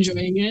 I'm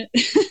enjoying it.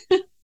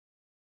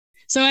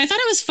 So I thought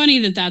it was funny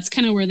that that's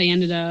kind of where they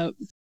ended up.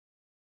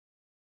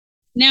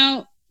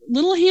 Now,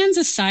 Little Hands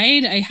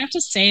aside, I have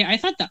to say, I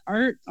thought the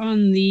art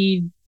on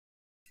the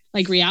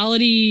like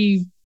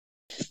reality,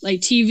 like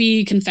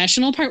TV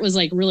confessional part was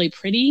like really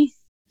pretty.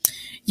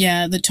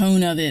 Yeah, the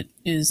tone of it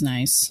is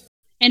nice.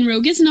 And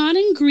Rogue is not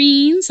in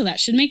green, so that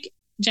should make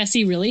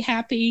Jessie really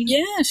happy.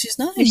 Yeah, she's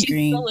not in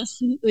green.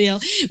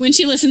 When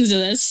she listens to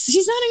this,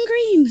 she's not in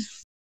green.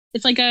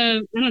 It's like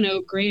a, I don't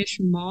know, grayish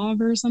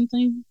mauve or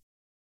something.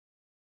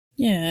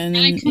 Yeah, and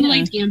I kind of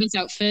liked Gambit's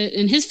outfit,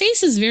 and his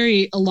face is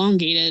very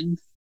elongated.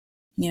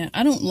 Yeah,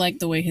 I don't like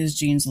the way his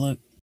jeans look.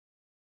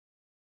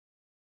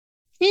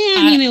 Yeah,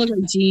 I mean, they look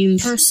like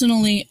jeans.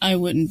 Personally, I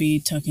wouldn't be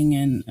tucking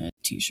in a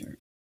t-shirt.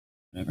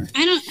 Whatever.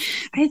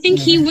 I think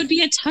he would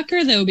be a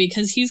tucker, though,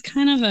 because he's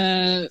kind of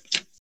a...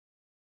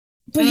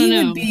 But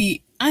he would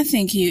be... I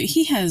think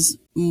he has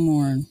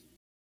more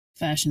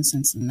fashion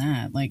sense than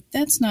that. Like,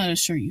 that's not a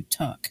shirt you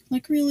tuck.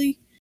 Like, really?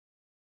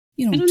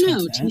 You don't tuck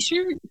that.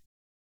 T-shirt?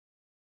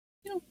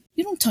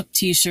 You don't tuck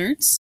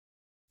t-shirts.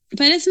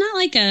 But it's not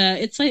like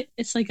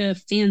it's like a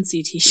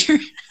fancy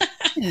t-shirt.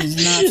 It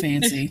is not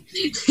fancy.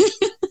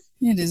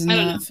 It is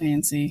not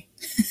fancy.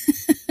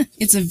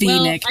 It's a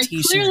V-neck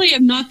t-shirt. I clearly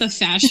am not the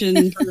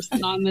fashion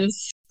person on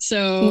this.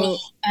 So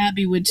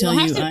Abby would tell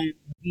you I'm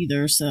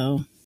either,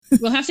 so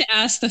we'll have to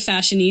ask the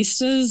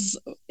fashionistas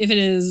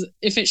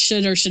if it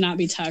should or should not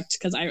be tucked,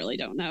 because I really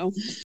don't know.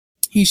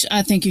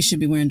 I think he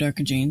should be wearing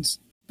darker jeans,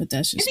 but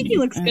that's just I think he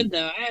looks good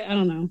though. I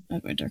don't know.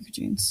 I'd wear darker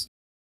jeans.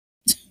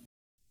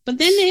 But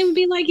then it would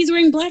be like he's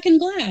wearing black and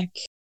black.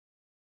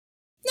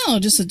 No,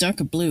 just a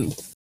darker blue.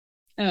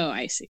 Oh,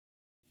 I see.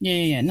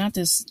 Yeah. Not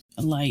this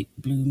light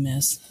blue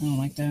mess. I don't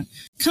like that.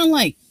 Kind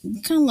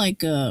of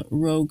like a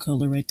Rogue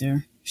color right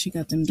there. She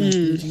got them dark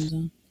blue jeans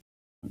on.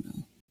 I don't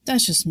know.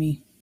 That's just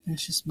me.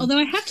 Although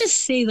I have to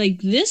say,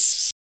 like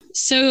this,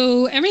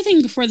 so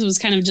everything before this was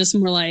kind of just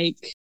more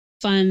like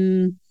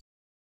fun,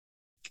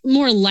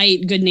 more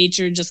light, good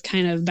natured, just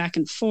kind of back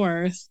and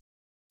forth.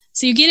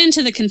 So you get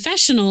into the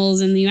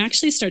confessionals and you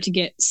actually start to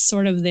get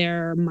sort of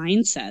their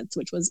mindsets,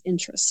 which was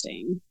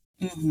interesting.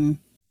 Mm-hmm.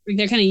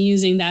 They're kind of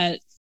using that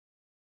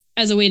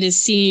as a way to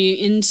see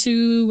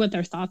into what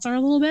their thoughts are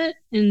a little bit.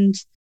 And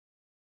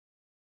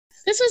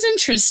this was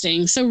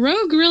interesting. So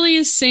Rogue really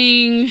is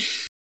saying,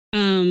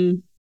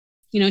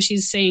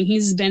 she's saying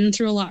he's been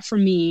through a lot for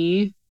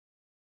me.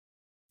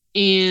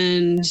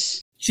 And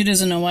She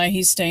doesn't know why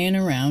he's staying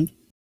around.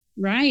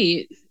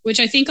 Right. Which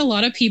I think a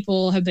lot of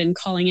people have been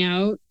calling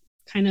out.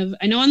 Kind of,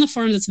 I know on the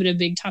forums it's been a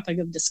big topic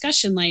of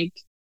discussion. Like,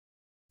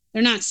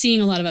 they're not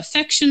seeing a lot of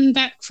affection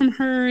back from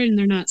her, and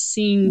they're not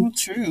seeing, well,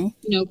 true.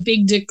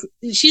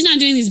 She's not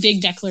doing these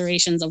big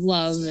declarations of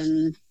love,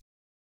 and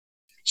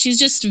she's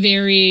just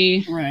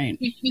very right.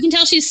 You can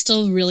tell she's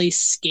still really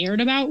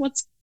scared about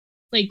what's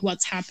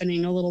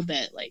happening a little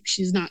bit. Like,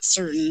 she's not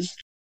certain.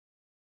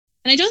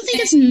 And I don't think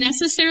it's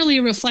necessarily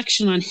a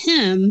reflection on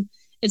him.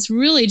 It's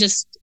really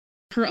just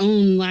her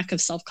own lack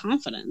of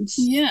self-confidence.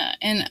 Yeah,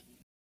 and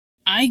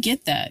I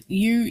get that.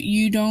 You're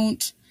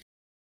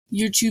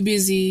too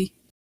busy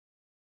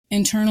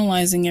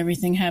internalizing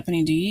everything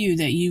happening to you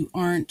that you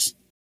aren't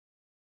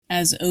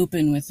as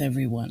open with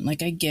everyone.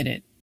 Like, I get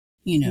it.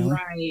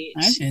 Right.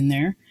 I've been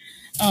there.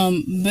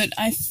 But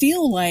I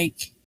feel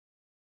like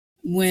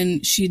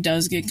when she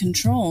does get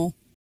control,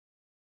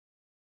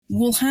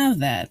 we'll have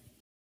that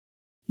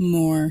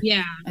more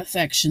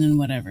affection and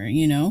whatever,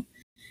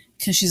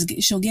 because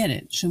she'll get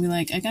it. She'll be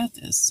like, I got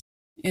this.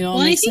 It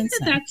all makes sense.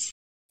 I think that's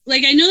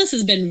like, I know this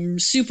has been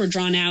super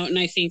drawn out, and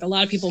I think a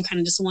lot of people kind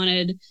of just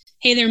wanted,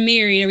 hey, they're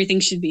married, everything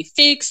should be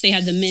fixed. They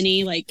had the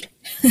mini, like,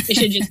 it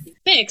should just be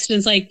fixed. And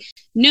it's like,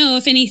 no,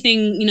 if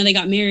anything, they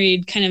got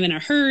married kind of in a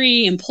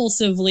hurry,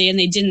 impulsively, and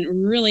they didn't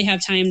really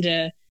have time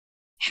to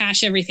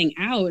hash everything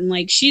out. And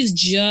like, she's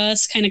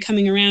just kind of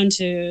coming around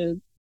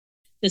to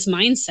this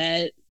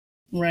mindset.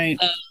 Right.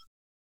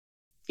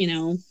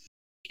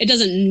 It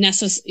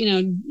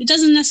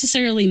doesn't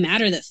necessarily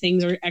matter that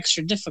things are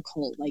extra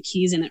difficult. Like,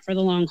 he's in it for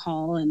the long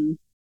haul, and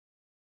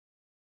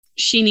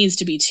she needs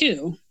to be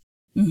too.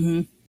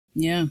 Mm-hmm.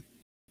 Yeah.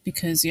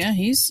 Because,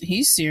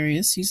 he's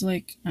serious. He's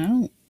like, I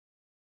don't,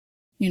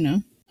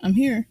 I'm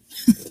here.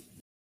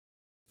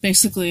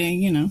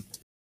 Basically,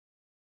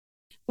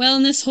 Well,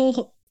 and this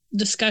whole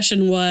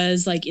discussion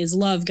was like, is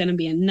love going to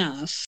be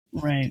enough?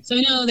 Right. So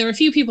I know there were a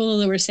few people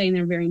that were saying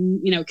they're very,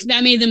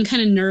 that made them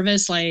kind of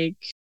nervous. Like,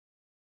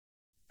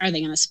 are they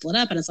going to split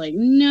up? And it's like,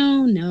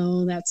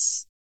 no,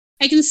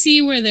 I can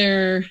see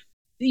where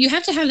you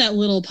have to have that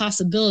little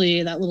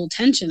possibility, that little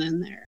tension in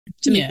there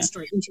to make the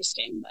story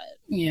interesting. But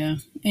yeah.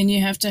 And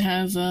you have to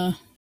have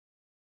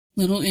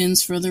little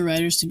ends for other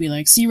writers to be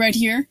like, see right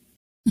here?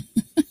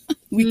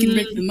 We can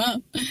break them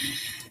up.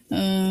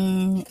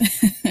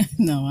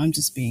 No, I'm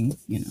just being,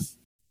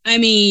 I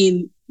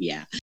mean,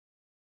 yeah.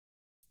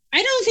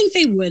 I don't think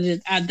they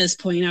would at this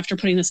point after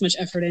putting this much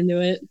effort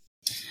into it.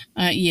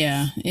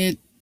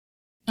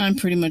 I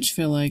pretty much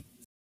feel like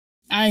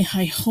I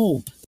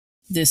hope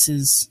this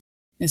is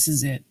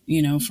it,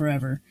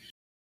 forever.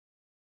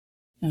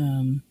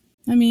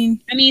 I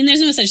mean,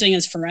 there's no such thing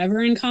as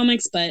forever in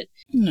comics, but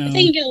no. I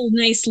think a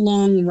nice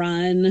long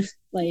run.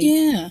 Like,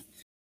 yeah,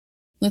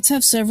 let's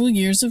have several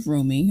years of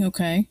Romy,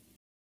 okay?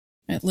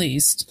 At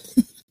least.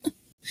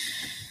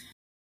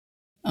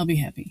 I'll be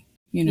happy,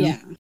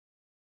 Yeah.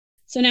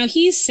 So now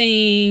he's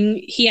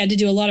saying he had to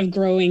do a lot of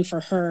growing for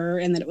her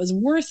and that it was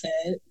worth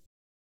it.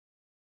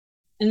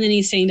 And then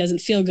he's saying doesn't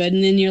feel good.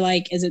 And then you're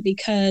like, is it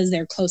because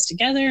they're close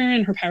together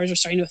and her powers are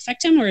starting to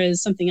affect him, or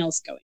is something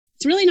else going?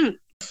 It's really not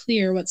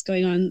clear what's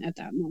going on at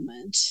that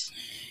moment.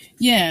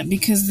 Yeah,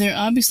 because they're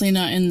obviously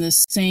not in the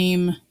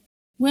same...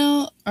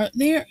 Well,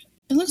 it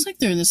looks like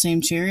they're in the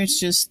same chair. It's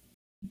just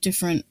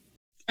different.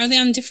 Are they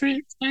on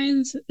different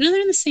sides? No,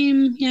 they're in the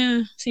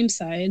same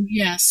side.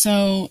 Yeah,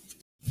 so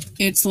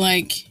it's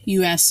like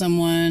you ask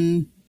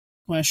someone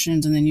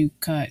questions and then you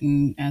cut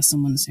and ask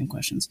someone the same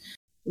questions.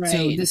 Right.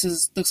 So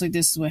looks like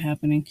this is what's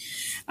happening.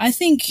 I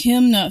think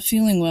him not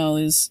feeling well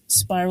is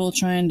Spiral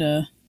trying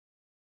to,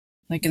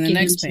 like in the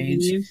next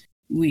page,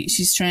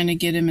 she's trying to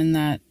get him in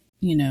that,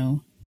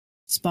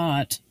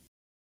 spot.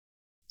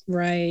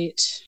 Right.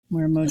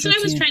 Where Mojo That's what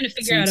I was trying to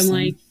figure out. I'm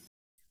like,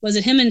 was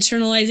it him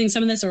internalizing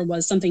some of this, or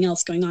was something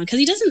else going on? Because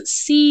he doesn't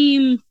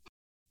seem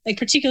like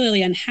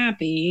particularly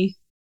unhappy.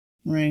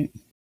 Right.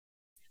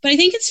 But I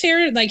think it's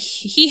fair, like,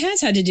 he has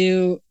had to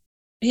do,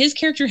 his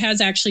character has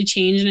actually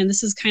changed, and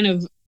this is kind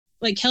of,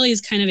 like, Kelly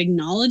is kind of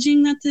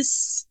acknowledging that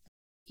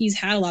he's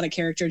had a lot of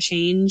character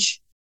change.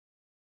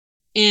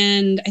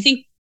 And I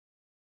think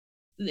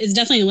it's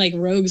definitely, like,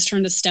 Rogue's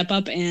turn to step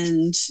up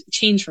and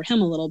change for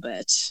him a little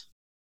bit.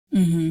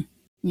 Mm-hmm.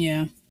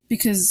 Yeah.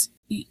 Because,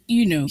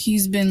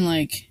 he's been,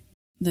 like,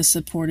 the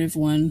supportive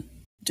one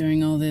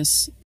during all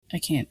this.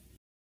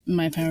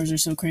 My powers are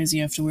so crazy,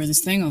 I have to wear this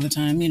thing all the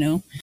time,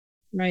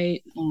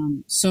 Right.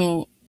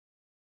 So,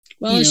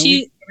 well, we're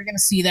going to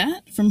see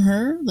that from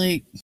her,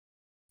 like,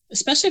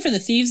 especially for the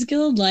Thieves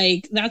Guild,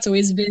 like, that's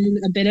always been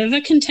a bit of a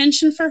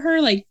contention for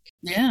her. Like,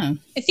 yeah,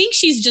 I think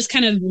she's just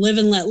kind of live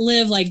and let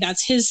live. Like,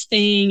 that's his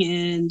thing,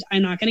 and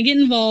I'm not going to get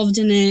involved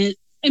in it.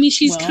 I mean,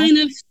 she's kind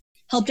of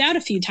helped out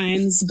a few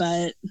times,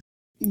 but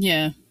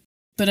yeah.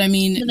 But I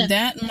mean,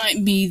 that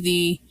might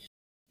be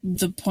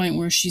the point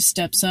where she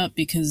steps up,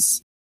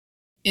 because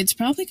it's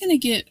probably going to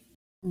get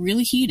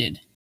really heated,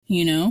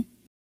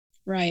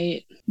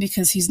 Right.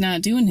 Because he's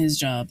not doing his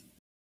job.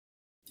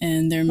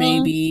 And there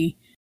may be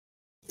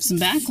some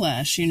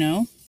backlash,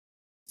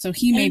 So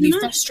he may be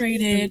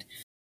frustrated.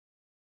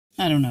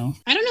 I don't know.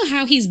 I don't know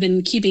how he's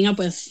been keeping up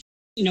with,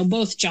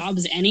 both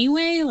jobs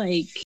anyway.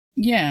 Like,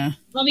 yeah.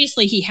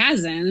 Obviously he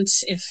hasn't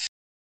if,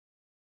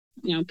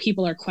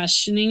 people are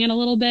questioning it a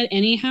little bit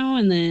anyhow.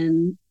 And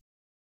then,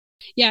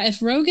 yeah,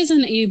 if Rogue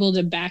isn't able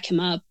to back him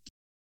up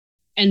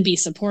and be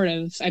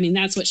supportive, I mean,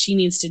 that's what she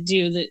needs to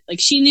do. That, like,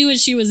 she knew what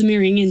she was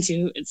mirroring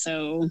into.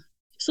 So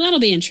that'll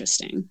be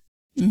interesting.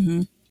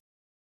 Mm-hmm.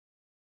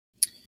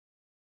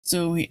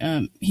 So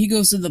he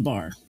goes to the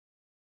bar.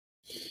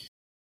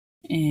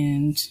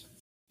 And,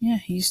 yeah,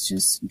 he's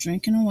just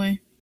drinking away.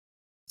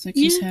 It's like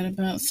he's had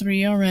about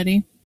 3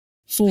 already.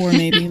 4,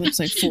 maybe. Looks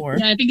like 4.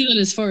 Yeah, I think he's on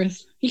his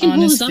 4th. He can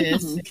hold his own.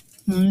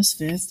 On his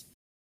 5th.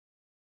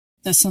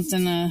 That's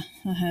something I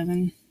have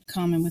in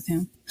common with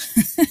him.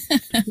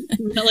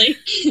 Really?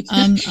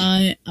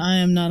 I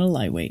am not a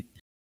lightweight.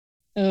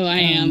 Oh, I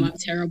am. I'm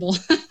terrible.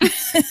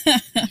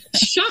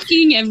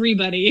 Shocking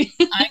everybody.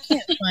 I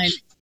can't find...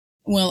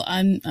 Well,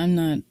 I'm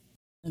not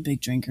a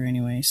big drinker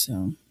anyway,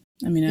 so...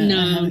 I mean,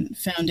 I haven't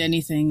found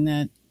anything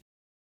that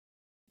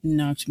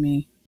knocked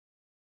me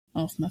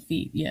off my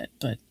feet yet,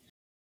 but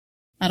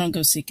I don't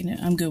go seeking it.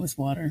 I'm good with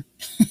water.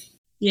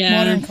 Yeah.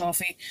 Water and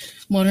coffee.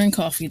 Water and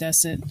coffee,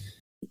 that's it.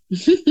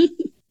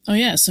 Oh,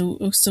 yeah, so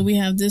we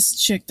have this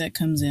chick that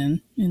comes in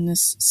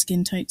this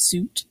skin-tight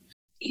suit.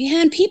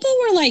 Yeah, and people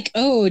were like,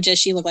 oh, does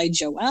she look like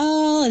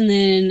Joelle? And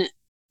then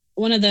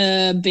one of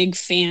the big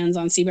fans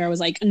on CBR was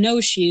like,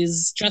 no,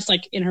 she's dressed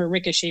like in her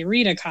Ricochet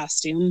Rita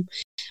costume,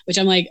 which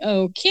I'm like,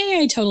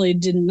 okay, I totally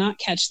did not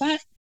catch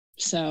that.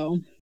 So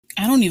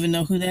I don't even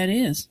know who that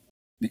is.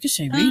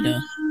 Ricochet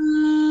Rita.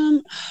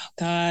 Oh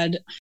God.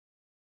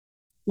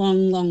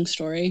 Long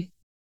story.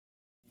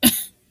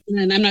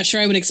 And I'm not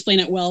sure I would explain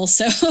it well,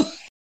 so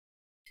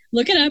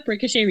look it up,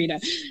 Ricochet Rita.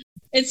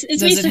 It's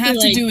Does basically it have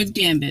like, to do with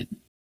Gambit?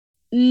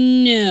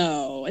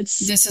 No,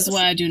 This is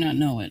why I do not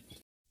know it.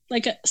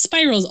 Like a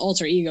Spiral's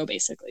alter ego,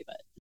 basically,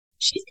 but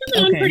she's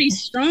coming on pretty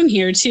strong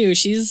here too.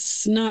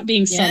 She's not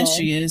being subtle. Yeah,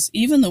 she is.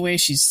 Even the way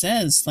she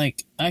says,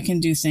 like, I can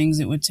do things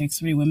it would take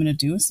 3 women to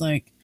do. It's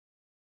like,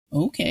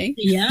 okay.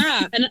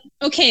 Yeah, and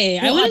okay.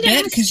 Well, I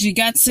bet because she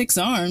got 6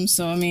 arms,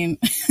 so I mean.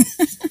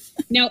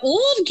 Now,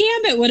 old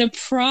Gambit would have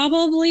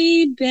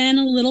probably been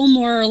a little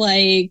more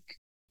like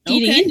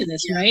feeding into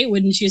this, right?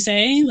 Wouldn't you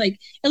say? Like,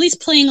 at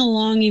least playing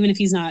along, even if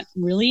he's not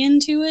really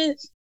into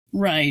it.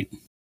 Right.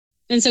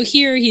 And so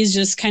here he's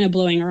just kind of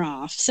blowing her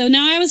off. So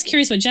now I was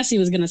curious what Jesse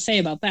was going to say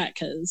about that,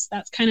 because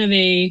that's kind of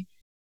a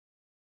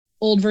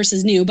old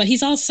versus new. But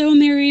he's also a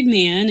married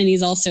man, and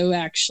he's also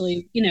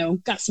actually,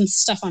 got some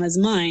stuff on his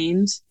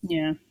mind.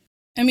 Yeah.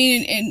 I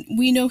mean, and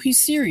we know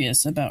he's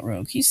serious about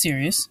Rogue. He's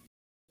serious.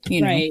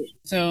 Right.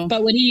 So,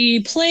 but would he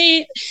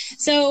play?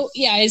 So,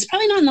 yeah, he's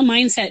probably not in the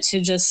mindset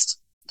to just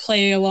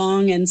play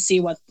along and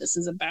see what this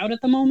is about at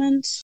the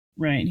moment.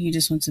 Right. He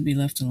just wants to be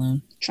left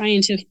alone.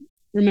 Trying to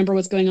remember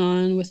what's going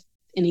on with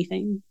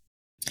anything.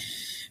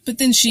 But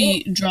then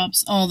she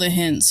drops all the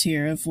hints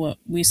here of what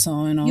we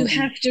saw in all. You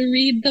have to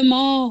read them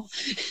all.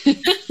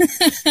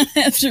 I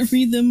have to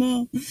read them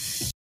all.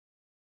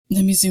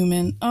 Let me zoom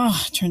in.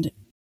 Oh, I turned it.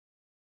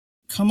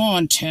 Come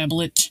on,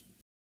 tablet.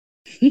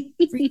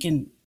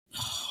 Freaking.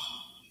 Oh,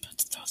 I'm about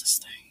to throw this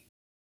thing.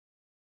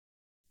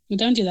 Well,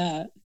 don't do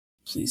that.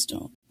 Please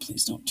don't.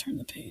 Please don't turn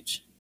the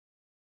page.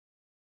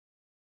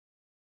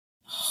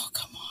 Oh,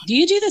 come on. Do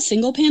you do the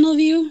single panel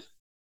view?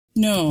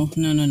 No.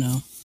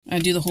 I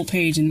do the whole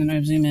page and then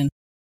I zoom in.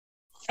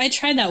 I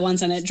tried that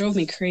once and it drove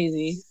me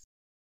crazy.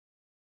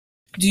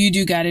 Do you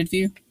do guided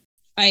view?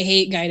 I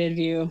hate guided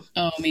view.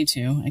 Oh, me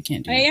too. I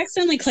can't do it. I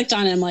accidentally clicked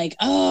on it. I'm like,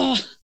 oh.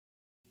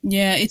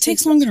 Yeah, it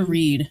takes longer to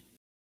read.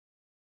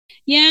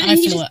 Yeah, I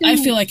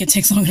feel like it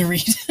takes longer to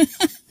read.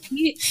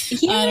 Yeah,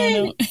 I don't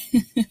know.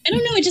 I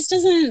don't know. It just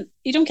doesn't.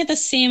 You don't get the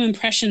same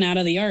impression out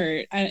of the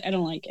art. I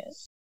don't like it.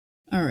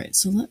 All right,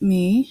 so let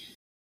me.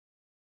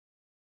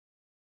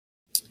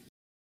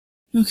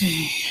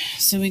 Okay,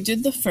 so we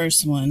did the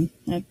first one.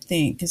 I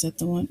think is that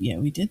the one? Yeah,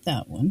 we did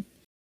that one.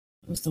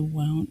 It was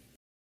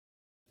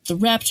the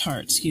wrapped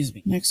heart. Excuse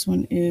me. Next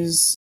one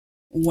is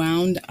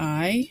wound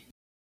eye.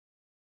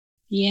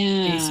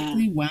 Yeah,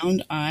 basically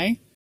wound eye.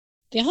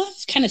 They all have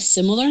kind of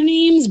similar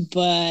names,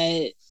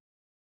 but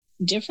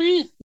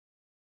different.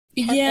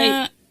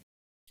 Yeah.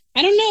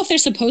 I don't know if they're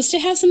supposed to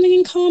have something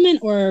in common,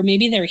 or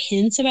maybe they're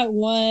hints about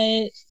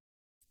what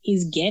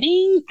he's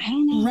getting. I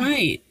don't know.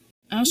 Right.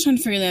 I was trying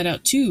to figure that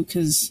out too,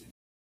 because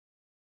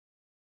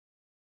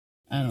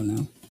I don't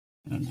know.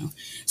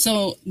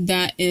 So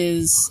that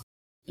is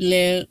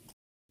Le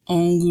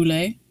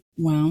Ongoulet,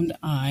 wound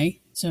eye.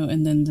 So,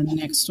 and then the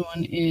next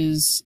one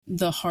is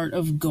the heart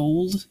of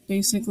gold,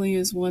 basically,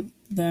 is what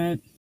that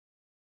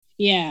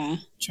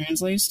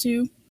translates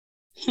to.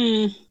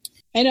 I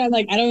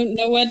don't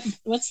know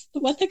what's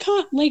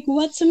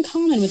in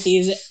common with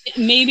these.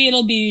 Maybe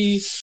it'll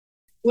be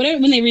whatever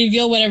when they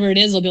reveal whatever it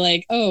is, they'll be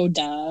like, oh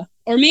duh.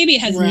 Or maybe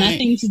it has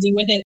nothing to do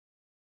with it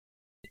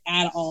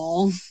at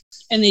all.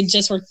 And they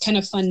just were kind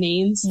of fun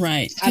names.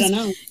 Right. I don't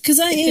know. Because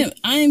I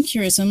am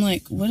curious. I'm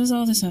like, what does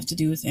all this have to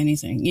do with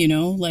anything?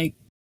 Like,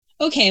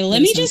 Okay,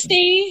 let me just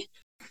say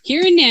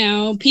here and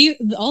now,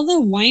 all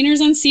the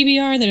whiners on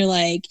CBR that are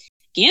like,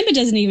 Gambit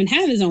doesn't even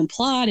have his own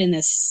plot in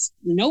this,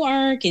 no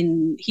arc,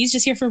 and he's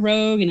just here for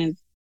Rogue, and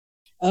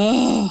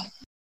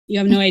you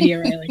have no idea,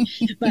 Riley.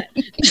 But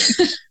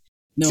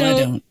no, so, I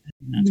don't.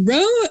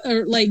 Rogue,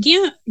 or like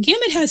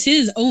Gambit has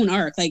his own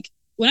arc. Like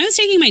when I was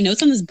taking my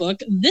notes on this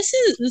book,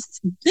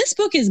 this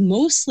book is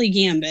mostly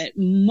Gambit,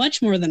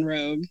 much more than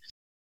Rogue,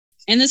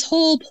 and this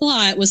whole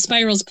plot was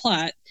Spiral's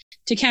plot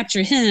to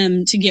capture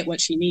him to get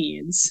what she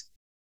needs.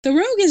 The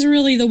Rogue is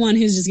really the one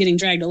who's just getting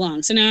dragged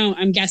along. So now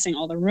I'm guessing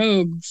all the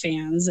Rogue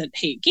fans that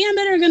hate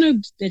Gambit are going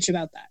to bitch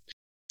about that.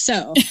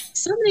 So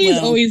somebody is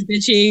always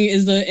bitching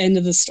is the end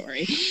of the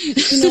story.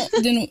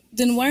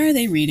 Then why are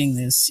they reading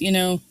this?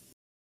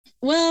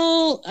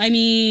 Well, I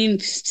mean,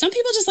 some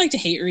people just like to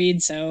hate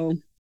read. So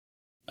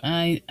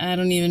I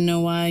don't even know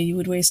why you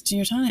would waste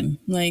your time.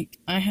 Like,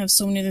 I have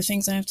so many other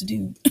things I have to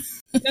do.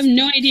 I have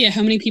no idea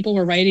how many people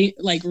were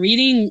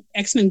reading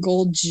X-Men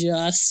Gold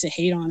just to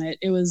hate on it.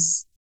 It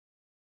was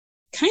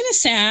kind of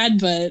sad,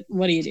 but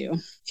what do you do?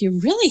 If you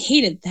really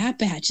hate it that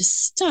bad,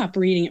 just stop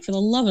reading it for the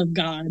love of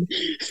God.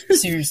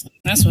 Seriously,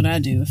 that's what I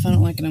do. If I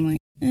don't like it, I'm like,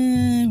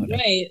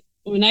 whatever. Right.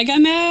 When I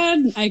got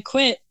mad, I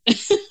quit.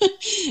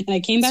 And I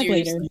came back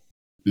later.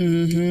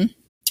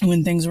 Mm-hmm.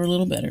 When things were a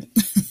little better.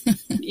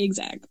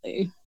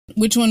 Exactly.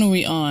 Which one are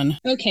we on?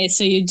 Okay,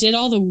 so you did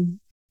all the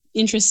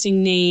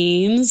interesting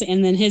names,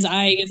 and then his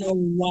eye is all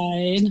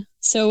wide.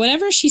 So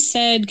whatever she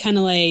said kind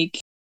of like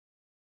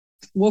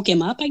woke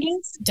him up, I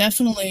guess?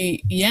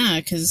 Definitely, yeah,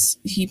 because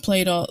he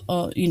played all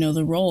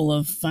the role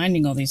of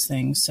finding all these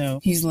things. So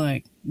he's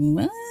like,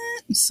 what?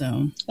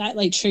 So that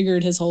like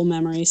triggered his whole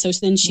memory. So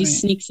then she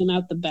sneaks him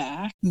out the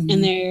back,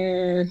 and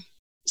they're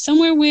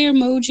somewhere where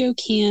Mojo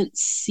can't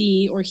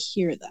see or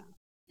hear them.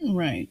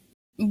 Right.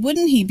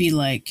 Wouldn't he be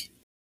like,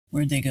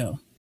 where'd they go?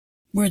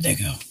 Where'd they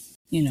go?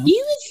 You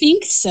would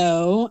think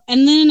so.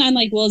 And then I'm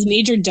like, well, is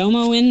Major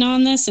Domo in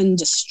on this and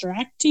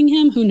distracting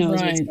him? Who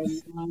knows what's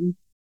going on?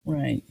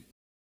 Right.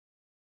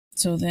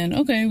 So then,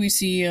 okay, we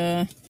see,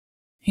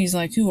 he's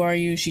like, who are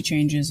you? She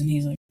changes, and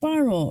he's like,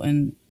 Spiral,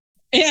 and...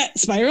 Yeah,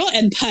 Spiral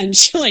and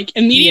punch. Like,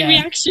 immediate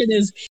reaction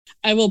is,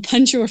 I will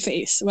punch your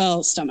face.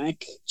 Well,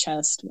 stomach,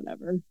 chest,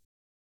 whatever.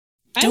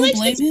 Don't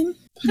blame him.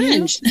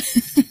 Punch.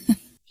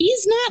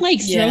 He's not,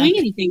 like, throwing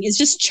anything. It's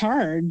just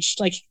charged.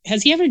 Like,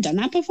 has he ever done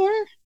that before?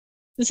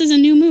 This is a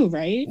new move,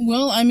 right?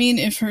 Well, I mean,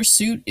 if her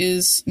suit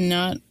is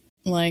not,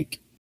 like,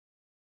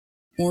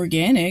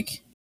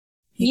 organic,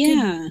 he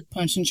could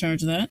punch and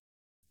charge that.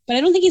 But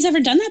I don't think he's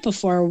ever done that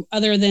before,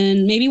 other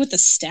than maybe with the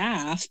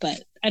staff.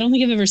 But I don't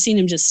think I've ever seen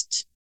him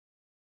just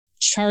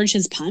charge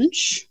his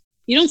punch.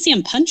 You don't see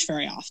him punch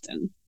very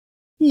often.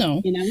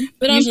 No.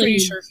 But I'm pretty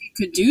sure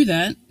he could do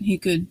that. He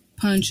could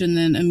punch and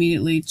then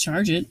immediately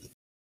charge it.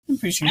 I'm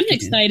pretty sure. I'm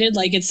excited,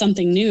 like it's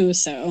something new,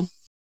 so.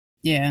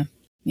 Yeah.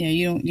 Yeah,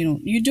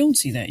 you don't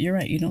see that. You're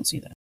right, you don't see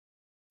that.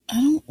 I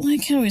don't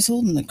like how he's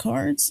holding the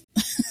cards.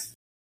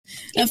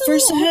 At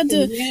first I had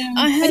to,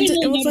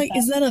 it was like,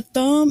 is that a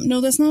thumb? No,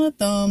 that's not a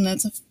thumb,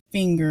 that's a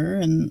finger,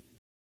 and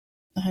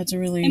I had to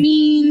really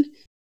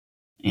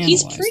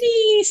he's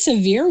pretty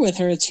severe with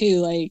her, too,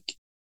 like,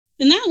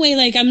 in that way,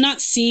 like, I'm not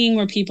seeing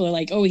where people are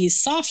like, oh,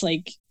 he's soft,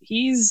 like,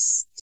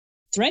 he's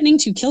threatening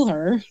to kill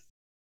her.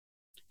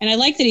 And I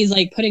like that he's,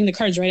 like, putting the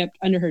cards right up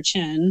under her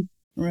chin.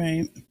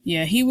 Right.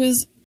 Yeah,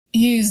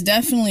 he's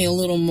definitely a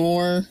little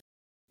more,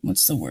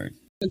 what's the word?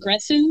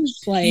 Aggressive?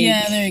 Like,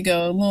 yeah, there you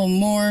go. A little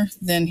more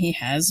than he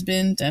has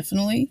been,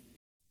 definitely.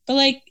 But,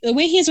 like, the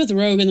way he is with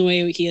Rogue and the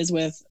way he is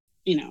with,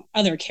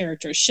 other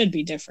characters should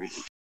be different.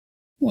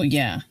 Well,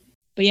 yeah.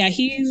 But, yeah,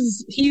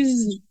 he's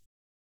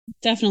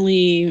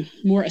definitely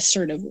more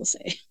assertive, we'll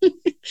say.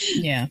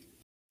 Yeah.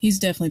 He's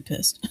definitely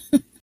pissed.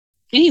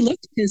 And he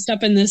looked pissed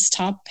up in this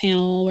top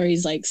panel where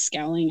he's, like,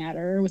 scowling at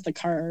her with the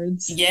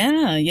cards.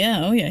 Yeah.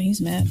 Oh, yeah, he's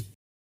mad.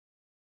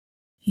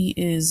 He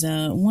is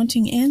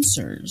wanting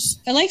answers.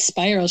 I like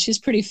Spiral. She's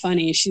pretty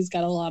funny. She's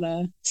got a lot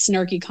of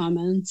snarky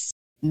comments.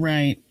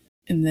 Right.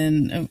 And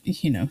then,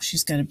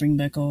 she's got to bring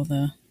back all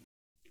the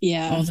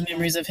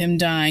memories of him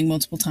dying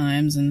multiple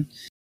times, and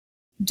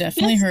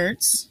definitely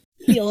hurts.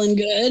 Feeling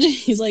good.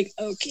 He's like,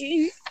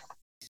 okay.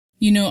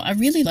 I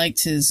really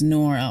liked his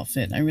Noir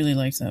outfit. I really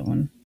liked that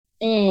one.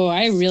 Oh,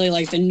 I really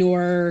like the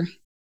Noir,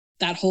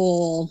 that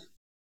whole,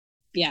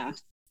 yeah.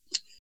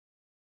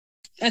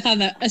 I thought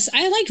that,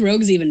 I liked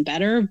Rogue's even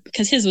better,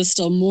 because his was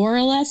still more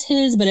or less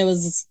his, but it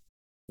was,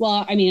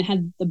 well, I mean, it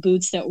had the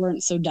boots that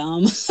weren't so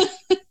dumb.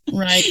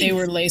 Right, they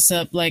were lace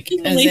up, like,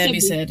 as Abby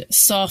said,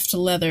 soft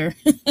leather.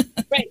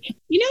 Right.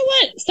 You know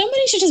what?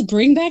 Somebody should just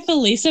bring back the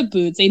lace up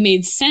boots. They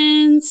made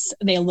sense.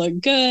 They look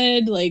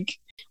good. Like,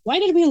 why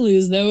did we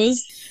lose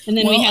those? And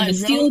then we had the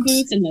steel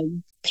boots and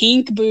the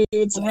pink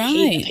boots. Right. I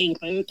hate the pink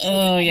boots.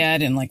 Oh, yeah, I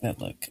didn't like that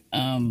look.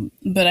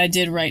 But I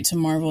did write to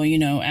Marvel,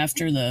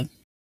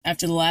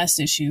 after the last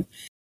issue,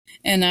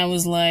 and I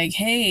was like,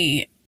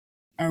 hey,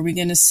 are we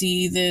going to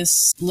see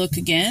this look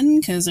again?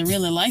 Because I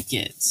really like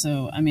it.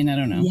 So, I mean, I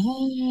don't know.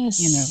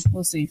 Yes.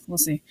 We'll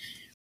see.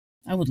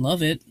 I would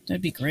love it.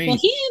 That'd be great. Well,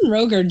 he and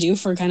Rogue are due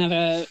for kind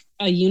of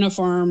a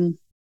uniform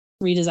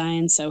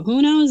redesign, so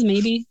who knows,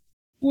 maybe.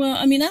 Well,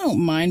 I mean, I don't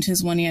mind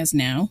his one he has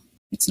now.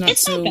 It's not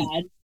so not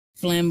bad.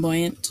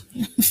 Flamboyant,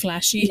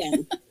 flashy, Yeah.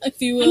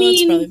 if you will. I mean,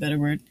 that's probably a better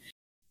word.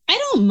 I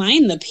don't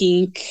mind the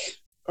pink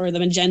or the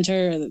magenta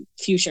or the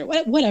fuchsia,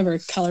 whatever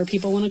color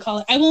people want to call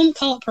it. I won't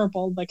call it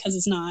purple because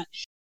it's not.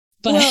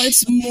 But Well,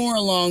 it's more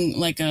along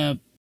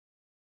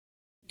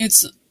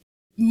it's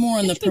more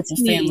in the purple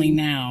family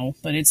now,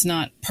 but it's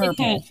not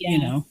purple, you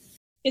know.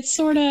 It's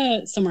sort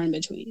of somewhere in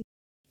between.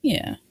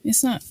 Yeah,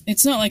 it's not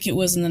like it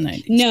was in the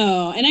 90s.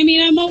 No, and I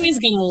mean, I'm always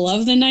going to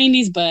love the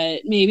 90s,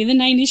 but maybe the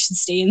 90s should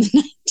stay in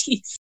the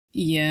 90s.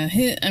 Yeah,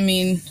 I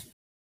mean,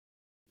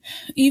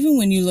 even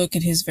when you look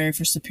at his very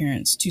first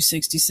appearance,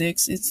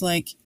 266, it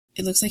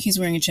looks like he's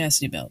wearing a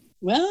chastity belt.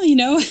 Well, you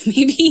know,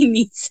 maybe he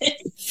needs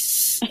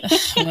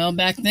it. Well,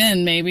 back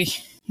then, maybe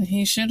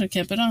he should have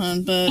kept it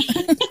on, but...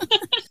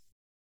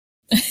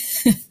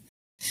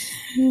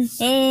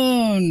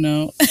 Oh,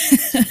 no.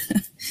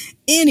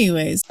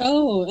 Anyways.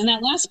 Oh, and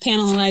that last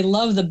panel, and I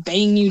love the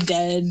bang you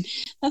dead.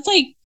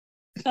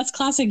 That's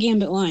classic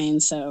Gambit line.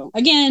 So,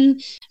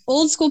 again,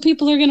 old school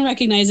people are going to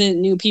recognize it.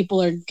 New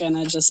people are going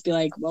to just be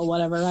like, well,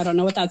 whatever. I don't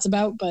know what that's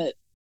about, but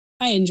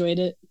I enjoyed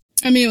it.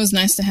 I mean, it was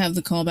nice to have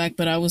the callback,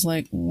 but I was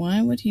like,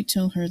 why would he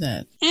tell her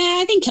that?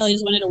 I think Kelly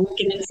just wanted to work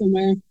it in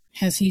somewhere.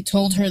 Has he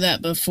told her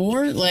that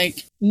before?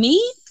 Like,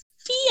 me?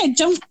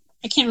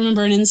 I can't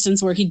remember an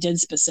instance where he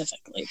did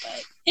specifically,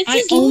 but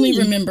I only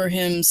remember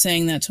him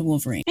saying that to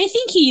Wolverine. I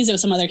think he used it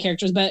with some other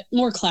characters, but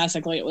more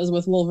classically, it was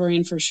with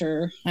Wolverine for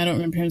sure. I don't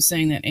remember him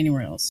saying that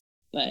anywhere else.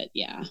 But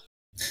yeah.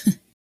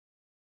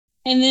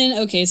 And then,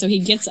 okay, so he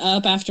gets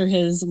up after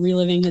his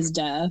reliving his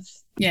death.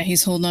 Yeah,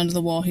 he's holding onto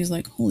the wall. He's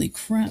like, holy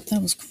crap,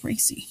 that was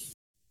crazy.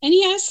 And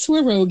he asks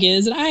where Rogue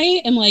is, and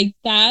I am like,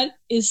 that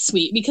is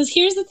sweet. Because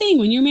here's the thing,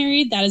 when you're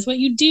married, that is what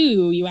you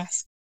do. You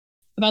ask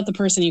about the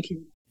person you care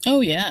about.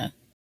 Oh, yeah.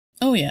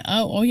 Oh, yeah.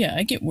 Oh, yeah,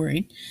 I get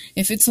worried.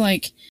 If it's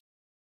like,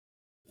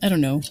 I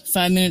don't know,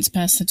 5 minutes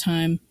past the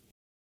time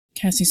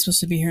Cassie's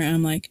supposed to be here, and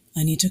I'm like,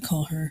 I need to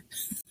call her.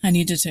 I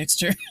need to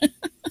text her.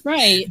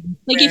 Right.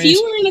 Like, if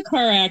you were in a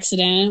car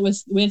accident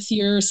with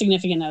your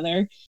significant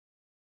other,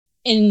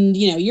 and,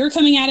 you know, you're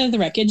coming out of the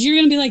wreckage, you're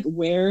going to be like,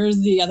 where's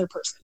the other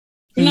person?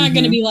 You're not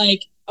going to be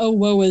like, oh,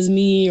 woe is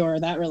me, or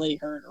that really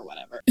hurt, or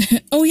whatever.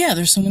 Oh, yeah,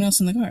 there's someone else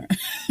in the car.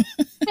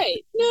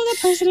 Right. No, that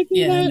person I can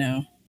Yeah, I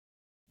know.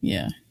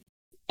 Yeah.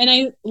 And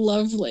I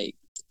love, like,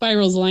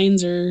 Spiral's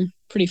lines are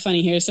pretty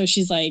funny here. So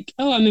she's like,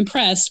 oh, I'm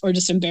impressed or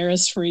just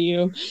embarrassed for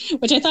you,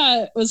 which I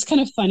thought was kind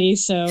of funny.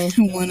 So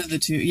one of the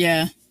two.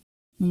 Yeah.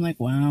 I'm like,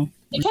 wow.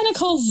 It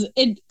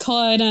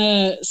kind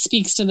of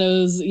speaks to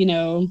those, you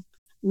know,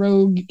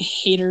 Rogue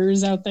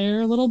haters out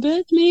there a little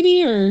bit,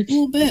 maybe, or a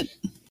little bit.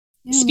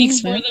 Yeah, speaks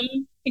for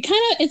them.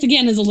 It's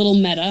again is a little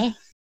meta.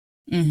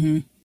 Mm-hmm.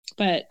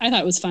 But I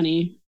thought it was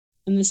funny.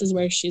 And this is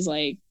where she's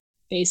like,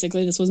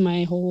 basically, this was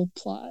my whole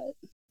plot.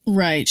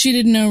 Right. She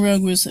didn't know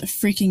Rogue was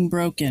freaking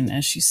broken,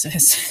 as she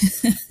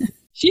says.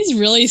 She's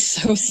really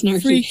so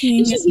snarky. And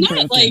she's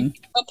not, like,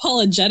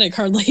 apologetic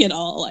hardly at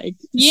all. Like,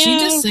 yeah.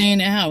 She's just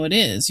saying it how it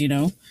is, you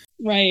know?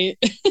 Right.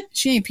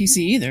 She ain't PC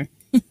either.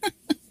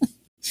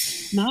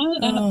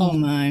 Not at all. Oh,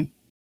 my.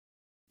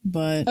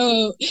 But...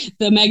 Oh,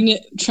 the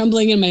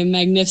trembling in my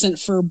magnificent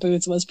fur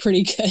boots was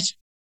pretty good.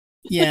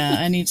 Yeah,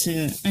 I need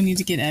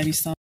to get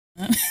Abby's thoughts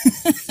on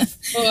that.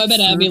 Oh, I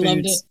bet Abby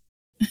loved it.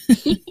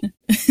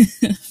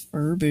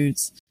 Fur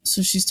boots.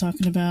 So she's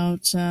talking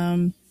about,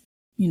 you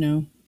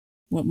know,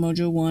 what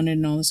Mojo wanted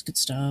and all this good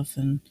stuff,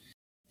 and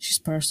she's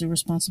partially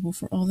responsible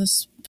for all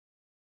this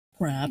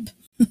crap.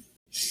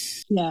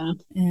 Yeah.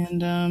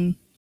 And,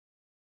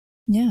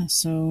 yeah,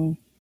 so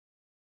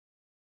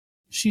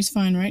she's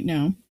fine right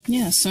now.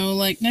 Yeah, so,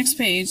 like, next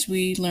page,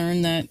 we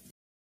learn that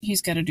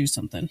he's got to do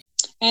something.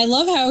 I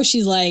love how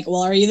she's like,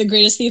 well, are you the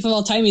greatest thief of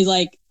all time? He's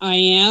like, I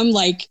am,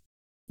 like,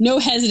 no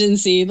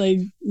hesitancy, like,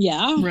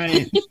 yeah.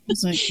 Right.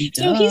 It's like,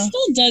 duh. So he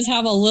still does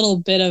have a little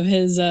bit of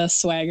his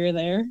swagger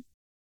there.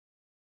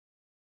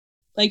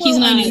 Like, well, he's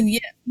not... I mean,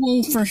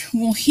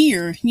 yeah,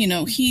 here, you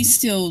know,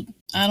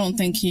 I don't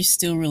think he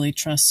still really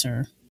trusts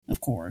her,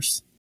 of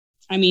course.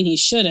 I mean, he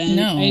shouldn't.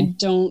 No.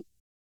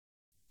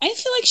 I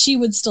feel like she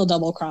would still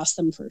double-cross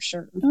them for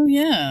sure. Oh,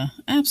 yeah,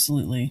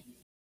 absolutely.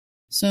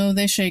 So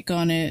they shake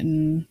on it,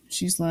 and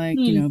she's like,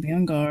 you know, be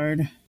on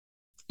guard.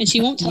 And she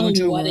won't tell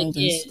him what it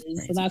is,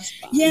 so that's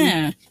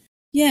fine.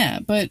 Yeah,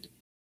 but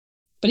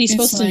he's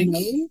supposed to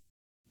know?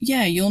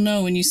 Yeah, you'll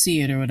know when you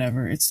see it or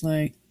whatever. It's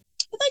like...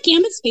 I thought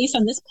Gambit's face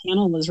on this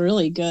panel was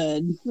really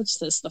good. What's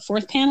this, the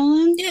fourth panel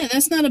in? Yeah,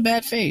 that's not a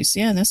bad face.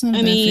 Yeah, that's not a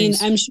bad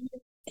face. I'm sure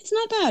it's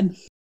not bad.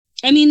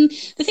 I mean,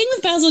 the thing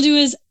with Basil Dew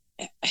is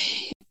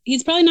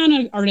he's probably not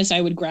an artist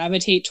I would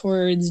gravitate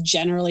towards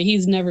generally.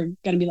 He's never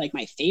going to be like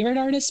my favorite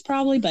artist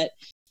probably, but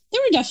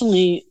there were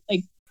definitely,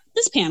 like,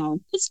 this panel,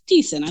 it's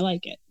decent. I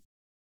like it.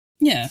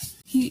 Yeah,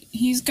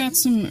 he's got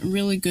some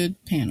really good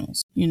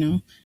panels, you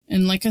know?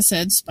 And like I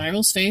said,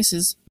 Spiral's face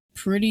is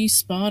pretty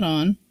spot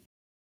on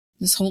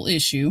this whole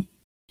issue.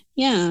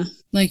 Yeah.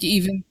 Like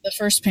even the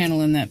first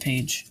panel in that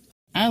page.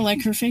 I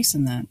like her face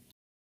in that.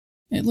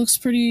 It looks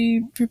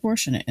pretty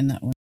proportionate in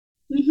that one.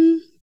 Mm-hmm.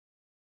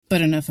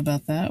 But enough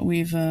about that.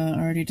 We've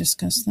already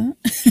discussed that.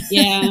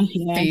 Yeah.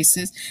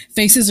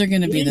 Faces are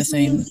going to be the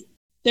thing.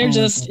 They're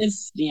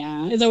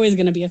it's always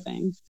going to be a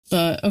thing.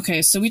 But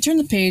okay, so we turn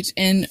the page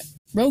and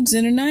Rogue's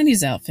in her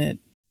 90s outfit.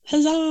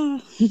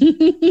 Huzzah!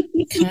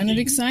 Kind of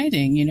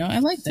exciting, you know? I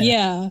like that.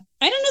 Yeah.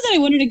 I don't know that I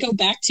wanted to go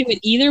back to it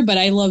either, but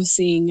I love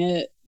seeing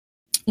it.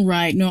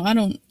 Right. No, I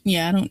don't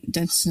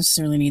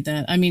necessarily need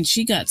that. I mean,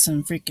 she got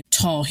some freaking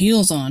tall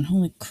heels on.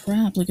 Holy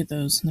crap, look at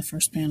those in the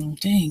first panel.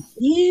 Dang.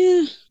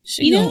 Yeah.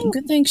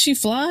 Good thing she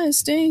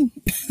flies. Dang.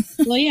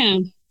 Well, yeah.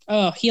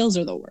 Oh, heels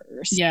are the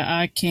worst. Yeah,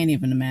 I can't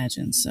even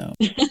imagine, so.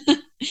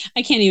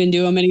 I can't even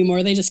do them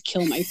anymore. They just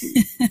kill my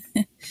feet.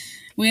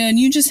 Well, and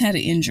you just had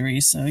an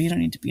injury, so you don't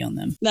need to be on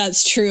them.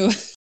 That's true.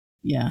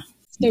 Yeah.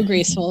 So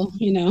graceful,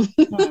 you know.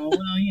 Oh,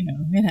 well, you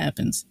know, it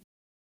happens.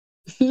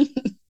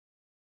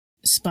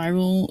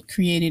 Spiral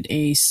created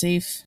a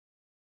safe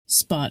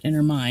spot in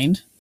her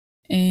mind,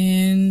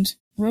 and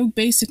Rogue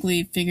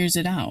basically figures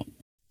it out.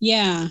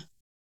 Yeah.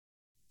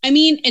 I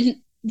mean, and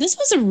this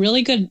was a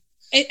really good...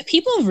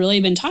 people have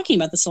really been talking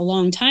about this a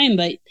long time,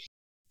 but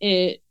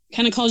it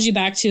kind of calls you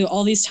back to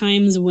all these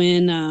times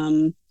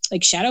when,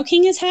 like, Shadow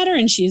King has had her,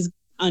 and she's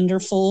under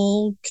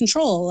full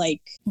control.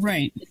 Like,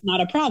 right. It's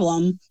not a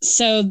problem.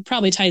 So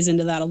probably ties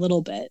into that a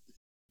little bit.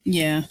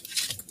 Yeah.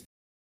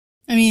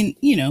 I mean,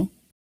 you know,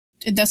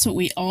 that's what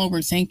we all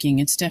were thinking.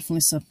 It's definitely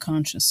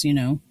subconscious, you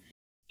know.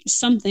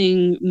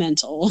 Something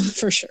mental,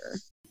 for sure.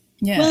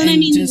 Yeah. Well, and I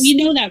mean,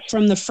 you know that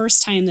from the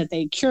first time that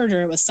they cured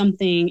her, it was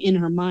something in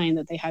her mind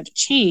that they had to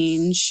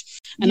change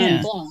and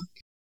unblock.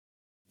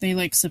 They,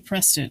 like,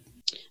 suppressed it.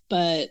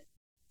 But,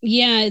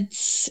 yeah,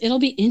 it'll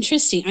be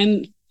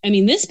interesting. I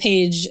mean, this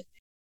page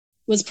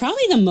was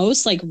probably the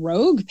most, like,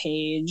 Rogue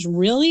page,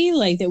 really,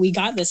 like, that we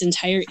got this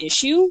entire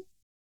issue.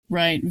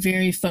 Right.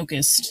 Very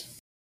focused.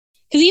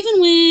 Because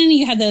even when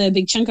you had the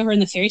big chunk of her in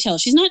the fairy tale,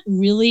 she's not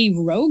really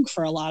Rogue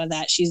for a lot of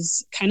that.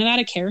 She's kind of out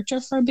of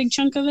character for a big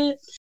chunk of it.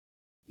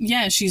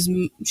 Yeah, she's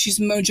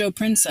Mojo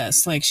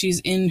Princess. Like,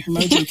 she's in her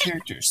Mojo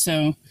character.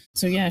 So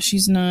yeah,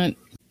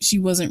 she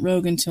wasn't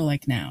Rogue until,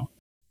 like, now.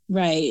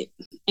 Right.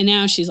 And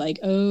now she's like,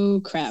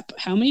 oh, crap.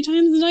 How many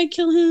times did I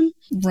kill him?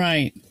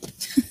 Right.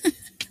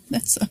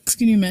 That sucks.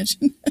 Can you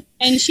imagine?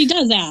 And she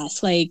does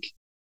ask, like,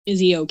 is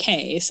he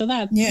okay? So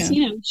that's,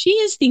 you know, she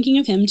is thinking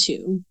of him,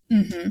 too.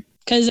 Mm-hmm.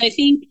 Because I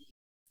think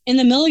in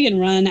the Milligan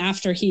run,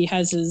 after he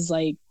has his,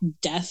 like,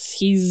 death,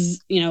 he's,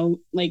 you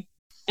know, like,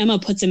 Emma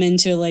puts him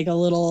into, like, a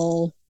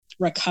little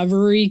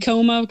recovery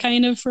coma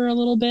kind of for a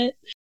little bit.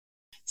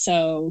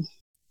 So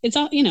it's,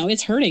 you know,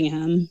 it's hurting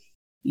him.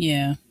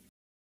 Yeah.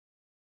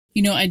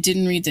 You know, I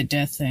didn't read the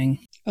death thing.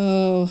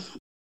 Oh,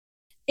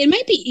 it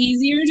might be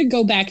easier to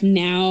go back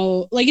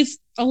now. Like, it's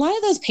a lot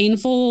of those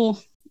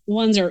painful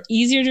ones are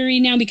easier to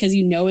read now because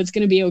you know it's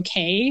going to be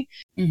okay.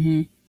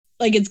 Mm-hmm.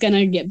 Like, it's going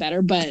to get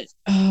better, but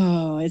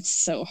oh, it's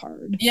so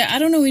hard. Yeah, I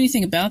don't know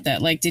anything about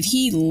that. Like, did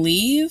he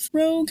leave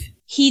Rogue?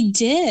 He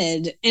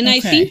did. And I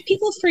think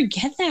people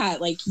forget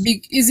that. Like,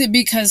 is it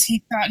because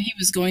he thought he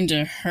was going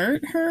to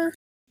hurt her?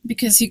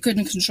 Because he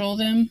couldn't control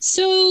them?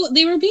 So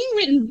they were being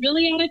written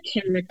really out of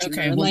character.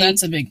 Okay, well, like,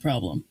 that's a big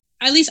problem.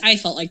 At least I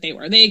felt like they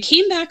were. They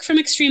came back from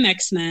Extreme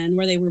X-Men,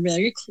 where they were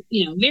very,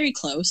 you know, very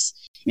close.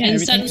 Yeah,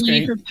 and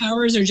suddenly her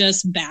powers are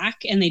just back,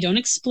 and they don't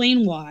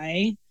explain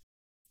why.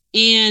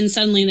 And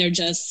suddenly they're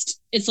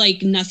just, it's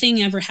like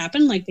nothing ever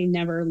happened, like they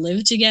never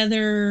lived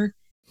together.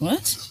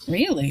 What?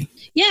 Really?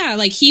 Yeah,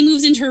 like he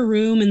moves into her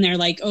room, and they're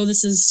like, oh,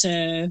 this is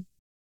to...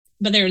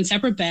 But they're in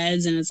separate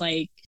beds, and it's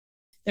like,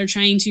 they're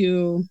trying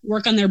to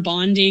work on their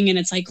bonding, and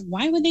it's like,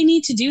 why would they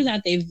need to do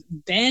that? They've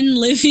been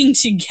living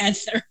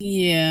together.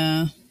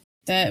 Yeah,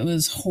 that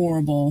was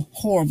horrible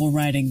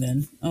writing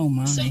then. Oh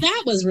my. So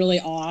that was really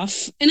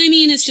off. And I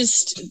mean, it's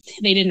just,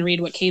 they didn't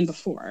read what came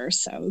before,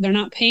 so they're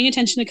not paying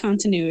attention to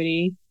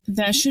continuity.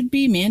 That should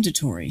be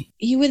mandatory.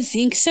 You would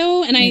think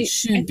so, and I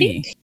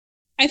feel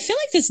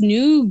like this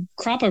new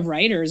crop of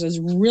writers is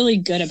really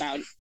good about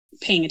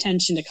paying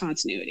attention to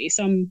continuity,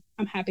 so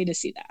I'm happy to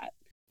see that.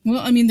 Well,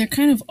 I mean, they're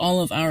kind of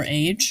all of our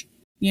age,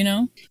 you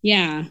know?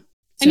 Yeah.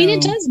 I mean,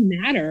 it does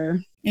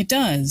matter. It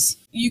does.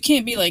 You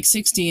can't be like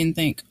 60 and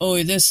think,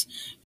 oh, this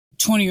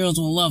 20-year-olds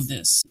will love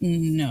this.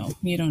 No,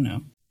 you don't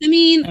know. I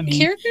mean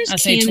characters I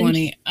say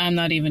 20. I'm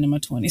not even in my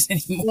 20s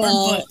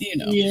anymore, but, you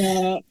know.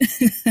 Yeah.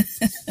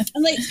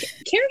 Like,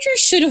 characters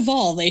should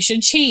evolve. They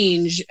should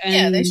change.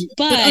 Yeah, they should.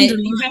 But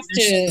you have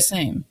to... the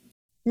same.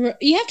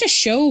 You have to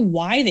show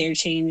why they're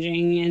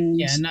changing. And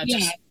yeah, not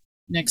just...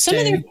 Next Some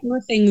day. of their core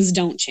things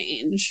don't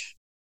change.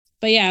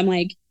 But yeah, I'm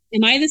like,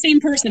 am I the same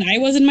person I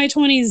was in my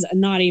 20s?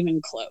 Not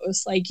even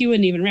close. Like, you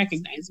wouldn't even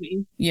recognize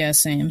me. Yeah,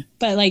 same.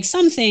 But, like,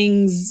 some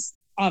things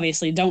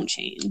obviously don't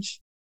change.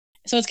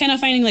 So it's kind of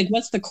finding, like,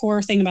 what's the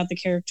core thing about the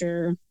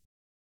character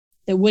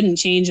that wouldn't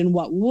change and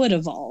what would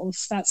evolve.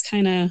 That's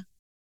kind of...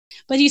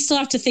 But you still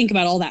have to think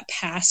about all that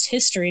past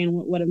history and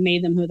what would have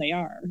made them who they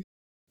are.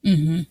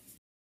 Mm-hmm.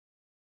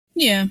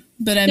 Yeah,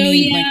 but I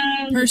mean,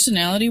 like,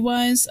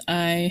 personality-wise,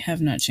 I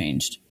have not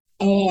changed.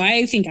 Oh,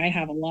 I think I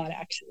have a lot,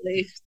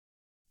 actually.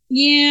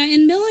 Yeah,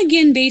 and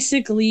Milligan,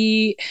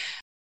 basically,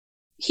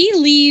 he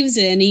leaves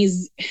and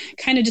he's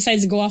kind of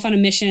decides to go off on a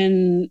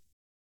mission,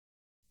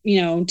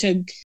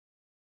 to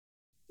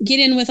get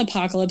in with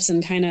Apocalypse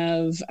and kind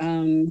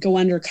of go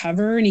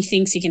undercover, and he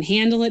thinks he can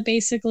handle it,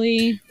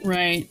 basically.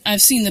 Right.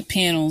 I've seen the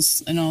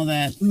panels and all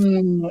that.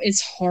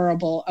 It's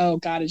horrible. Oh,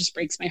 God, it just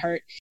breaks my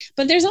heart.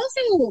 But there's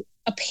also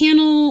a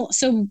panel.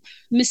 So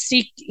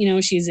Mystique,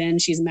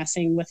 she's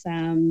messing with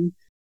them.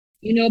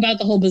 You know about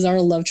the whole bizarre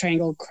love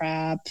triangle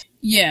crap.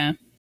 Yeah.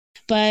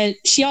 But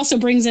she also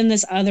brings in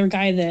this other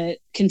guy that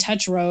can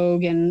touch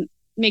Rogue and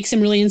makes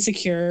him really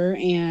insecure.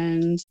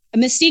 And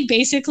Mystique,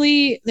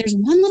 basically, there's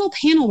one little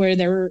panel where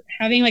they're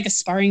having like a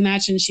sparring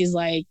match, and she's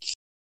like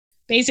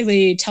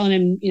basically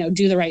telling him,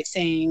 do the right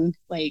thing.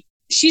 Like,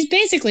 she's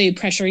basically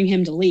pressuring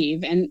him to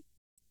leave. And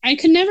I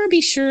could never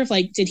be sure if,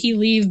 did he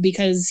leave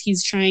because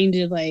he's trying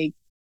to,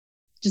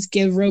 just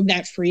give Rogue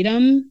that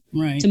freedom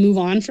to move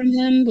on from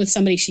him with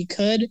somebody she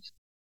could?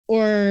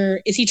 Or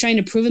is he trying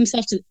to prove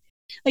himself to...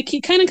 he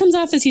kind of comes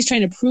off as he's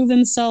trying to prove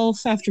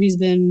himself after he's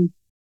been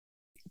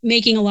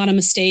making a lot of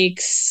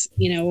mistakes,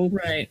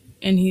 Right.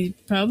 And he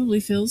probably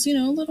feels, a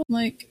little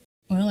like,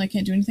 well, I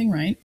can't do anything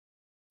right.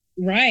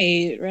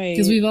 Right.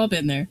 Because we've all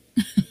been there.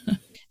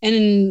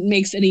 And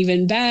makes an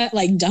even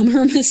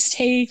dumber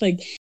mistake.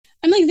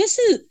 I'm like,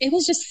 it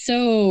was just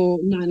so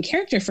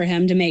non-character for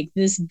him to make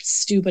this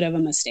stupid of a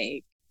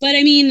mistake. But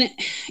I mean,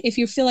 if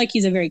you feel like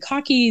he's a very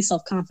cocky,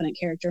 self-confident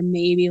character,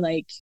 maybe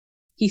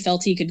he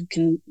felt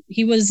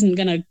he wasn't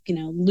gonna,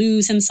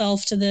 lose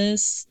himself to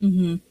this.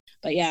 Mm-hmm.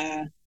 But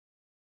yeah,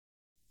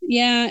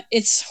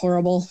 it's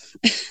horrible.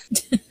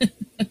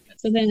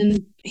 So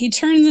then he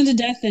turns into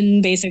death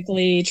and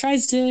basically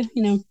tries to,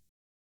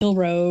 kill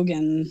Rogue.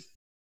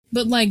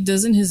 But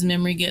doesn't his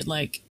memory get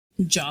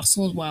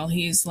jostled while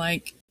he's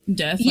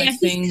death? Yeah,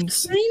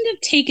 he's kind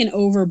of taken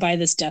over by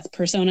this death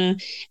persona,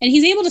 and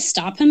he's able to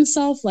stop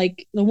himself. The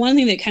one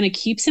thing that kind of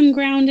keeps him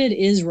grounded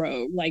is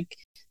Rogue.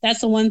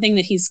 That's the one thing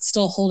that he's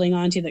still holding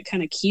on to that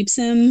kind of keeps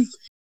him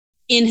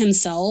in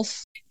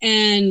himself.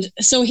 And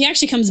so he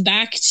actually comes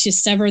back to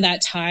sever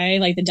that tie.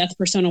 The death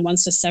persona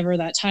wants to sever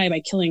that tie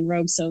by killing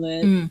Rogue so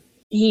that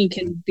he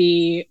can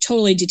be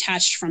totally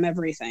detached from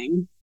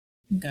everything.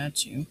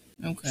 Got you.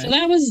 Okay. So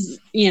that was,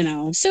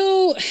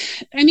 so,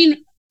 I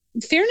mean,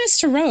 fairness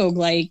to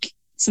Rogue,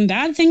 some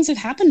bad things have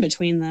happened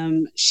between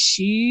them.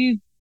 She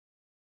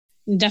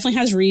definitely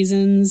has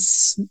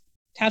reasons to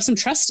have some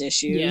trust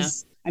issues. Yeah.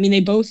 I mean,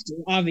 they both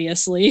do,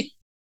 obviously.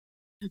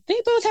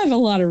 They both have a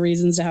lot of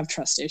reasons to have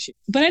trust issues.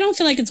 But I don't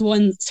feel like it's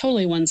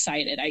totally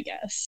one-sided, I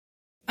guess.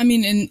 I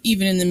mean, and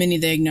even in the mini,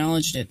 they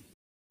acknowledged it,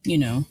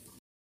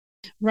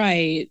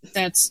 Right.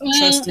 That's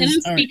trust and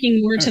I'm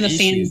speaking more to the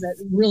fans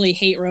that really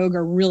hate Rogue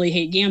or really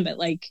hate Gambit.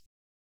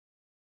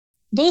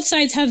 Both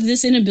sides have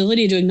this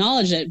inability to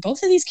acknowledge that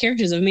both of these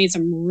characters have made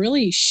some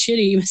really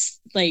shitty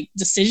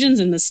decisions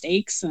and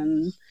mistakes,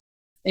 and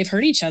they've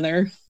hurt each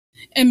other.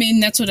 I mean,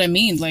 that's what I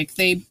mean.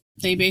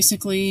 They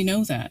basically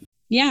know that.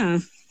 Yeah.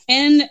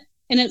 And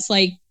it's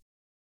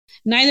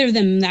neither of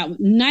them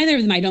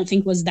I don't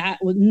think was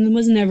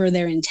never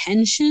their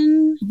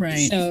intention.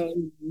 Right. So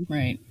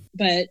right.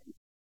 But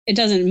it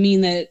doesn't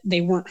mean that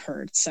they weren't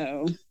hurt.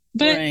 So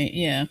but right,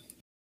 yeah.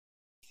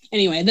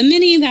 Anyway, the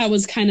mini that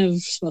was kind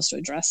of supposed to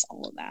address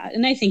all of that,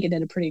 and I think it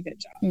did a pretty good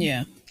job.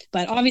 Yeah.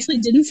 But obviously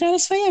didn't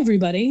satisfy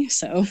everybody,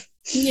 so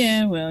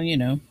yeah, well,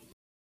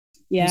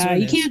 Yeah,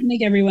 you can't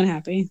make everyone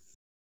happy.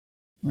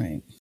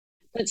 Right.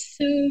 But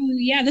so,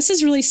 yeah, this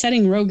is really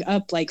setting Rogue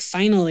up.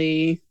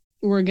 Finally,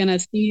 we're going to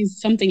see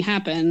something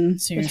happen.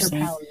 Seriously.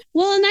 With her power.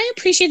 Well, and I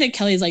appreciate that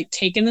Kelly's,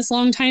 taken this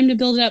long time to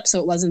build it up,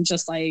 so it wasn't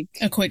just, a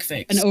quick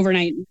fix. An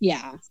overnight,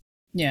 yeah.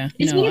 Yeah,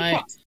 it's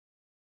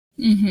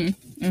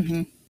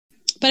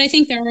But I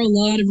think there are a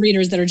lot of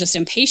readers that are just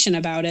impatient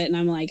about it, and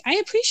I'm I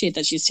appreciate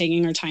that she's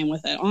taking her time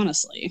with it,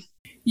 honestly.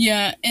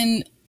 Yeah,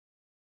 and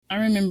I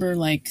remember,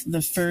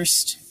 the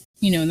first,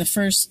 in the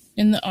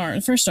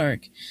first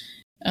arc,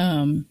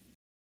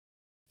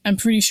 I'm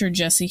pretty sure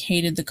Jessie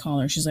hated the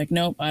collar. She's like,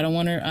 nope, I don't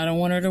want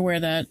her to wear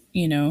that,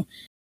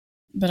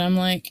 But I'm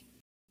like,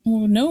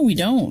 well, no, we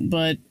don't.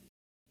 But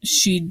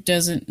she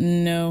doesn't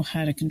know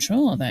how to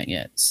control all that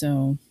yet,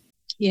 so.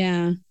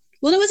 Yeah.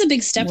 Well, it was a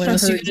big step for her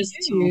just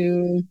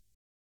to,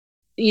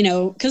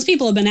 because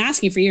people have been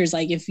asking for years,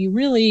 if you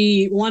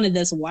really wanted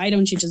this, why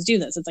don't you just do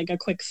this? It's a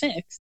quick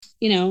fix.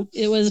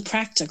 It was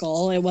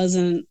practical. It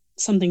wasn't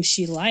something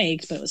she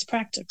liked, but it was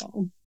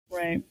practical.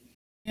 Right.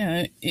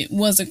 Yeah, it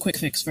was a quick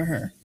fix for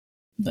her.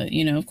 But,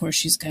 of course,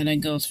 she's got to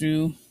go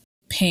through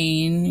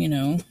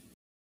pain,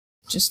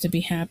 just to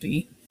be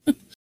happy. I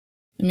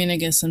mean, I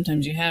guess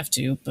sometimes you have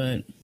to,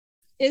 but...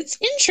 It's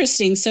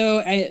interesting.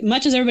 So,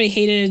 much as everybody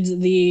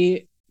hated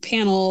the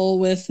panel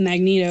with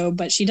Magneto,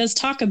 but she does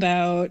talk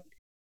about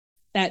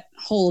that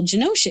whole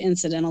Genosha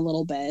incident a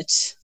little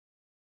bit.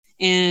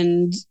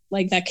 and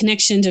like that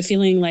connection to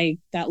feeling like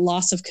that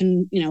loss of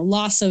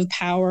loss of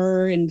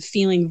power and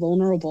feeling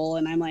vulnerable.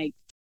 And I'm like,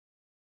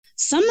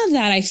 some of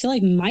that I feel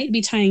like might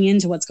be tying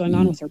into what's going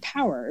on with her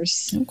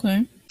powers.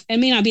 Okay. It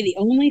may not be the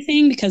only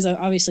thing, because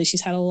obviously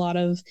she's had a lot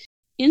of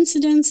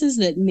incidences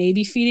that may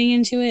be feeding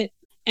into it.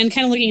 And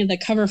kind of looking at the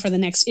cover for the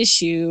next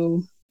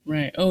issue.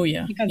 Right. Oh,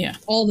 yeah. Yeah.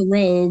 All the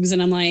rogues.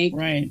 And I'm like,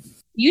 right.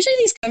 Usually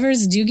these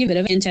covers do give a bit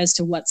of a hint as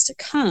to what's to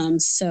come.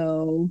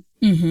 So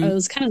I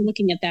was kind of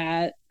looking at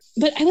that.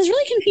 But I was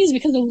really confused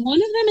because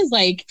one of them is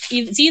like,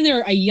 it's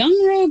either a young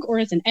rogue or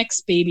it's an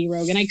ex-baby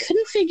rogue. And I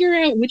couldn't figure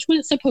out which one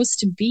it's supposed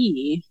to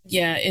be.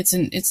 Yeah, it's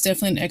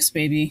definitely an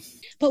ex-baby.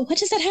 But what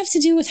does that have to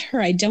do with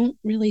her? I don't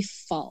really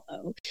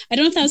follow. I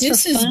don't know if that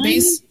was for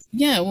fun.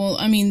 Yeah, well,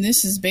 I mean,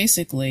 this is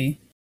basically,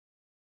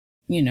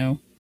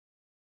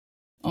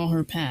 all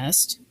her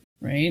past,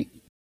 right?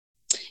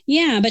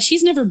 Yeah, but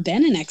she's never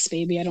been an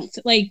ex-baby. I don't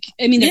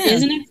there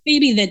is an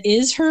ex-baby that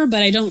is her,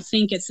 but I don't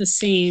think it's the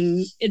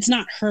same. It's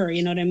not her,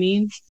 you know what I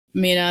mean? I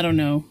mean, I don't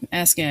know.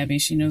 Ask Abby.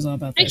 She knows all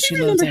about that. I can't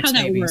remember how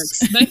that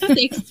works, but I thought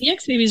the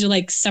ex-babies are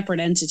like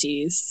separate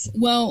entities.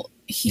 Well,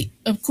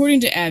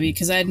 according to Abby,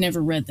 because I had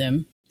never read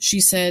them, she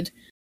said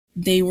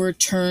they were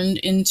turned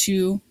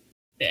into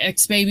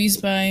ex-babies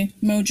by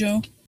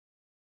Mojo.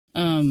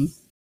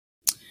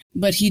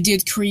 But he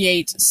did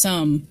create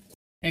some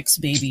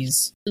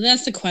ex-babies.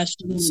 That's the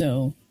question.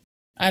 So,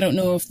 I don't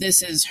know if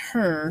this is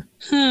her.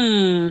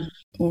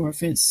 Or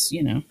if it's,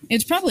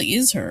 it probably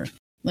is her,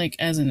 like,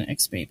 as an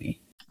ex-baby.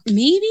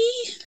 Maybe?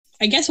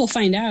 I guess we'll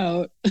find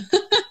out.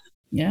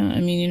 Yeah, I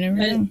mean, you never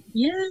know.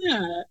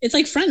 Yeah, it's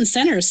like front and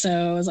center,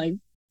 so it's like,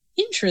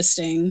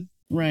 interesting.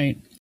 Right.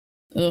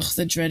 Ugh,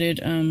 the dreaded,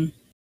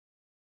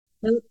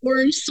 the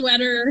orange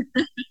sweater.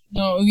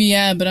 Oh,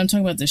 yeah, but I'm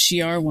talking about the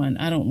Shi'ar one.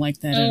 I don't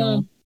like that at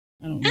all.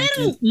 I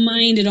don't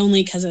mind it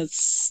only because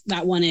it's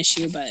that one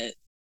issue, but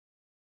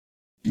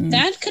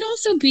that could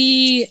also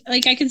be,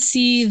 like, I could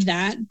see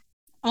that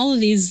all of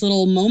these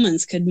little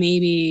moments could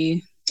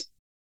maybe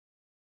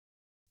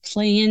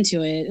play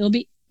into it. It'll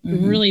be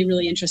really,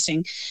 really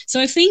interesting.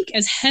 So I think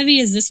as heavy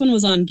as this one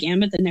was on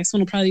Gambit, the next one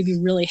will probably be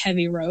really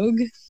heavy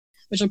Rogue,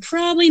 which will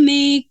probably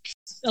make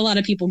a lot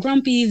of people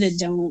grumpy that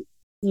don't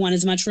want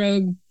as much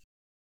Rogue.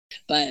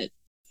 But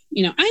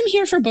I'm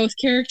here for both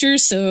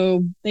characters,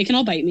 so they can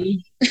all bite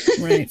me.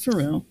 Right, for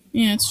real.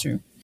 Yeah, it's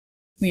true.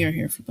 We are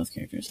here for both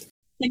characters.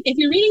 Like, if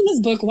you're reading this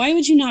book, why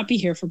would you not be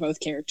here for both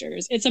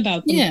characters? It's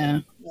about them. Yeah.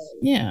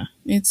 Yeah,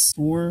 it's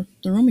for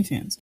the Romy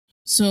fans.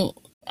 So,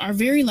 our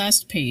very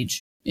last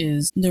page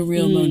is the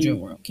real Mojo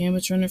world.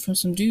 Gambit's running from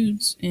some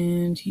dudes,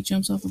 and he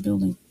jumps off a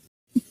building.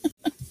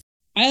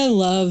 I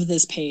love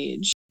this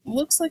page.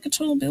 Looks like a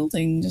total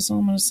building, that's all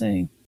I'm going to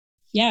say.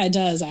 Yeah, it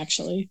does,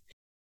 actually.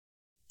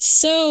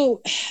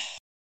 So,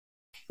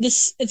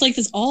 it's like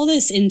all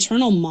this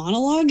internal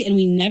monologue, and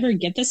we never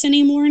get this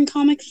anymore in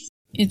comics.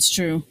 It's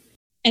true.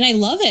 And I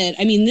love it.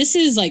 I mean, this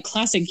is like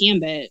classic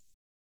Gambit.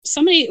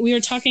 We were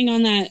talking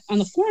on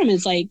the forum,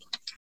 it's like,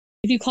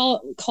 if you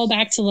call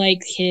back to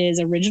like his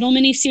original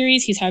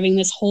miniseries, he's having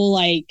this whole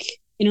like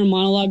inner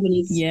monologue when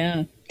he's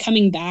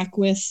coming back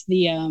with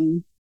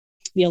the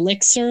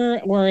elixir,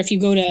 or if you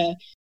go to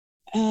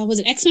was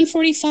it X-Men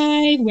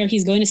 45, where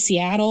he's going to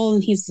Seattle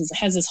and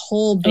has this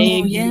whole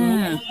big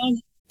monologue.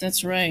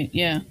 That's right,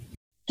 yeah.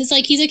 It's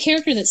like he's a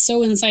character that's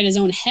so inside his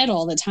own head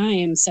all the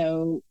time,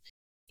 so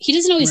he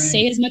doesn't always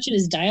say as much in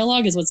his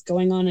dialogue as what's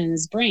going on in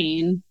his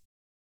brain.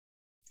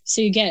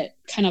 So you get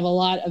kind of a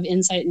lot of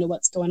insight into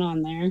what's going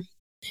on there.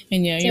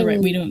 And yeah, you're right.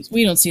 We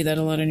don't see that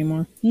a lot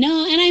anymore.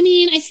 No, and I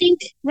mean, I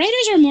think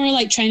writers are more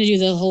like trying to do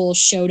the whole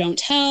show don't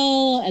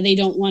tell, and they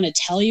don't want to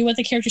tell you what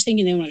the character's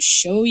thinking. They want to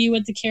show you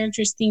what the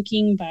character's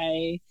thinking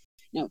by,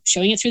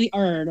 showing it through the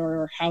art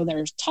or how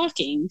they're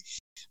talking,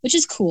 which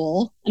is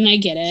cool, and I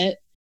get it.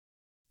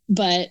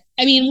 But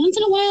I mean, once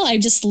in a while, I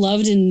just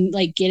loved and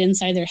like get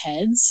inside their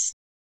heads.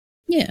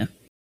 Yeah,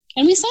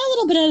 and we saw a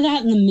little bit of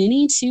that in the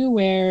mini too,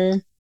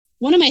 where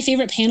one of my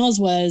favorite panels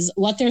was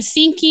what they're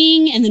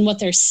thinking and then what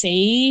they're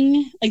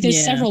saying. Like,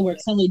 there's several where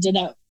Kelly did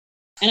that.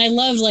 And I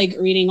loved, like,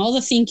 reading all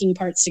the thinking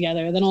parts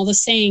together, then all the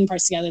saying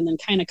parts together, and then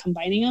kind of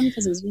combining them,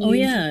 because it was really... Oh,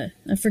 yeah.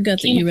 I forgot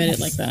that you read it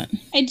like that.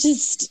 I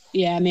just,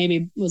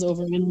 maybe was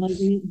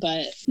overanalyzing it,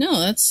 but... No,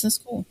 that's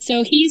cool.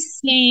 So he's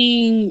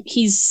saying,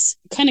 he's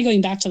kind of going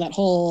back to that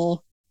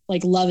whole,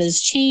 like, love has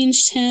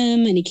changed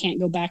him, and he can't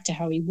go back to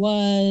how he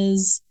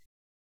was.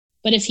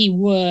 But if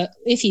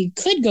he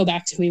could go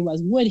back to who he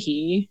was, would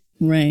he?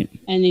 Right.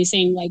 And he's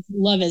saying, like,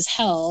 love is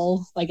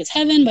hell. Like, it's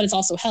heaven, but it's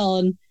also hell.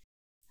 And,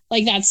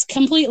 like, that's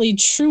completely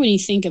true when you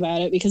think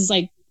about it, because,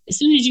 like, as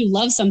soon as you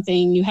love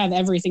something, you have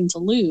everything to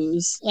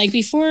lose. Like,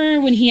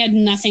 before, when he had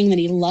nothing that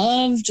he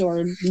loved,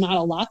 or not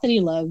a lot that he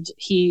loved,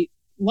 he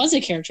was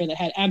a character that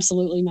had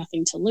absolutely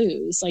nothing to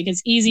lose. Like,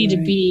 it's easy to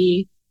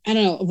be, I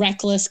don't know,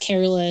 reckless,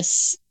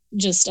 careless,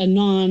 just a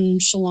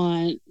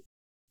nonchalant,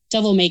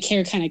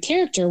 devil-may-care kind of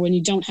character when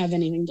you don't have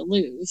anything to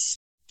lose.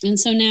 And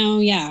so now,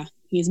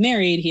 he's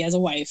married, he has a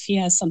wife, he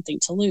has something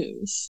to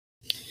lose.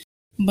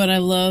 But I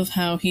love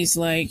how he's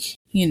like,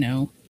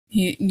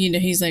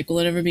 He's like, will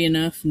it ever be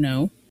enough?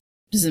 No.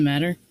 Does it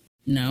matter?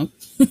 No.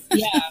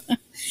 Yeah.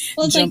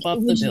 Well, it's Jump like,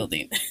 off the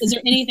building. Is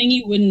there anything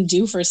you wouldn't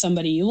do for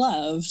somebody you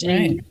loved?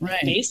 And right.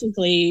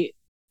 basically,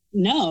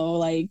 no,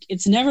 like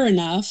it's never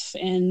enough.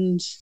 And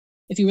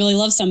if you really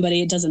love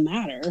somebody, it doesn't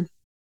matter.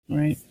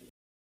 Right.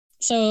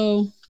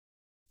 So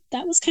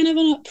that was kind of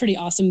a pretty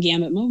awesome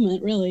Gambit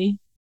moment, really.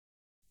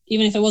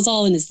 Even if it was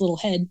all in his little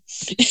head.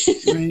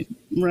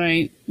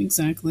 Right,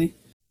 exactly.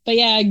 But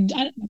yeah,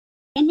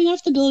 jumping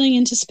off the building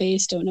into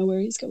space, don't know where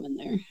he's going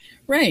there.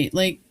 Right,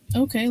 like,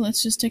 okay,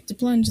 let's just take the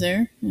plunge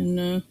there. And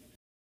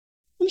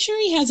I'm sure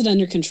he has it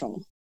under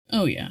control.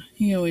 Oh yeah,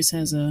 he always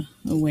has a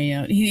way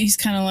out. He's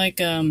kind of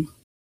like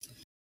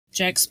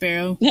Jack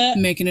Sparrow,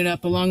 making it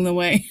up along the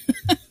way.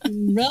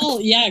 Well,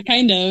 yeah,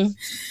 kind of.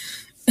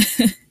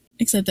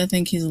 Except I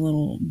think he's a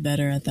little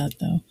better at that,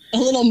 though. A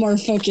little more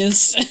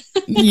focused.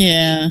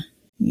 Yeah.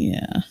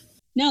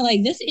 No,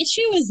 like this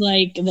issue was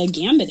like the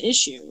Gambit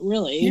issue,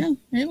 really. Yeah,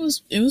 it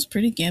was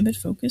pretty Gambit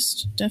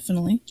focused,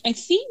 definitely. I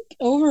think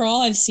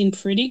overall I've seen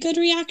pretty good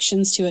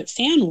reactions to it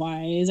fan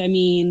wise. I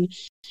mean,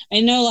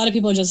 I know a lot of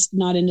people are just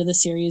not into the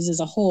series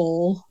as a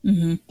whole,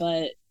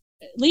 but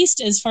at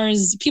least as far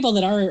as people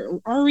that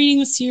are reading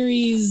the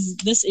series,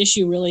 this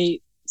issue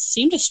really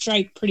seemed to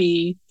strike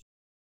pretty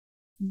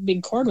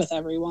big chord with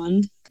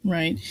everyone.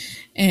 Right.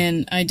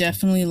 And I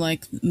definitely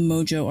like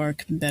Mojo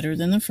arc better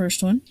than the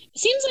first one. It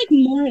seems like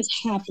more is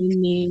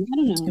happening. I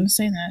don't know. I was going to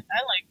say that. I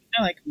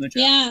like Mojo.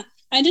 Yeah,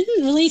 I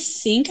didn't really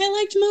think I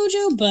liked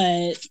Mojo,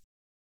 but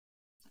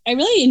I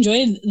really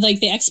enjoyed,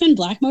 like, the X-Men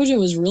Black Mojo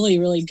was really,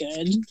 really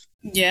good.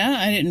 Yeah,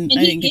 I didn't get to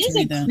read that. He is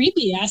a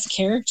creepy-ass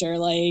character,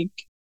 like...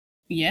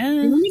 Yeah.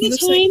 Remember the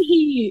time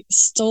he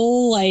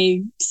stole, like,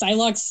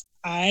 Psylocke's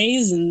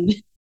eyes and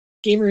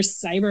gave her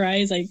cyber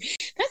eyes? Like,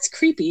 that's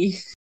creepy.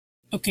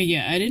 Okay,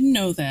 yeah, I didn't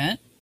know that.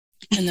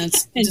 And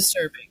that's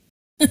disturbing.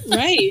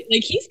 Right.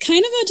 Like, he's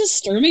kind of a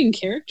disturbing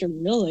character,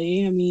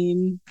 really. I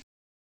mean,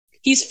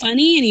 he's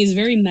funny and he's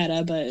very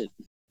meta, but...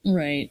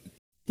 Right.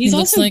 He's he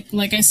also... looks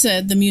like I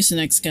said, the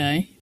Mucinex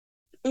guy.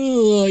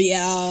 Oh,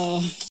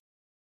 yeah.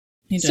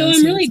 He does. So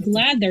I'm really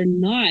glad they're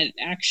not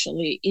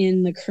actually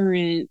in the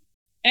current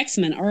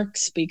X-Men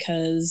arcs,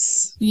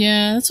 because...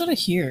 Yeah, that's what I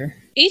hear.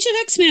 Age of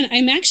X-Men,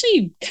 I'm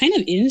actually kind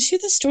of into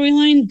the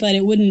storyline, but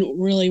it wouldn't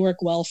really work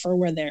well for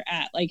where they're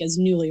at, like as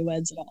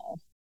newlyweds at all.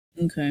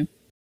 Okay.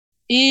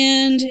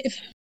 And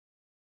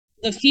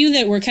the few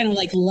that were kind of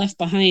like left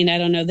behind, I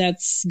don't know,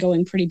 that's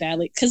going pretty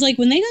badly. Because like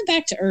when they go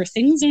back to Earth,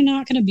 things are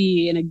not going to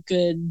be in a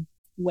good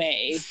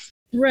way.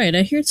 Right,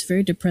 I hear it's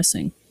very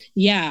depressing.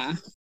 Yeah.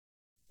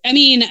 I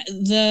mean,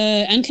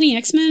 the Uncanny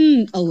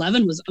X-Men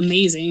 11 was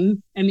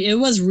amazing. I mean, it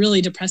was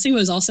really depressing, but it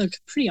was also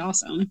pretty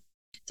awesome.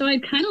 So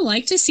I'd kind of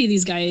like to see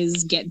these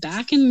guys get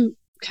back, you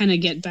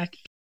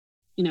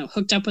know,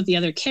 hooked up with the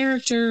other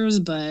characters,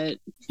 but...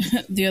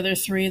 The other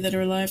three that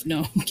are alive?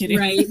 No, I'm kidding.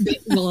 Right.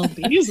 Well,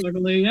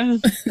 basically, yeah.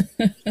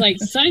 Like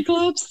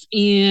Cyclops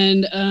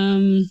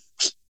and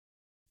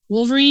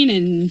Wolverine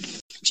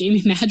and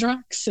Jamie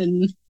Madrox,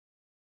 and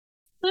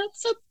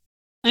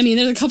I mean,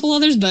 there's a couple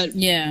others, but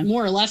yeah,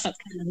 more or less that's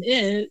kind of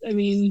it. I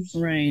mean...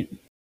 Right.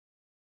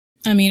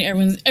 I mean,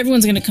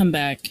 everyone's going to come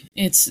back.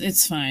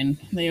 It's fine.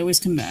 They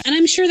always come back. And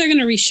I'm sure they're going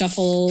to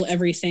reshuffle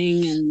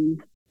everything,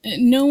 and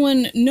no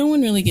one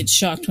really gets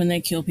shocked when they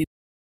kill people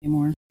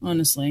anymore,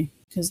 honestly,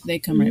 because they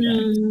come right back.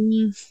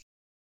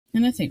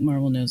 And I think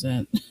Marvel knows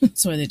that.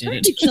 That's why they did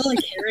it. To kill a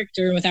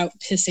character without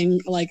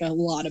pissing like a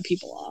lot of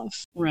people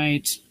off.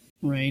 Right.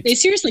 They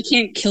seriously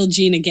can't kill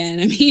Jean again.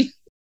 I mean,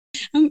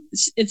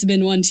 it's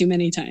been one too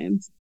many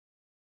times.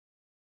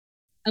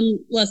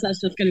 Unless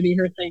that's just going to be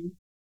her thing.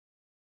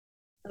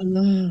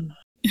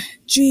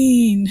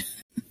 Jean.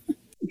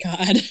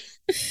 God.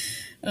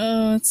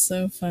 Oh, it's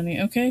so funny.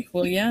 Okay,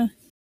 well, yeah.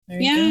 There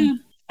you go.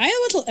 I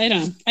don't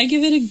know. I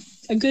give it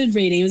a good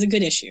rating. It was a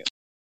good issue.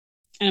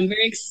 And I'm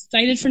very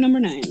excited for number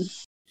 9.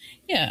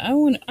 Yeah, I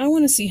want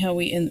to see how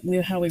we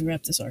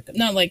wrap this arc up.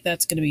 Not like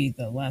that's going to be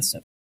the last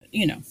episode, but,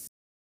 you know.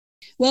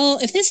 Well,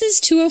 if this is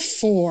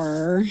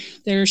 204,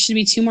 there should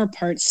be 2 more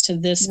parts to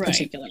this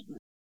particular one.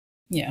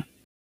 Yeah.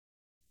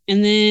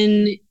 And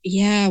then,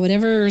 yeah,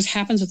 whatever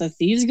happens with the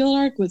Thieves Guild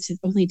arc with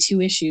only 2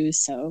 issues.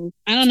 So,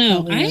 I don't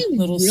know. A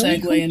little really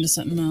segue into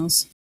something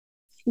else.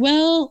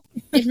 Well,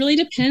 it really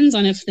depends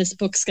on if this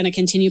book's going to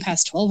continue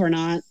past 12 or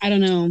not. I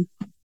don't know.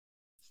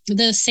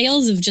 The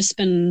sales have just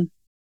been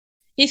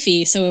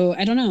iffy, so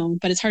I don't know.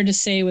 But it's hard to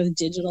say with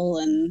digital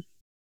and,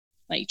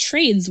 like,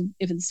 trades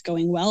if it's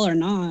going well or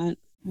not.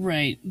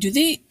 Right.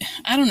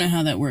 I don't know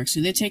how that works.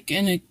 Do they take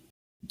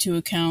into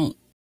account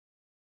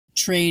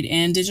trade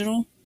and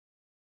digital?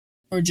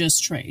 Or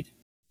just trade?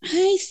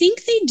 I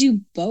think they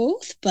do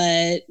both,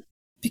 but...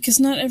 Because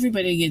not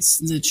everybody gets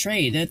the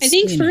trade. I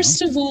think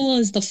first of all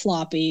is the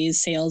floppies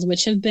sales,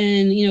 which have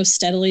been,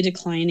 steadily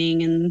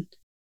declining, and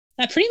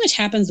that pretty much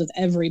happens with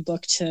every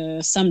book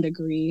to some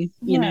degree,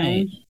 you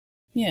know?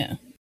 Yeah.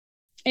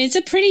 It's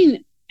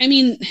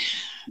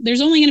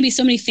there's only going to be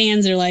so many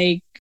fans that are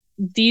like,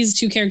 these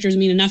 2 characters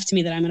mean enough to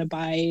me that I'm going to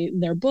buy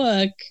their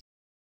book.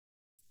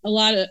 a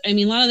lot of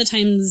the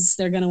times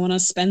they're going to want to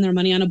spend their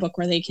money on a book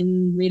where they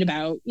can read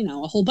about,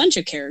 a whole bunch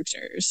of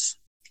characters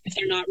if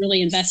they're not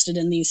really invested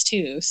in these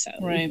two. So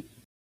right.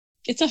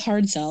 It's a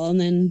hard sell. And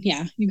then,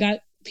 you got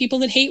people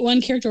that hate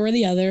one character or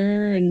the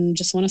other and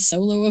just want a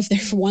solo of their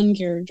one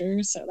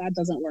character. So that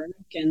doesn't work.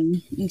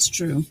 And it's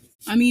true.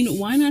 I mean,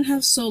 why not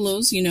have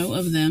solos,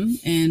 of them?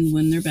 And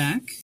when they're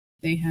back,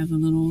 they have a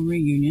little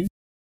reunion.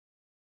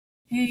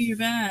 Hey, you're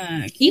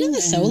back. Even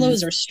the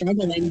solos are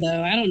struggling,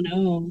 though. I don't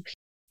know.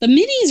 The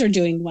minis are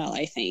doing well,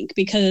 I think,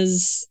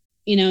 because,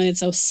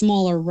 it's a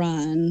smaller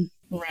run.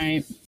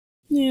 Right.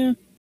 Yeah.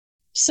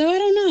 So I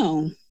don't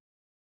know.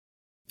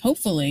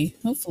 Hopefully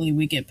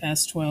we get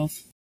past 12.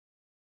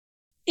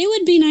 It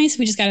would be nice if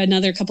we just got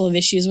another couple of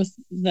issues with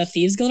the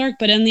Thieves Guild arc,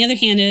 but on the other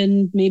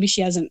hand, maybe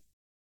she hasn't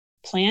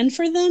planned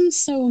for them,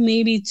 so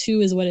maybe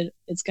 2 is what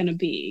it's going to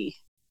be,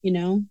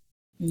 Yeah.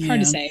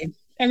 Hard to say.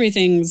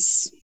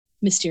 Everything's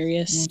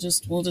mysterious.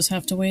 We'll just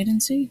have to wait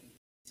and see.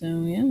 So,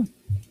 yeah.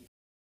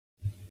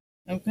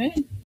 Okay.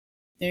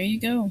 There you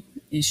go.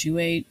 Issue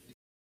 8.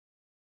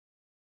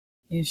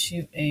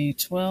 Issue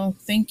 8. Well,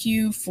 thank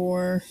you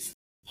for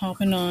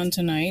hopping on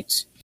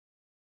tonight.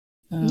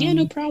 Yeah,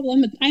 no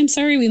problem. I'm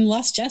sorry we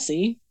lost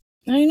Jessie.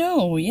 I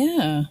know,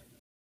 yeah.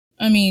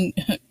 I mean,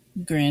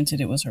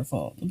 granted, it was her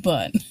fault,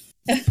 but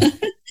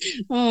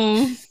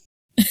oh,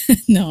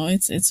 no,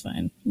 it's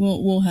fine.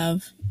 We'll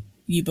have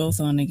you both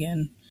on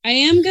again. I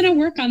am gonna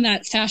work on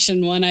that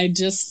fashion one. I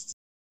just,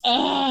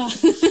 oh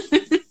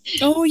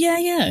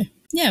yeah.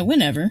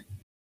 Whenever.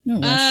 No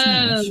rush.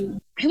 I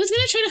was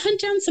gonna try to hunt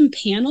down some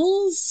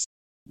panels.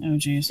 Oh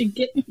jeez. To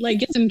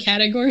get some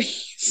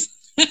categories.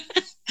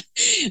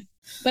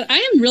 But I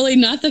am really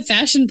not the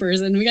fashion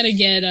person. We got to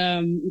get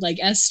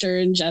Esther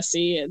and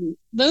Jessie and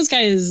those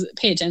guys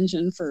pay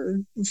attention for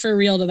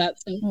real to that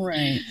stuff.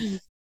 Right.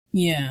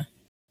 Yeah.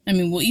 I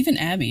mean, well, even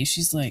Abby,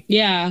 she's like,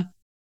 yeah,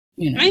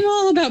 I'm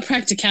all about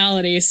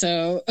practicality.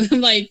 So I'm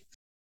like,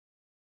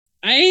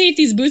 I hate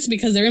these boots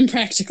because they're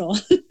impractical.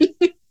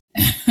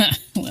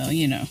 Well,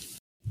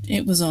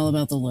 it was all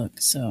about the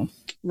look. So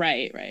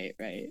right.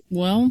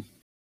 Well,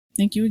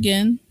 thank you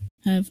again.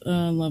 Have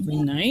a lovely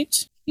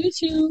night. You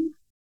too.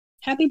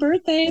 Happy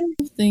birthday.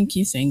 Thank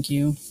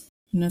you.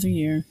 Another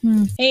year.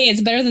 Hey,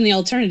 it's better than the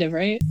alternative,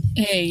 right?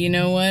 Hey, you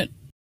know what?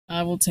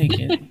 I will take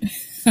it.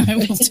 I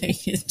will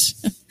take it.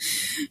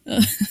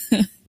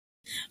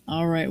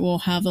 All right. Well,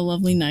 have a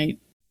lovely night.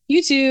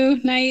 You too.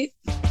 Night.